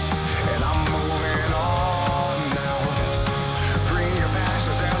 and I'm moving on now. Greener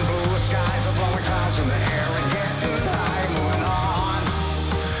pastures and blue skies are blowing clouds in the air and getting high. Moving on,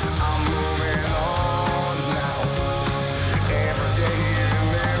 I'm moving on now. Every day and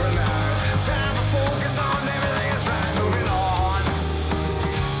every night, time to focus on everything that's right. Moving on,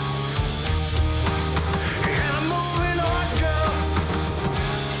 and I'm moving on, girl.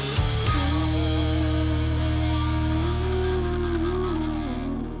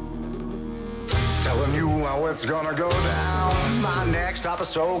 Telling you how it's gonna go down. My next stop is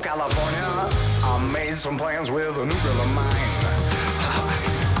Seoul, California. I made some plans with a new girl of mine.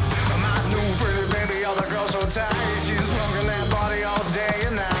 My new pretty baby, all the girl so tight. She's rocking that body all day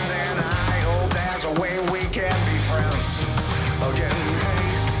and night. And I hope there's a way we can be friends again. Hey,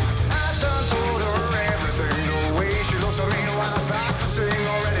 I done told her everything. The way she looks at me when I start to sing.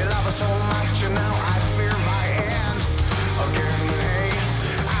 Already love her so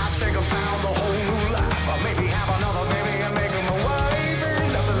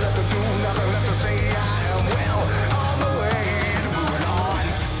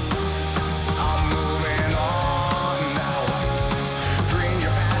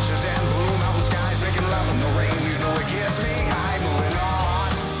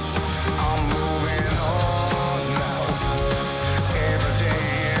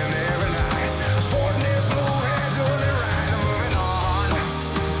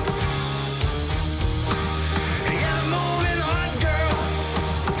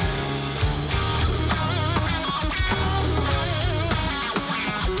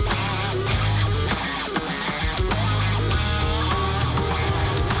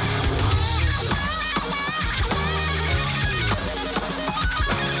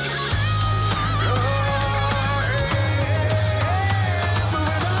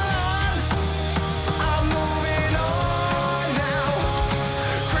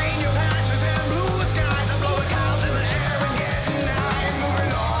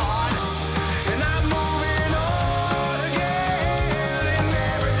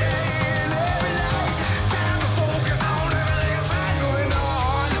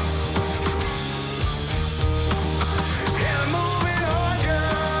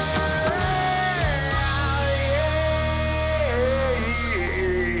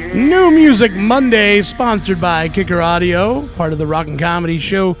New Music Monday, sponsored by Kicker Audio, part of the Rock and Comedy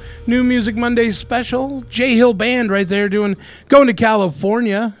Show New Music Monday special. Jay Hill Band right there doing Going to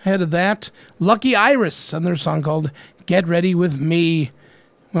California. Ahead of that, Lucky Iris and their song called Get Ready With Me.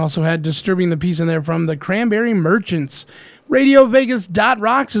 We also had Disturbing the Peace in there from the Cranberry Merchants.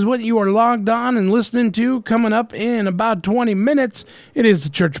 RadioVegas.rocks is what you are logged on and listening to. Coming up in about 20 minutes, it is the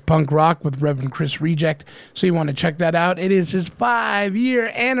Church of Punk Rock with Reverend Chris Reject. So you want to check that out. It is his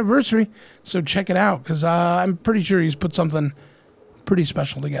 5-year anniversary. So check it out, because I'm pretty sure he's put something pretty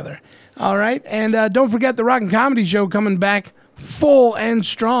special together. All right, and don't forget the Rock and Comedy Show coming back full and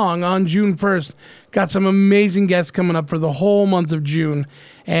strong on June 1st. Got some amazing guests coming up for the whole month of June.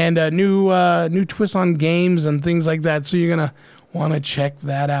 And new twists on games and things like that. So you're going to want to check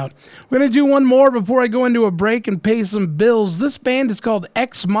that out. We're going to do one more before I go into a break and pay some bills. This band is called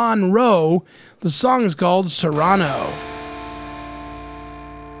X Monroe. The song is called Serrano.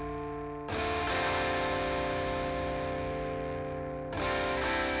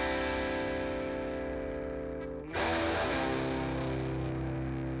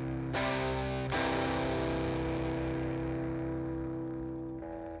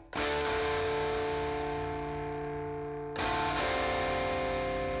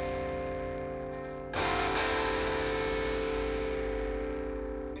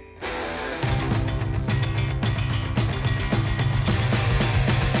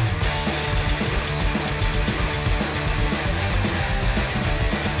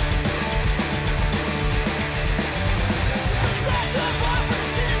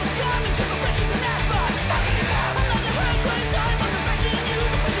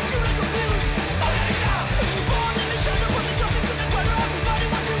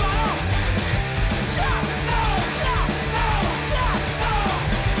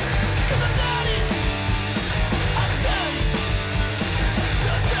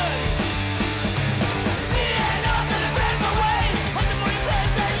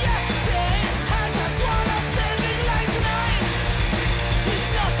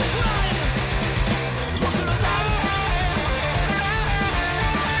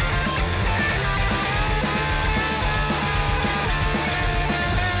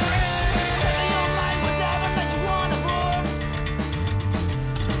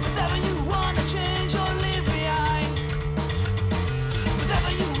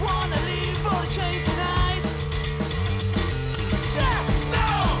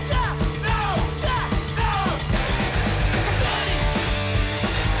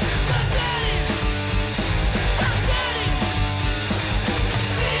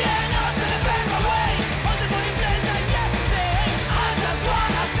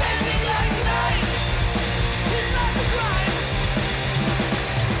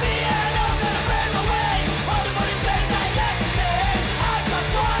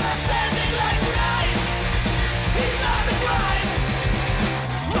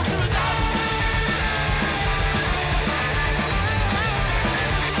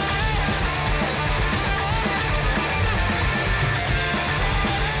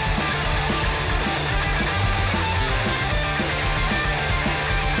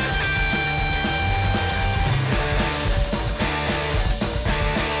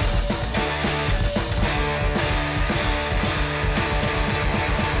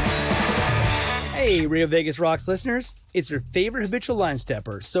 Hey, Radio Vegas Rocks listeners, it's your favorite habitual line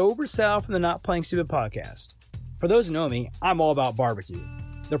stepper, Sober Sal from the Not Playing Stupid podcast. For those who know me, I'm all about barbecue.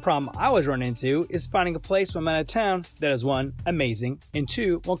 The problem I always run into is finding a place when I'm out of town that is 1, amazing, and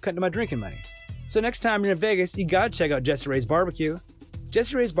 2, won't cut into my drinking money. So next time you're in Vegas, you gotta check out Jesse Ray's Barbecue.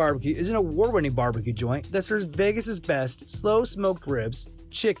 Jesse Ray's Barbecue is an award-winning barbecue joint that serves Vegas' best slow-smoked ribs,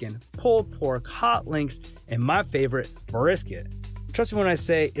 chicken, pulled pork, hot links, and my favorite, brisket. Trust me when I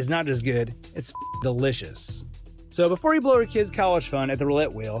say it's not just good, it's delicious. So before you blow your kids' college fund at the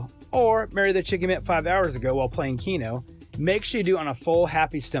roulette wheel, or marry the chick you met 5 hours ago while playing Keno, make sure you do it on a full,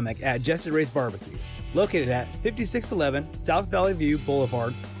 happy stomach at Jesse Ray's Barbecue, located at 5611 South Valley View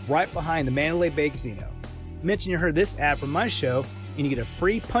Boulevard, right behind the Mandalay Bay Casino. Mention you heard this ad from my show, and you get a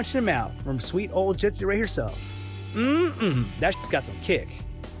free punch in the mouth from sweet old Jesse Ray herself. That got some kick.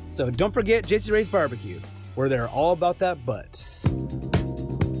 So don't forget Jesse Ray's Barbecue, where they're all about that butt.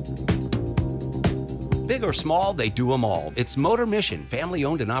 Big or small, they do them all. It's Motor Mission,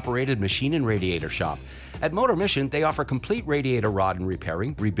 family-owned and operated machine and radiator shop. At Motor Mission, they offer complete radiator rod and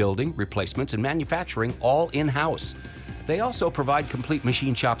repairing, rebuilding, replacements, and manufacturing all in-house. They also provide complete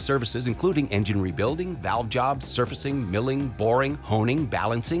machine shop services, including engine rebuilding, valve jobs, surfacing, milling, boring, honing,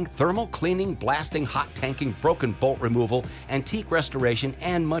 balancing, thermal cleaning, blasting, hot tanking, broken bolt removal, antique restoration,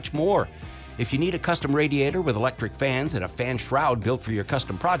 and much more. If you need a custom radiator with electric fans and a fan shroud built for your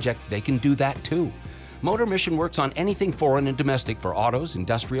custom project, they can do that too. Motor Mission works on anything foreign and domestic for autos,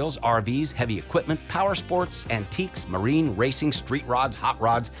 industrials, RVs, heavy equipment, power sports, antiques, marine, racing, street rods, hot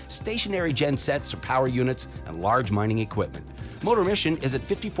rods, stationary gen sets or power units, and large mining equipment. Motor Mission is at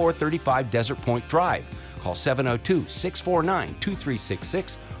 5435 Desert Point Drive. Call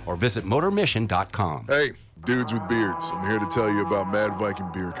 702-649-2366 or visit motormission.com. Hey, dudes with beards, I'm here to tell you about Mad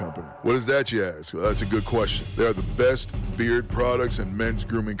Viking Beard Company. What is that, you ask? Well, that's a good question. They are the best beard products and men's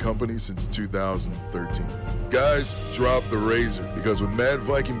grooming company since 2013. Guys, drop the razor, because with Mad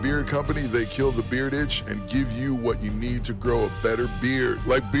Viking Beard Company, they kill the beard itch and give you what you need to grow a better beard.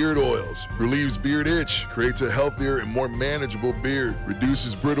 Like beard oils, relieves beard itch, creates a healthier and more manageable beard,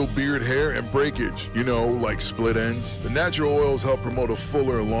 reduces brittle beard hair and breakage, like split ends. The natural oils help promote a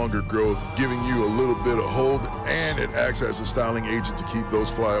fuller and longer growth, giving you a little bit of hold, and it acts as a styling agent to keep those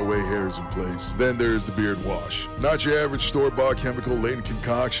flyaway hairs in place. Then there's the beard wash. Not your average store-bought chemical-laden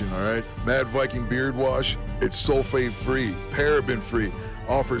concoction, all right? Mad Viking Beard Wash, it's sulfate-free, paraben-free,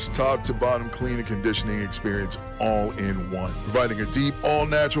 offers top-to-bottom clean and conditioning experience all in one, providing a deep,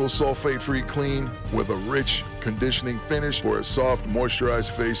 all-natural, sulfate-free clean with a rich, conditioning finish for a soft, moisturized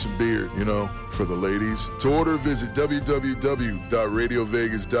face and beard, for the ladies. To order, visit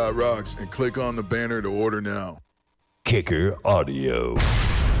www.radiovegas.rocks and click on the banner to order now. Kicker Audio.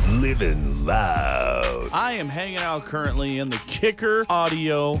 Living loud. I am hanging out currently in the Kicker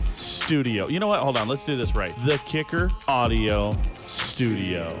Audio studio. You know what? Hold on. Let's do this right. The Kicker Audio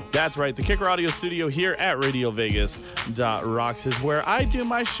studio. That's right. The Kicker Audio studio here at RadioVegas.rocks is where I do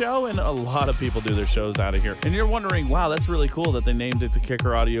my show, and a lot of people do their shows out of here. And you're wondering, wow, that's really cool that they named it the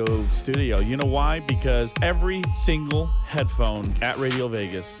Kicker Audio studio. You know why? Because every single headphone at Radio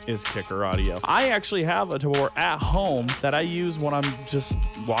Vegas is Kicker Audio. I actually have a Tavor at home that I use when I'm just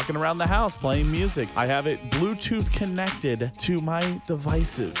walking around the house playing music. I have it Bluetooth connected to my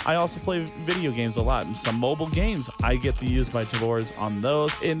devices. I also play video games a lot, and some mobile games. I get to use my Tavors on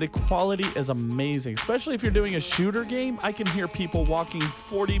those, and the quality is amazing. Especially if you're doing a shooter game, I can hear people walking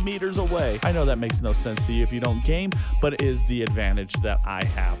 40 meters away. I know that makes no sense to you if you don't game, but it is the advantage that I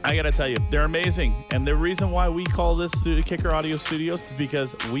have. I gotta tell you, they're amazing, and the reason why we call this Kicker Audio Studios is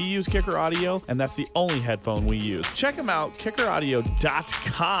because we use Kicker Audio, and that's the only headphone we use. Check them out,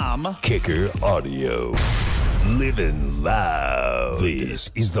 kickeraudio.com. Kicker Audio. Living loud.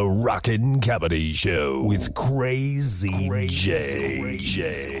 This is the Rockin' Comedy Show with Crazy J.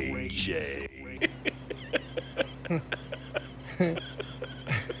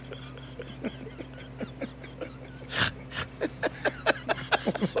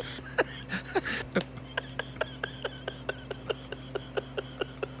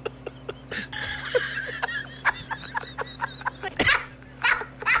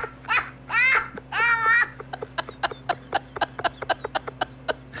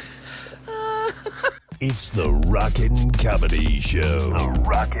 It's the Rockin' Comedy Show. The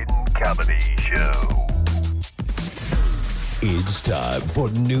Rockin' Comedy Show. It's time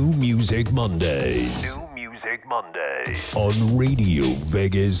for New Music Mondays. New Music Mondays. On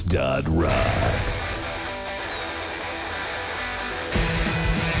RadioVegas.rocks.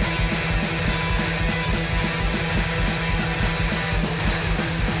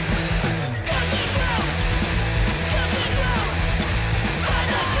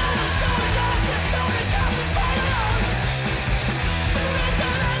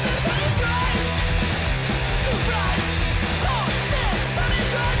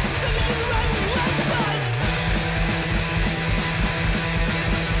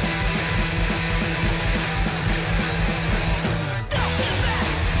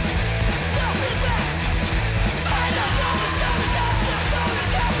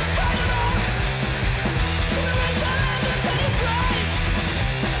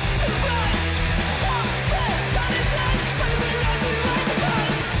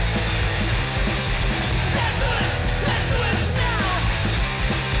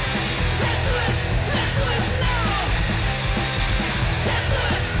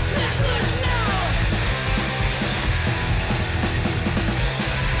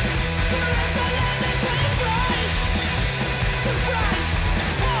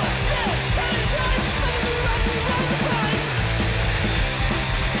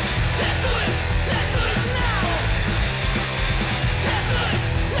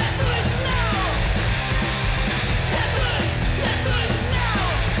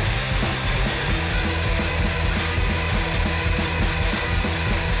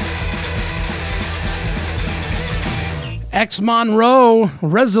 X Monroe,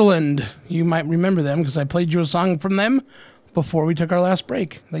 Rosalind. You might remember them because I played you a song from them before we took our last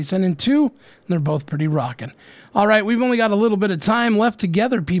break. They sent in 2, and they're both pretty rocking. All right, we've only got a little bit of time left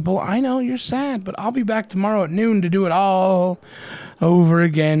together, people. I know you're sad, but I'll be back tomorrow at noon to do it all over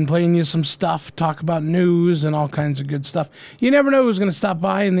again, playing you some stuff, talk about news and all kinds of good stuff. You never know who's going to stop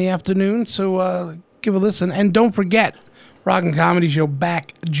by in the afternoon, so give a listen. And don't forget, Rockin' Comedy Show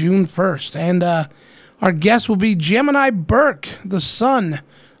back June 1st. And our guest will be Gemini Burke, the son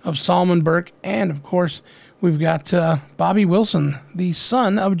of Solomon Burke. And, of course, we've got Bobby Wilson, the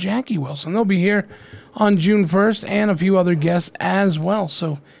son of Jackie Wilson. They'll be here on June 1st, and a few other guests as well.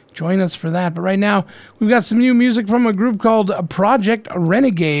 So join us for that. But right now, we've got some new music from a group called Project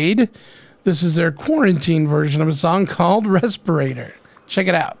Renegade. This is their quarantine version of a song called Respirator. Check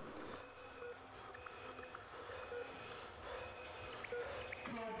it out.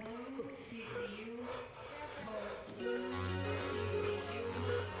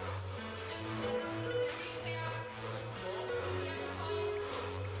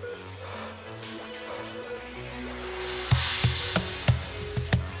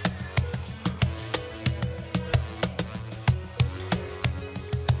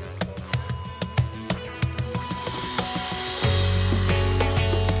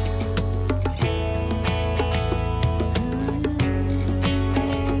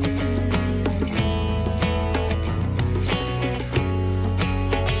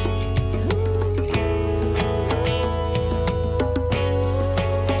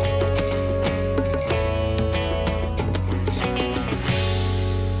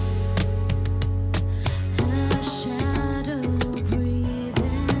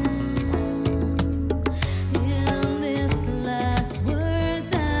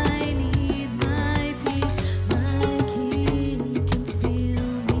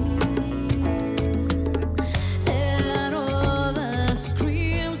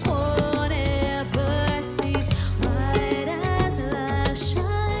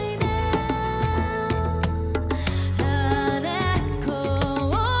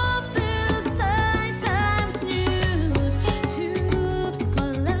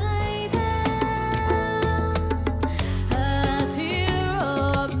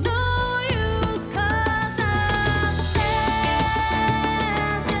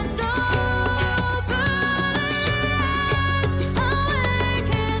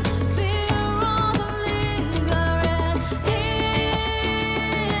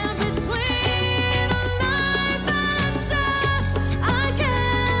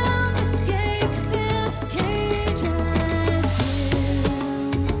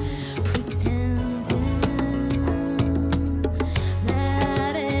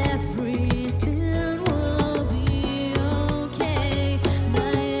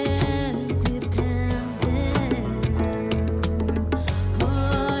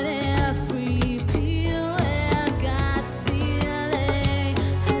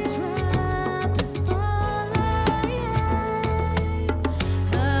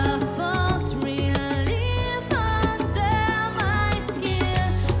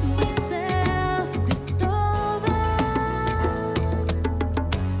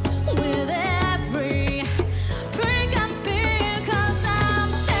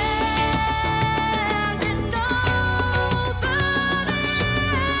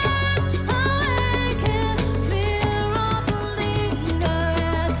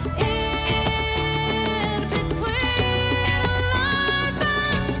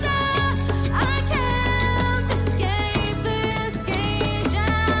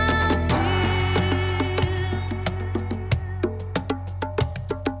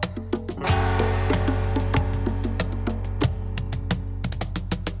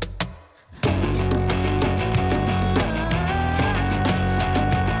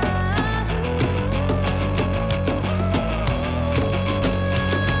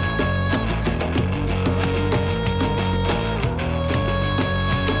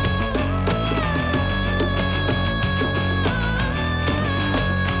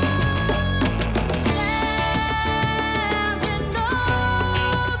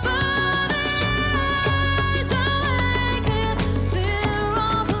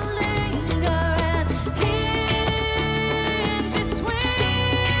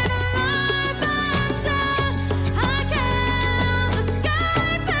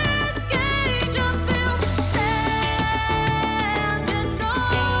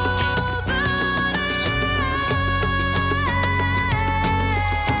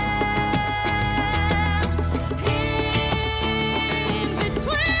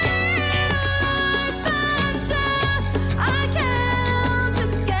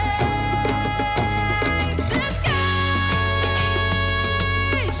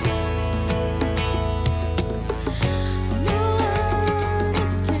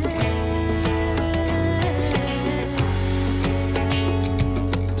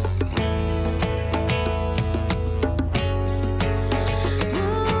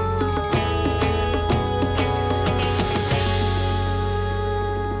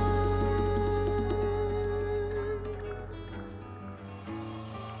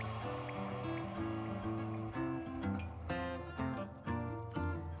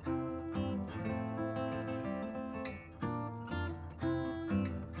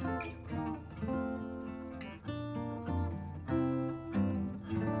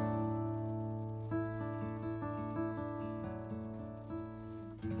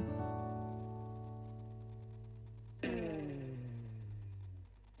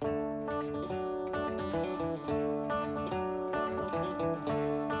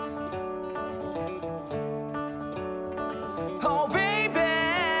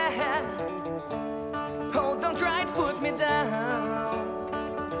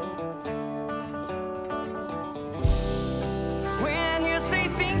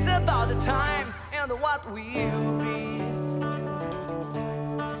 about the time and what will be.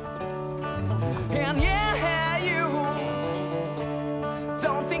 And yeah, you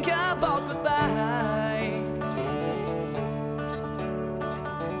don't think about goodbye.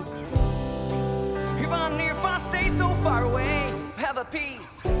 Even if I stay so far away, have a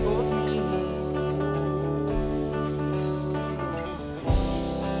piece of me.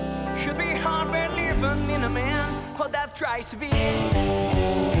 Should be hard when living in a man who that tries to be.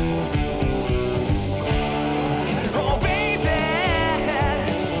 Oh baby,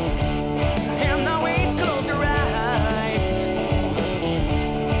 and always close your eyes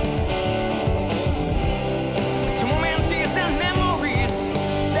to moments and memories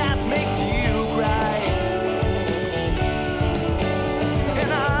that makes you cry.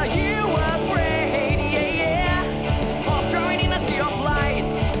 And are you afraid, yeah, of drowning in a sea of lies?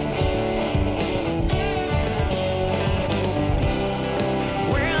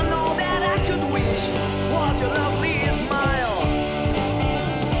 When all that I could wish was your lovely smile.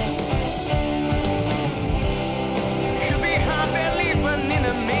 Should be hard believing in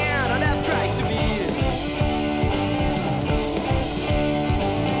a man that tries to be.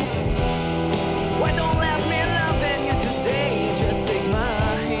 Why don't let me love you today? Just take my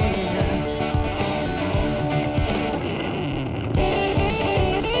hand.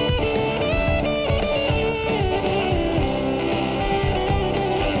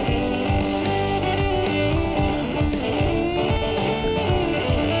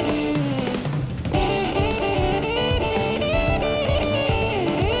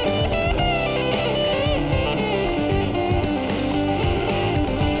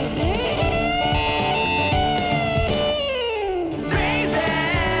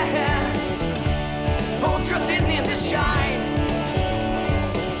 Oh, trusting in the shine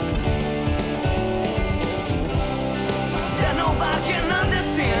that nobody can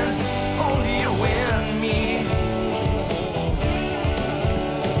understand, only you and me.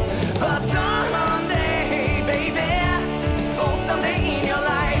 But someday, baby, oh, someday in your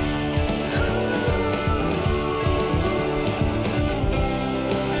life,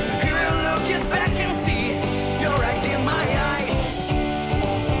 you will look it back and see your eyes in my eyes.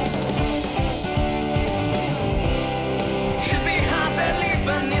 Should be hard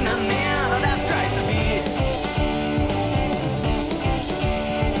believing in a man that tries to be.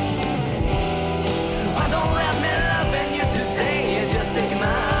 Why don't let me love you today? Just take my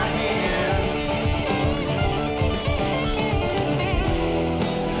hand.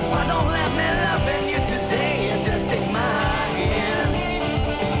 Why don't let me love you today? Just take my hand.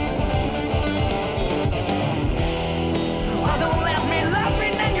 Why don't let me love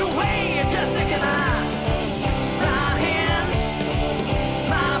in any way? Just take my hand,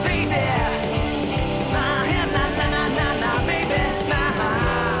 my baby, my hand, na na na na na, baby, nah.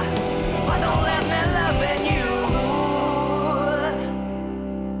 Why don't let me love you?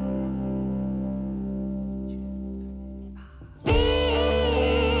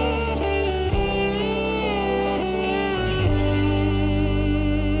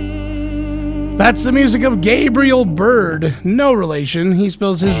 That's the music of Gabriel Byrd. No relation. He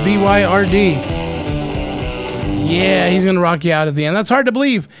spells his B-Y-R-D. Yeah, he's going to rock you out at the end. That's hard to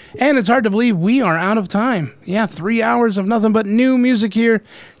believe. And it's hard to believe we are out of time. Yeah, 3 hours of nothing but new music here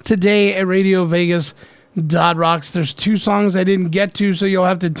today at Radio Vegas. .rocks. There's 2 songs I didn't get to, so you'll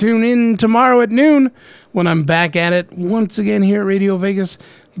have to tune in tomorrow at noon when I'm back at it once again here at Radio Vegas.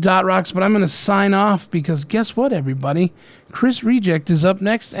 .rocks. But I'm going to sign off because guess what, everybody? Chris Reject is up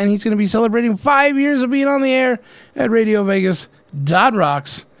next, and he's going to be celebrating 5 years of being on the air at Radio Vegas.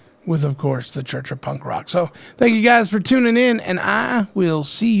 .rocks. With, of course, the Church of Punk Rock. So thank you guys for tuning in, and I will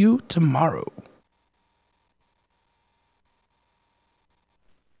see you tomorrow.